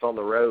business on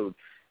the road.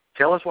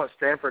 Tell us what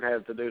Stanford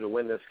has to do to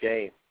win this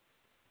game.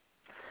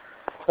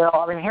 Well,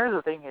 I mean, here's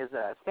the thing: is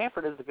that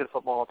Stanford is a good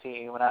football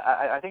team, and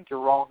I think you're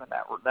wrong in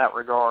that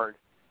regard.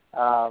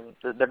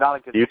 They're not a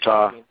good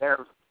football team.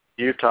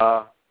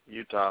 Utah.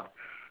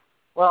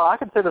 Well, I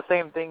can say the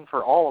same thing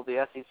for all of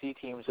the SEC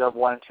teams who have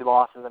 1 and 2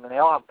 losses. I mean, they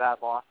all have bad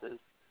losses,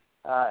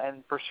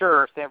 and for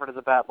sure, Stanford is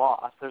a bad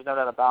loss. There's no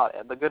doubt about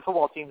it. But good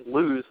football teams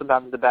lose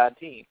sometimes to bad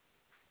teams.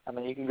 I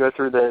mean, you can go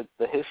through the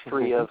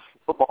history of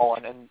football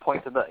and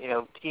point to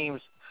the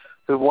teams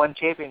who won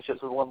championships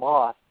with 1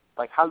 loss.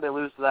 Like, how did they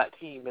lose to that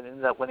team and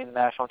ended up winning the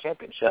national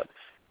championship?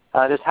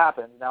 This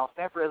happened. Now,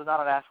 Stanford is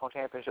not a national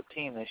championship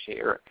team this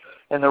year,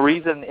 and the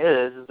reason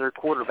is their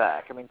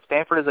quarterback. I mean,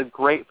 Stanford is a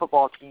great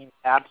football team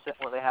absent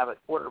what they have at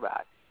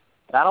quarterback.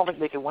 And I don't think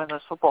they can win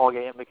this football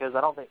game because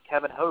I don't think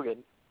Kevin Hogan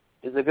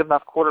is a good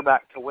enough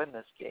quarterback to win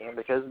this game,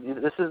 because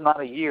this is not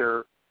a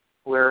year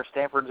where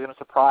Stanford's going to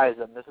surprise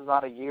them. This is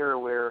not a year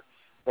where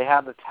they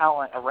have the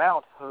talent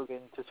around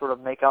Hogan to sort of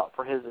make up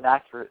for his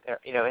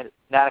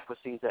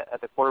inadequacies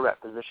at the quarterback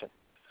position.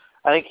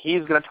 I think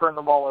he's going to turn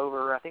the ball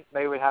over. I think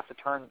they would have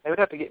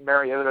to get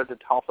Mariota to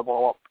toss the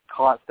ball up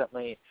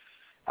constantly.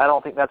 I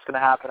don't think that's going to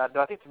happen. I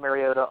think to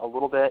Mariota a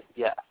little bit,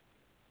 yeah.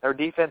 Their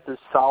defense is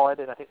solid,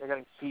 and I think they're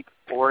going to keep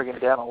Oregon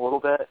down a little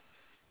bit.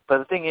 But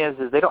the thing is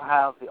they don't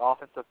have the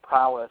offensive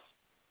prowess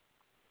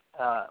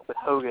with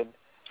Hogan.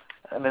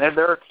 I mean,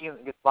 they're a team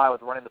that gets by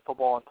with running the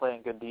football and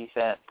playing good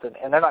defense, and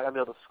they're not going to be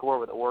able to score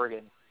with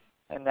Oregon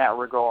in that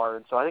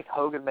regard. So I think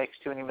Hogan makes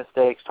too many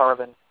mistakes,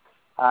 Tarvin.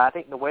 I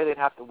think the way they'd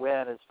have to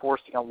win is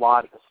forcing a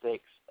lot of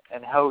mistakes,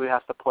 and Hogan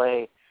has to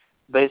play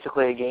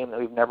basically a game that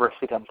we've never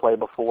seen him play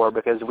before,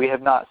 because we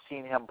have not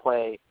seen him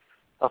play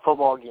a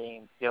football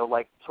game,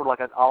 like sort of like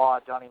a la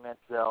Johnny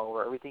Manziel,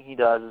 where everything he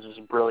does is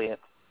just brilliant,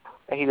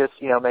 and he just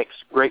makes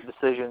great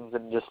decisions,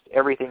 and just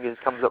everything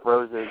just comes up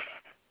roses.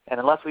 And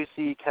unless we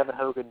see Kevin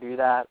Hogan do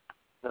that,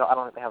 then I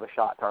don't think they have a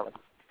shot, Tarvin.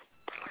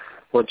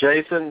 Well,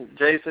 Jason,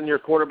 your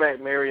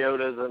quarterback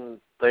Mariota's, and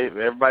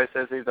everybody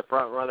says he's the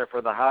front runner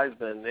for the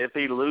Heisman. If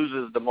he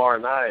loses tomorrow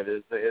night,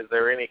 is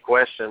there any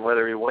question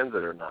whether he wins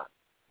it or not?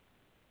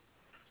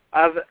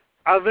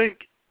 I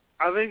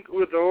think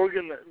with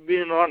Oregon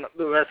being on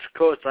the West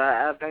Coast,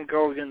 I think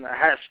Oregon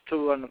has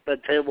to run the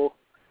table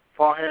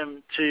for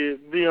him to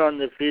be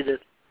undefeated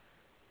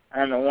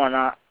and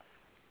whatnot.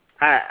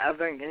 I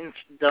think it's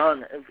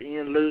done if he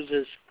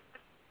loses.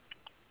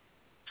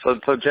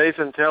 So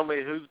Jason, tell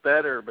me, who's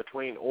better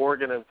between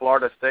Oregon and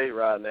Florida State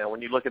right now?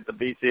 When you look at the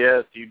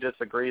BCS, do you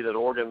disagree that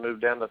Oregon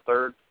moved down to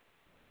third?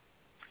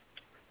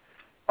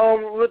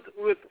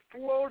 With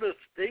Florida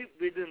State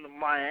beating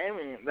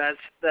Miami,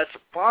 that's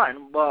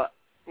fine. But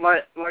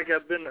like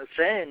I've been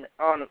saying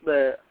on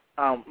the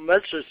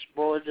message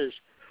board, is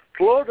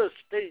Florida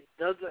State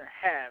doesn't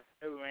have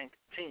a ranked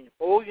team.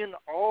 All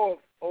of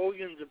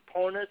Oregon's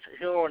opponents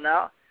here on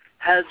out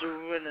has a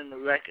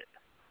winning record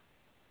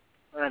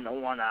and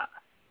whatnot.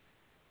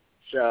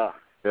 So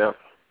yeah,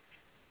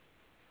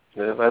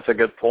 that's a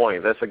good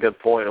point.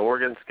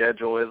 Oregon's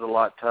schedule is a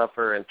lot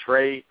tougher. And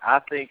Trey, I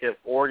think if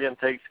Oregon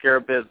takes care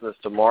of business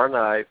tomorrow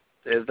night,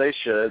 as they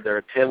should, they're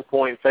a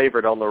 10-point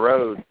favorite on the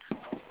road.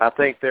 I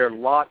think they're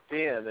locked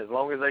in. As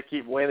long as they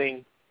keep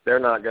winning, they're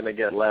not going to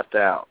get left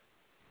out.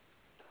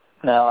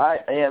 No, I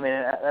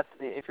mean,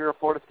 if you're a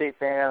Florida State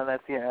fan,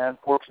 that's the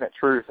unfortunate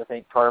truth, I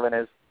think, Tarvin,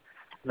 is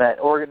that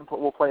Oregon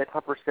will play a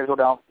tougher schedule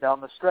down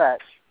the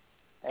stretch.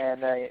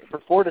 And for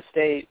Florida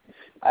State,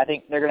 I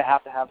think they're going to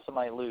have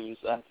somebody lose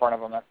in front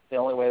of them. That's the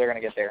only way they're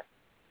going to get there.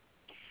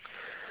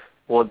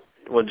 Well,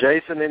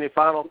 Jason, any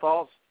final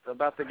thoughts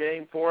about the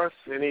game for us?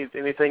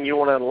 Anything you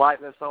want to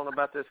enlighten us on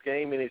about this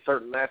game? Any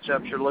certain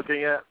matchups you're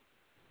looking at?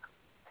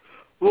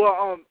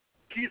 Well,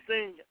 key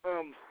thing,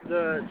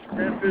 the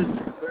Stanford's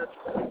best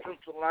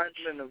defensive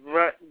lineman,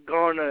 Brett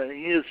Garner,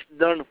 he is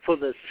done for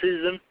the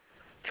season,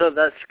 so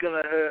that's going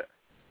to hurt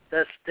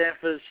that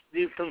Stanford's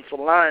defensive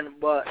line.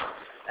 But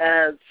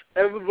as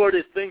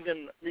everybody's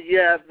thinking,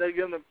 yeah, they're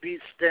going to beat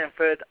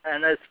Stanford,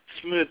 and it's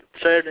smooth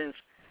sailings.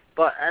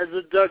 But as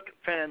a Duck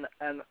fan,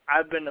 and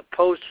I've been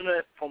posting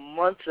it for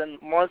months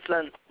and months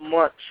and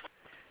months,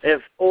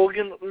 if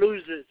Oregon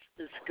loses,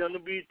 it's going to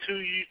be to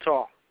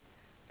Utah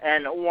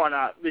and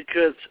whatnot,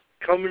 because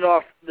coming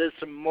off this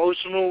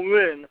emotional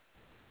win,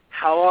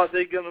 how are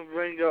they going to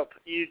bring up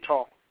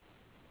Utah?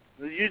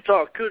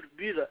 Utah could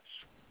beat us,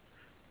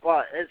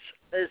 but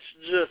it's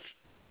just,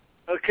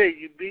 okay,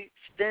 you beat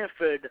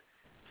Stanford.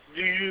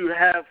 Do you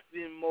have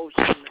the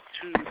emotion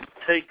to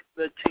take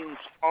the teams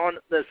on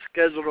the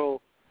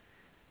schedule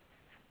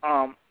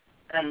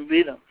and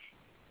beat them?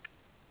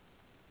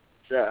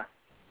 So.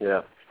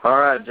 Yeah. All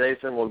right,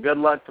 Jason. Well, good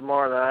luck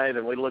tomorrow night,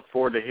 and we look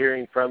forward to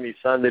hearing from you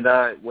Sunday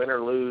night. Win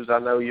or lose, I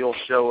know you'll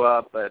show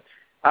up, but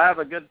I have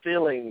a good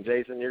feeling,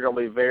 Jason, you're going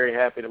to be very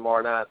happy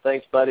tomorrow night.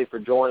 Thanks, buddy, for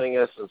joining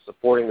us and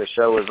supporting the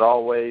show as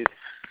always.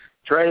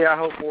 Trey, I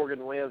hope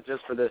Oregon wins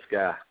just for this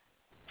guy.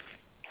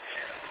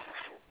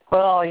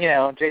 Well,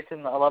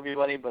 Jason, I love you,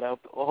 buddy, but I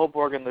hope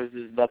Oregon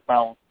loses. That's my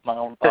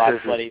own thoughts,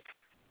 buddy.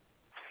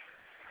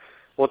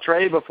 Well,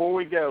 Trey, before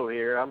we go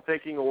here, I'm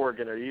picking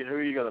Oregon. Who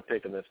are you going to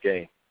pick in this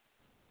game?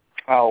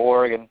 Oh,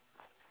 Oregon.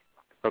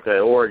 Okay,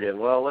 Oregon.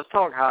 Well, let's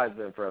talk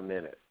Heisman for a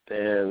minute.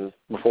 And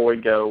before we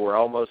go, we're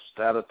almost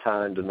out of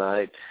time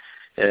tonight.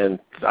 And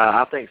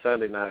I think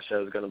Sunday night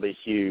show is going to be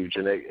huge,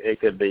 and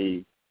it could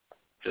be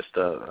just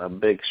a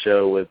big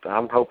show.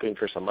 I'm hoping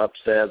for some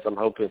upsets. I'm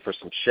hoping for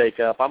some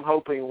shake-up. I'm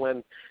hoping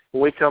when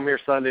we come here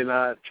Sunday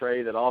night,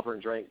 Trey, that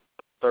Auburn's ranked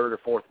third or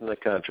fourth in the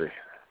country.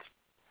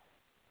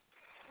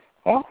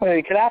 Well,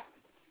 it could happen.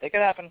 It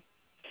could happen.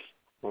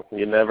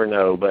 You never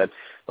know. But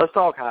let's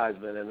talk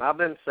Heisman. And I've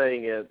been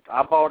saying it.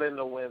 I bought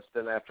into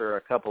Winston after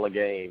a couple of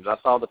games. I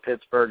saw the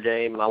Pittsburgh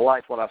game, and I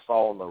liked what I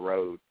saw on the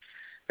road.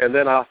 And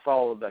then I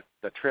saw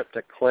the trip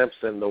to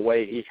Clemson, the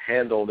way he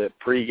handled it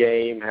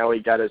pregame, how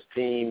he got his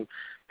team,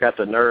 got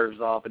the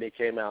nerves off, and he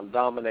came out and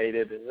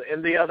dominated.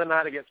 And the other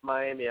night against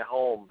Miami at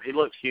home, he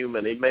looked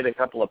human. He made a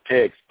couple of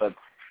picks, but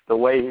the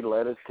way he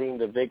led his team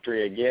to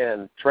victory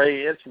again,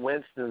 Trey, it's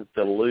Winston's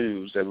to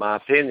lose, in my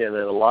opinion.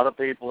 And a lot of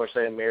people are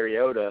saying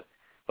Mariota.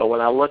 But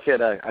when I look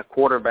at a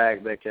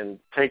quarterback that can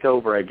take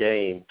over a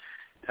game,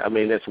 I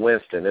mean, it's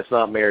Winston. It's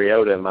not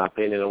Mariota, in my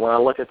opinion. And when I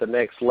look at the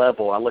next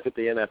level, I look at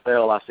the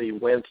NFL, I see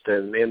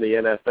Winston in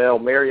the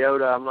NFL.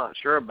 Mariota, I'm not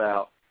sure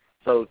about.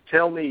 So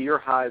tell me your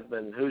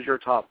Heisman. Who's your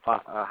top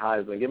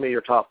Heisman? Give me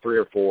your top 3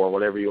 or 4,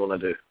 whatever you want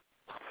to do.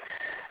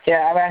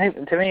 Yeah, I mean, I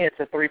think to me it's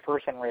a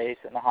 3-person race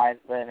in the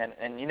Heisman.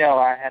 And you know,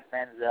 I had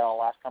Manziel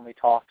last time we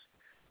talked,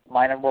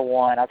 my number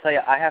 1. I'll tell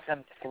you, I have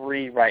him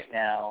 3 right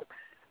now.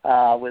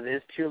 With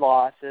his 2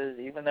 losses,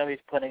 even though he's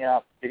putting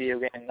up video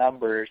game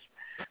numbers,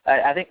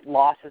 I think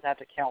losses have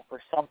to count for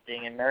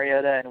something, and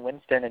Mariota and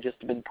Winston have just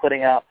been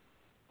putting up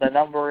the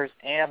numbers,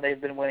 and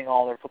they've been winning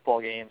all their football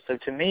games. So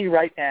to me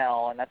right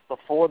now, and that's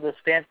before the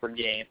Stanford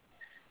game,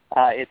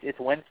 it's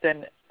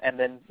Winston and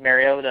then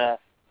Mariota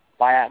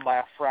by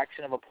a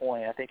fraction of a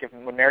point. I think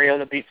when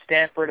Mariota beats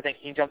Stanford, I think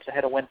he jumps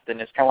ahead of Winston.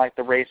 It's kind of like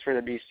the race for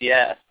the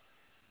BCS.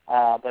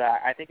 But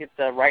I think it's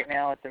right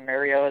now it's a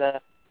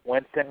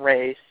Mariota-Winston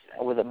race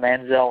with a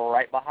Manziel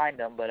right behind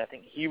him, but I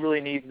think he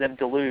really needs them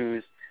to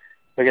lose.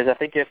 Because I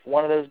think if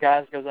one of those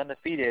guys goes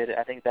undefeated,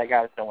 I think that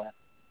guy's going to win.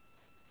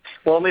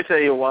 Well, let me tell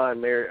you why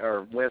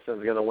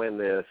Winston's going to win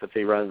this if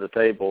he runs the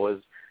table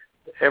is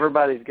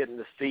everybody's getting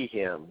to see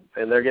him,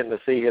 and they're getting to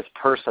see his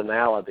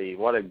personality,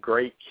 what a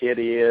great kid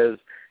he is.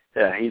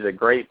 He's a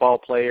great ball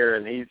player,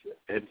 and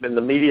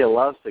the media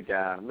loves the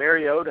guy.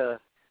 Mariota,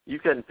 you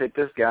couldn't pick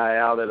this guy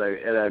out at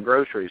a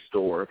grocery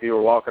store. If you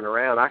were walking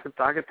around, I could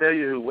tell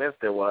you who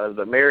Winston was,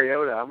 but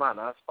Mariota, I might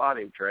not spot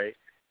him, Trey.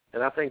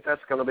 And I think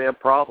that's going to be a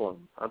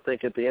problem. I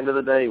think at the end of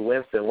the day,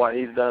 Winston, what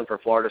he's done for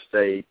Florida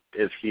State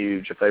is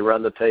huge. If they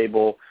run the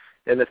table,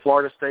 and if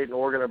Florida State and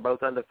Oregon are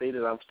both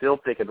undefeated, I'm still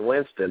picking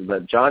Winston.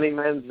 But Johnny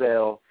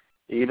Manziel,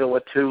 even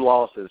with 2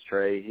 losses,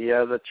 Trey, he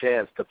has a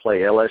chance to play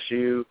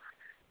LSU.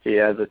 He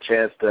has a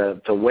chance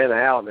to win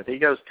out. And if he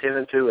goes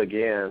 10-2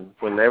 again,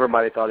 when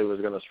everybody thought he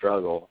was going to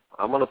struggle,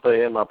 I'm going to put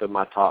him up in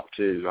my top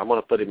 2. I'm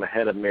going to put him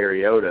ahead of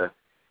Mariota.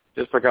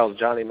 Just because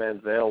Johnny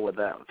Manziel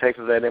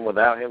Texas A&M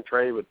without him,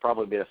 Trey, would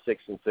probably be a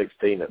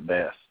 6-16 at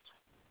best.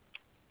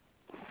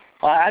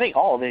 Well, I think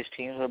all of these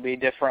teams would be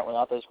different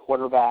without those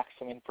quarterbacks.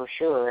 I mean, for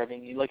sure. I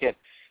mean, you look at,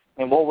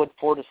 what would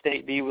Florida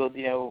State be with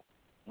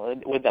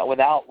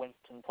without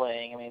Winston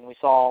playing? I mean, we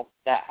saw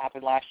that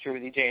happen last year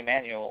with E.J.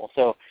 Manuel.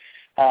 So,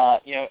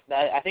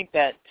 I think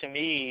that to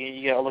me,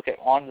 you got to look at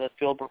on the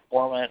field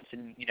performance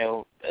and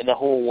the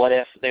whole what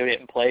if they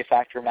didn't play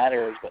factor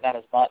matters, but not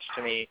as much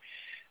to me.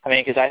 I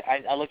mean, because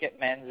I look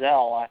at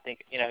Manziel, I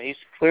think, he's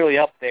clearly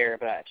up there,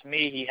 but to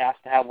me, he has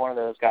to have one of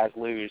those guys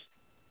lose,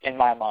 in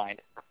my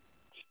mind.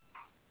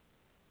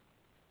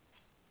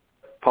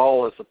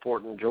 Paul is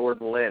supporting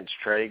Jordan Lynch.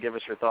 Trey, give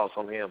us your thoughts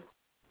on him.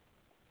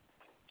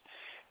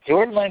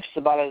 Jordan Lynch is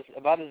about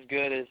as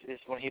good as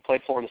when he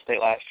played Florida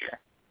State last year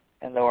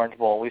in the Orange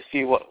Bowl. We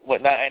see what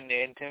that,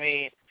 and to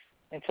me,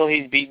 until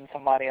he's beaten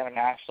somebody on a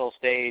national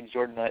stage,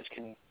 Jordan Lynch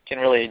can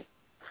really.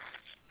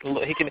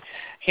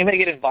 He may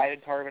get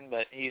invited, Tarvin,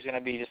 but he's going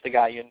to be just the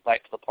guy you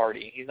invite to the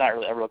party. He's not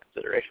really a real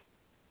consideration.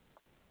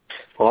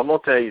 Well, I'm going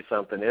to tell you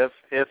something.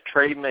 If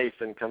Trey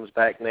Mason comes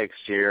back next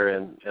year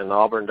and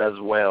Auburn does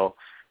well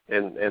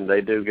and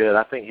they do good,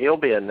 I think he'll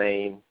be a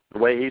name the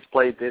way he's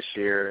played this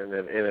year.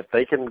 And if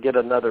they can get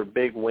another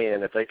big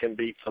win, if they can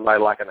beat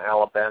somebody like an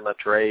Alabama,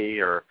 Trey,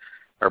 or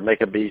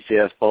make a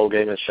BCS bowl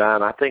game and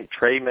shine, I think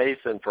Trey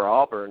Mason for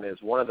Auburn is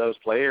one of those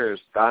players,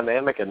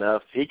 dynamic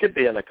enough, he could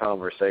be in a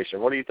conversation.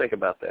 What do you think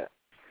about that?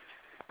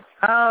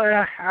 Oh,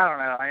 yeah, I don't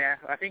know.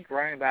 I think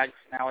running backs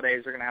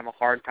nowadays are going to have a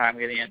hard time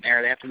getting in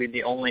there. They have to be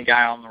the only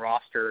guy on the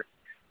roster,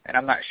 and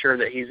I'm not sure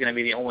that he's going to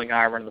be the only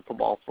guy running the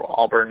football for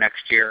Auburn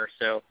next year.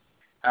 So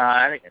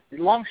I think it's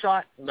a long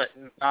shot, but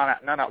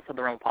not outside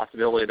the realm of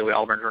possibility the way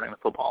Auburn's running the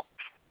football.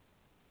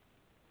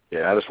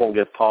 Yeah, I just won't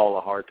give Paul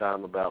a hard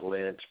time about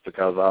Lynch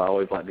because I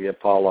always like to give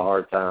Paul a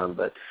hard time.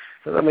 But,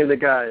 I mean, the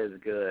guy is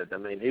good. I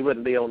mean, he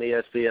wouldn't be on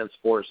ESPN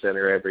Sports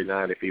Center every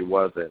night if he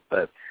wasn't.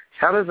 But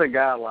how does a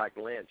guy like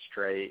Lynch,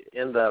 Trey,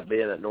 end up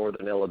being at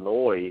Northern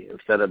Illinois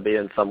instead of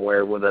being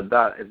somewhere with as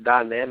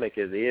dynamic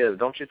as he is?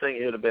 Don't you think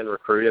he would have been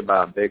recruited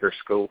by a bigger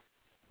school?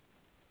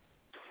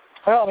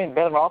 Well, I mean,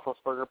 Ben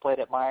Roethlisberger played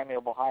at Miami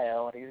of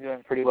Ohio, and he's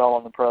doing pretty well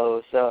on the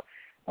pros. So,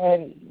 I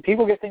mean,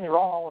 people get things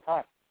wrong all the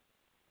time.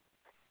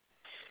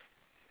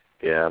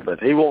 Yeah, but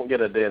he won't get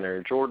a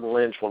dinner. Jordan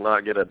Lynch will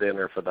not get a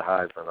dinner for the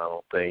Heisman, I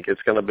don't think.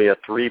 It's going to be a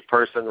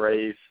 3-person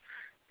race.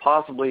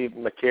 Possibly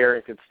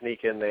McCarron could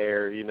sneak in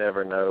there. You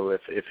never know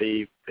if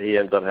he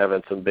ends up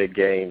having some big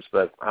games.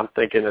 But I'm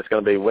thinking it's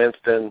going to be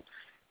Winston,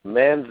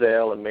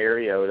 Manziel and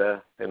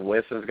Mariota, and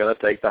Winston's going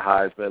to take the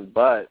Heisman.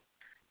 But,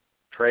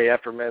 Trey,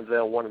 after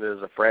Manziel won it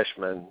as a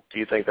freshman, do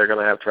you think they're going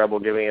to have trouble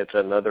giving it to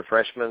another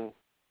freshman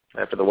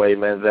after the way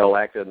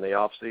Manziel acted in the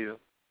offseason?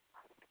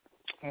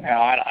 No,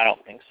 I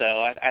don't think so.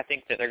 I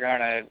think that they're going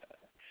to,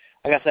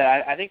 like I said,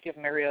 I think if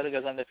Mariota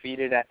goes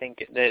undefeated, I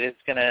think that it's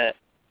going to,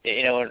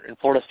 and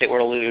Florida State were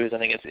to lose, I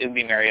think it would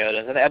be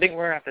Mariota's. I think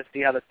we're going to have to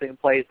see how this thing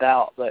plays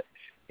out. But,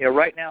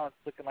 right now it's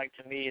looking like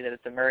to me that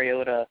it's a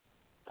Mariota,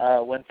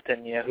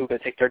 Winston, who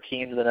could take their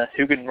teams and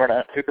who can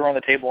run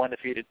the table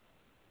undefeated.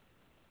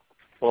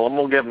 Well, I'm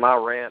going to give my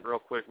rant real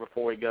quick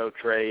before we go,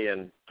 Trey.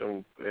 And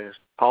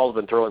Paul's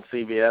been throwing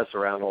CBS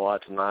around a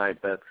lot tonight,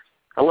 but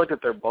I look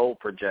at their bowl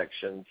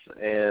projections,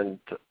 and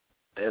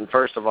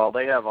first of all,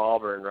 they have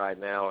Auburn right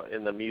now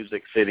in the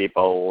Music City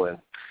Bowl, and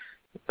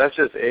that's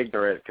just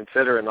ignorant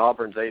considering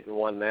Auburn's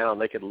 8-1 now,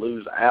 and they could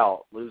lose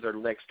their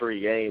next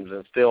 3 games,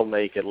 and still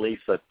make at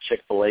least a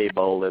Chick-fil-A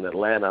Bowl in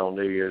Atlanta on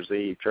New Year's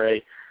Eve.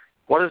 Trey,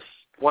 what is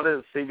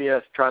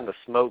CBS trying to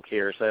smoke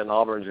here, saying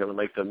Auburn's going to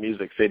make the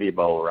Music City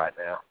Bowl right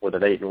now with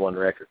an 8-1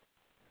 record?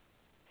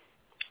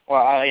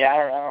 Well, I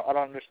don't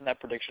understand that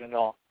prediction at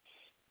all.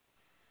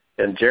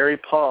 And Jerry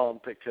Palm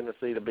picked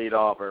Tennessee to beat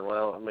Auburn.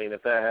 Well, I mean,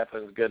 if that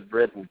happens, good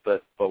riddance.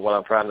 But what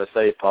I'm trying to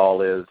say,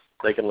 Paul, is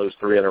they can lose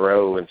 3 in a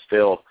row and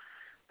still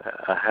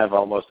have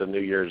almost a New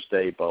Year's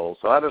Day bowl.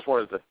 So I just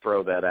wanted to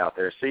throw that out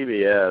there.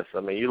 CBS,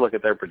 I mean, you look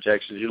at their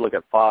projections, you look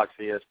at Fox,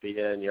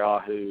 ESPN,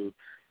 Yahoo,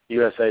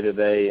 USA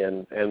Today,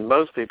 and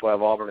most people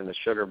have Auburn in the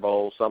Sugar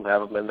Bowl. Some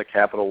have them in the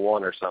Capital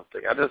One or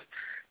something.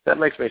 That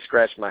makes me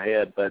scratch my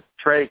head. But,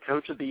 Trey,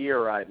 Coach of the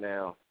Year right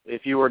now,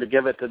 if you were to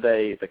give it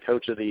today, the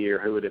Coach of the Year,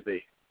 who would it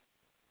be?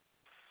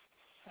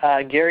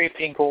 Gary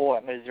Pinkel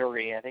at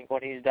Missouri. I think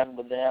what he's done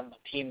with them,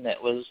 a team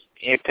that was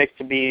picked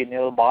to be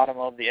near the bottom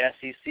of the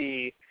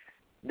SEC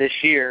this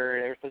year,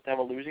 they were supposed to have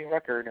a losing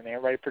record, and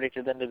everybody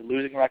predicted them to have a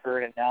losing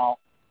record, and now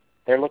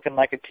they're looking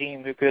like a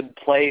team who could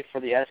play for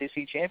the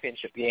SEC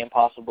championship game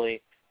possibly.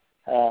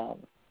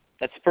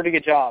 That's a pretty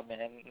good job,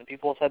 and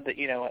people said that,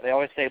 they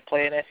always say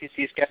play an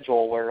SEC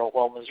schedule, where,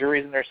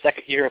 Missouri's in their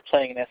second year of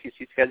playing an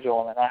SEC schedule,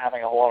 and they're not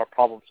having a whole lot of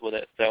problems with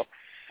it. So,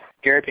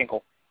 Gary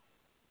Pinkel.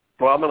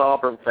 Well, I'm an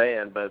Auburn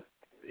fan, but,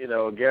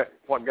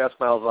 what Gus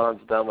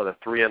Malzahn's done with a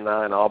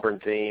 3-9 Auburn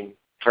team,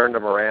 turned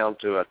them around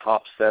to a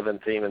top 7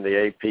 team in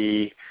the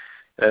AP,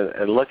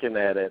 and looking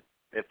at it,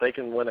 if they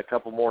can win a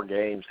couple more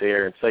games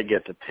here and say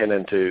get to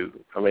 10-2,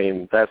 I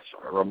mean, that's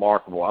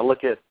remarkable. I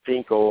look at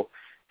Pinkel,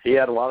 he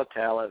had a lot of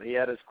talent. He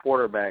had his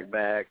quarterback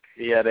back.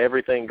 He had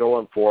everything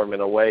going for him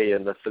in a way,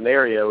 and the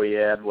scenario he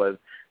had was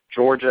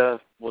Georgia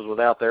was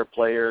without their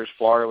players.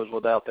 Florida was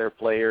without their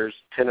players.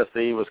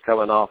 Tennessee was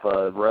coming off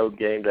a road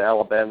game to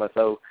Alabama.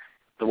 So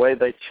the way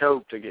they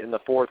choked in the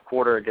fourth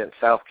quarter against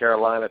South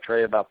Carolina,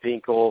 Trey, about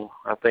Pinkel,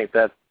 I think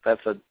that's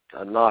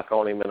a knock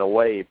on him in a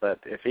way. But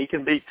if he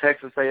can beat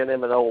Texas A&M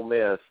and Ole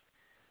Miss,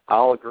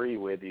 I'll agree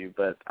with you.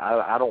 But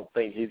I don't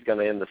think he's going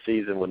to end the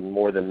season with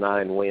more than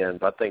 9 wins.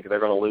 I think they're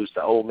going to lose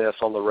to Ole Miss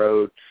on the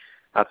road.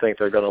 I think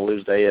they're going to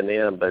lose to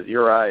A&M. But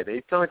you're right.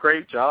 He's done a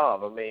great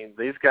job. I mean,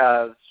 these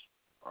guys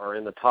are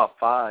in the top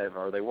 5,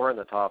 or they were in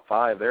the top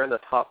 5. They're in the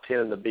top 10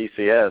 in the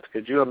BCS.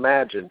 Could you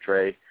imagine,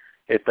 Trey,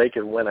 if they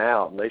can win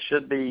out? And they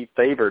should be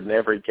favored in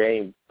every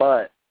game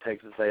but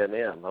Texas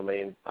A&M. I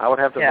mean, I would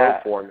have to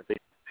vote for him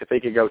if he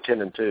could go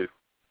 10-2.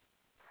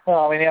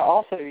 Well, I mean,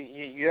 also,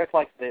 you act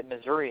like that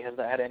Missouri has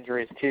had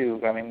injuries,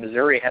 too. I mean,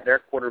 Missouri had their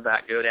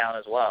quarterback go down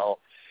as well,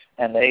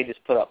 and they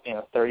just put up,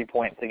 30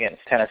 points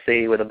against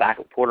Tennessee with a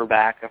backup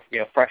quarterback,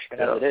 freshman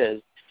as it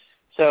is.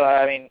 So,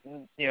 I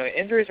mean,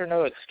 injuries are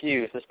no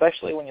excuse,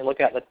 especially when you look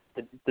at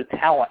the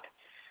talent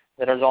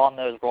that is on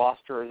those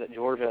rosters at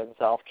Georgia and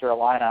South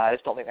Carolina. I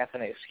just don't think that's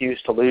an excuse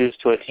to lose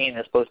to a team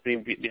that's supposed to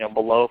be,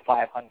 below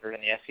 500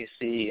 in the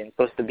SEC and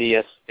supposed to be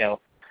a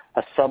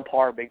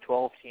subpar Big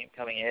 12 team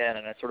coming in,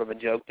 and it's sort of a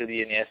joke to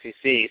be in the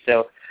SEC.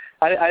 So,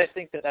 I just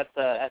think that's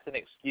an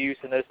excuse,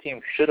 and those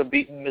teams should have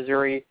beaten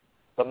Missouri,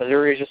 but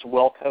Missouri is just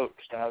well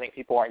coached, and I think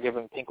people aren't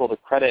giving Pinkel the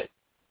credit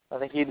I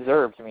think he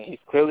deserves. I mean, he's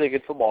clearly a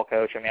good football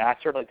coach. I mean, I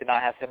certainly did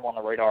not have him on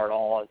the radar at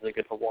all as a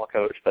good football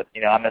coach, but,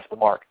 I missed the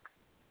mark.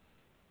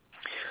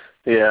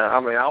 Yeah, I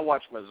mean, I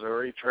watched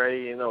Missouri,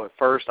 Trey. At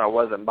first I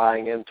wasn't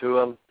buying into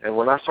them, and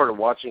when I started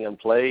watching them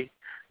play,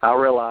 I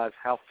realized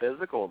how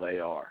physical they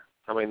are.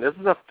 I mean, this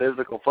is a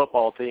physical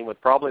football team with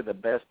probably the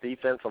best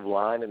defensive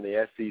line in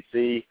the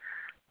SEC.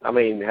 I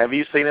mean, have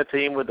you seen a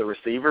team with the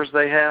receivers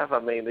they have? I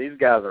mean, these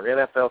guys are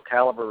NFL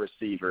caliber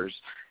receivers.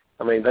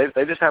 I mean,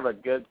 they just have a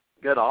good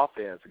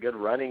offense, a good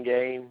running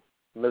game.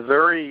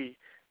 Missouri,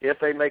 if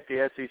they make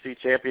the SEC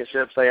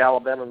championship, say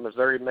Alabama and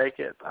Missouri make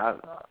it,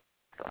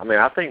 I mean,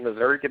 I think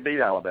Missouri could beat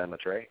Alabama,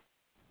 Trey.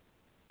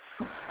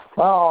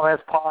 Well,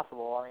 that's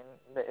possible. I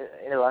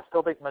mean, I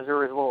still think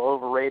Missouri is a little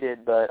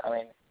overrated, but, I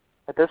mean,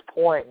 at this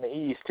point in the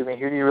East, I mean,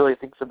 who do you really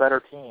think is a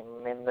better team?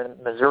 I mean, than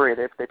Missouri,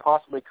 they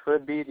possibly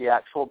could be the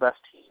actual best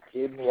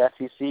team in the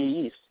SEC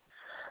East.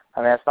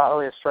 I mean, it's not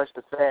really a stretch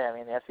to say. I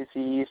mean, the SEC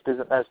East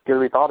isn't as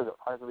good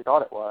as we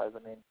thought it was.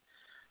 I mean,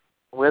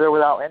 with or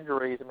without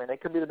injuries, I mean, they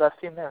could be the best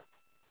team there.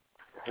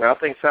 I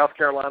think South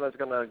Carolina is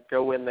going to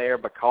go in there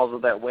because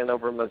of that win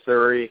over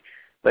Missouri.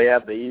 They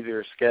have the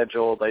easier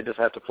schedule. They just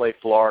have to play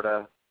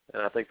Florida,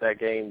 and I think that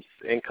game's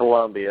in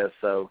Columbia.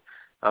 So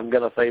I'm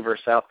going to favor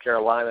South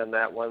Carolina in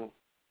that one.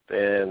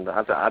 And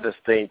I just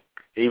think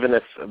even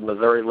if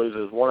Missouri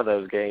loses one of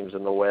those games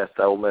in the West,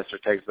 Ole Miss or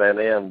Texas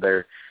A&M,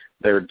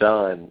 they're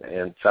done,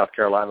 and South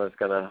Carolina is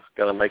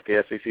gonna make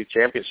the SEC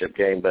championship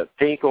game. But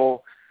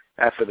Tinkle,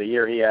 after the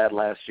year he had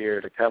last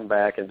year, to come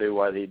back and do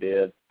what he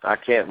did, I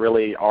can't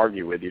really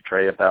argue with you,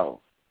 Trey,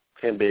 about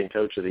him being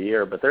Coach of the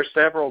Year. But there's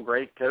several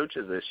great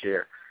coaches this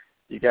year.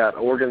 You got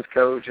Oregon's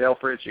coach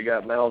Helfrich, you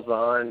got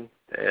Malzahn,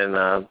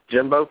 and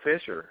Jimbo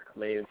Fisher. I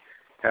mean,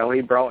 how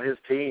he brought his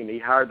team. He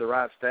hired the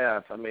right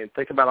staff. I mean,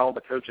 think about all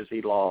the coaches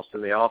he lost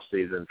in the off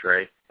season,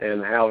 Trey,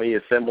 and how he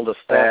assembled a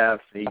staff.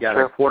 He got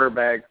a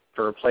quarterback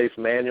to replace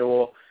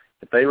Manuel.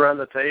 If they run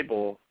the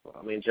table,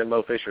 I mean,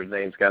 Jimbo Fisher's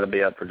name's got to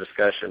be up for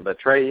discussion. But,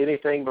 Trey,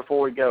 anything before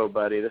we go,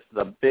 buddy? This is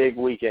a big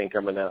weekend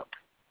coming up.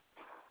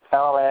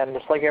 Oh, man,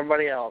 just like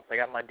everybody else. I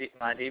got my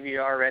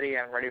DVR ready.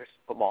 I'm ready for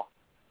football.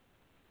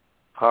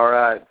 All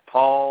right.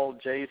 Paul,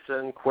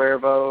 Jason,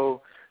 Cuervo,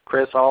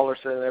 Chris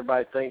Alderson,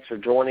 everybody, thanks for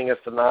joining us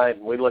tonight.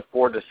 We look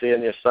forward to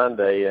seeing you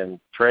Sunday. And,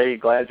 Trey,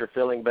 glad you're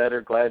feeling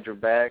better, glad you're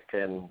back,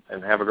 and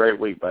have a great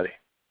week, buddy.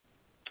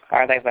 All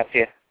right, thanks, see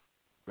you.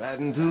 Right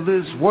into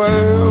this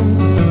world,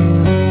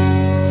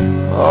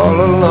 all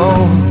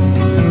alone.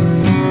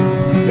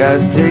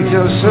 Gotta take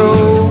your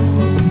soul,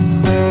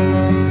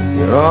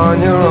 you're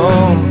on your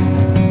own.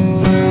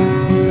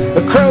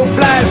 The crow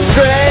flies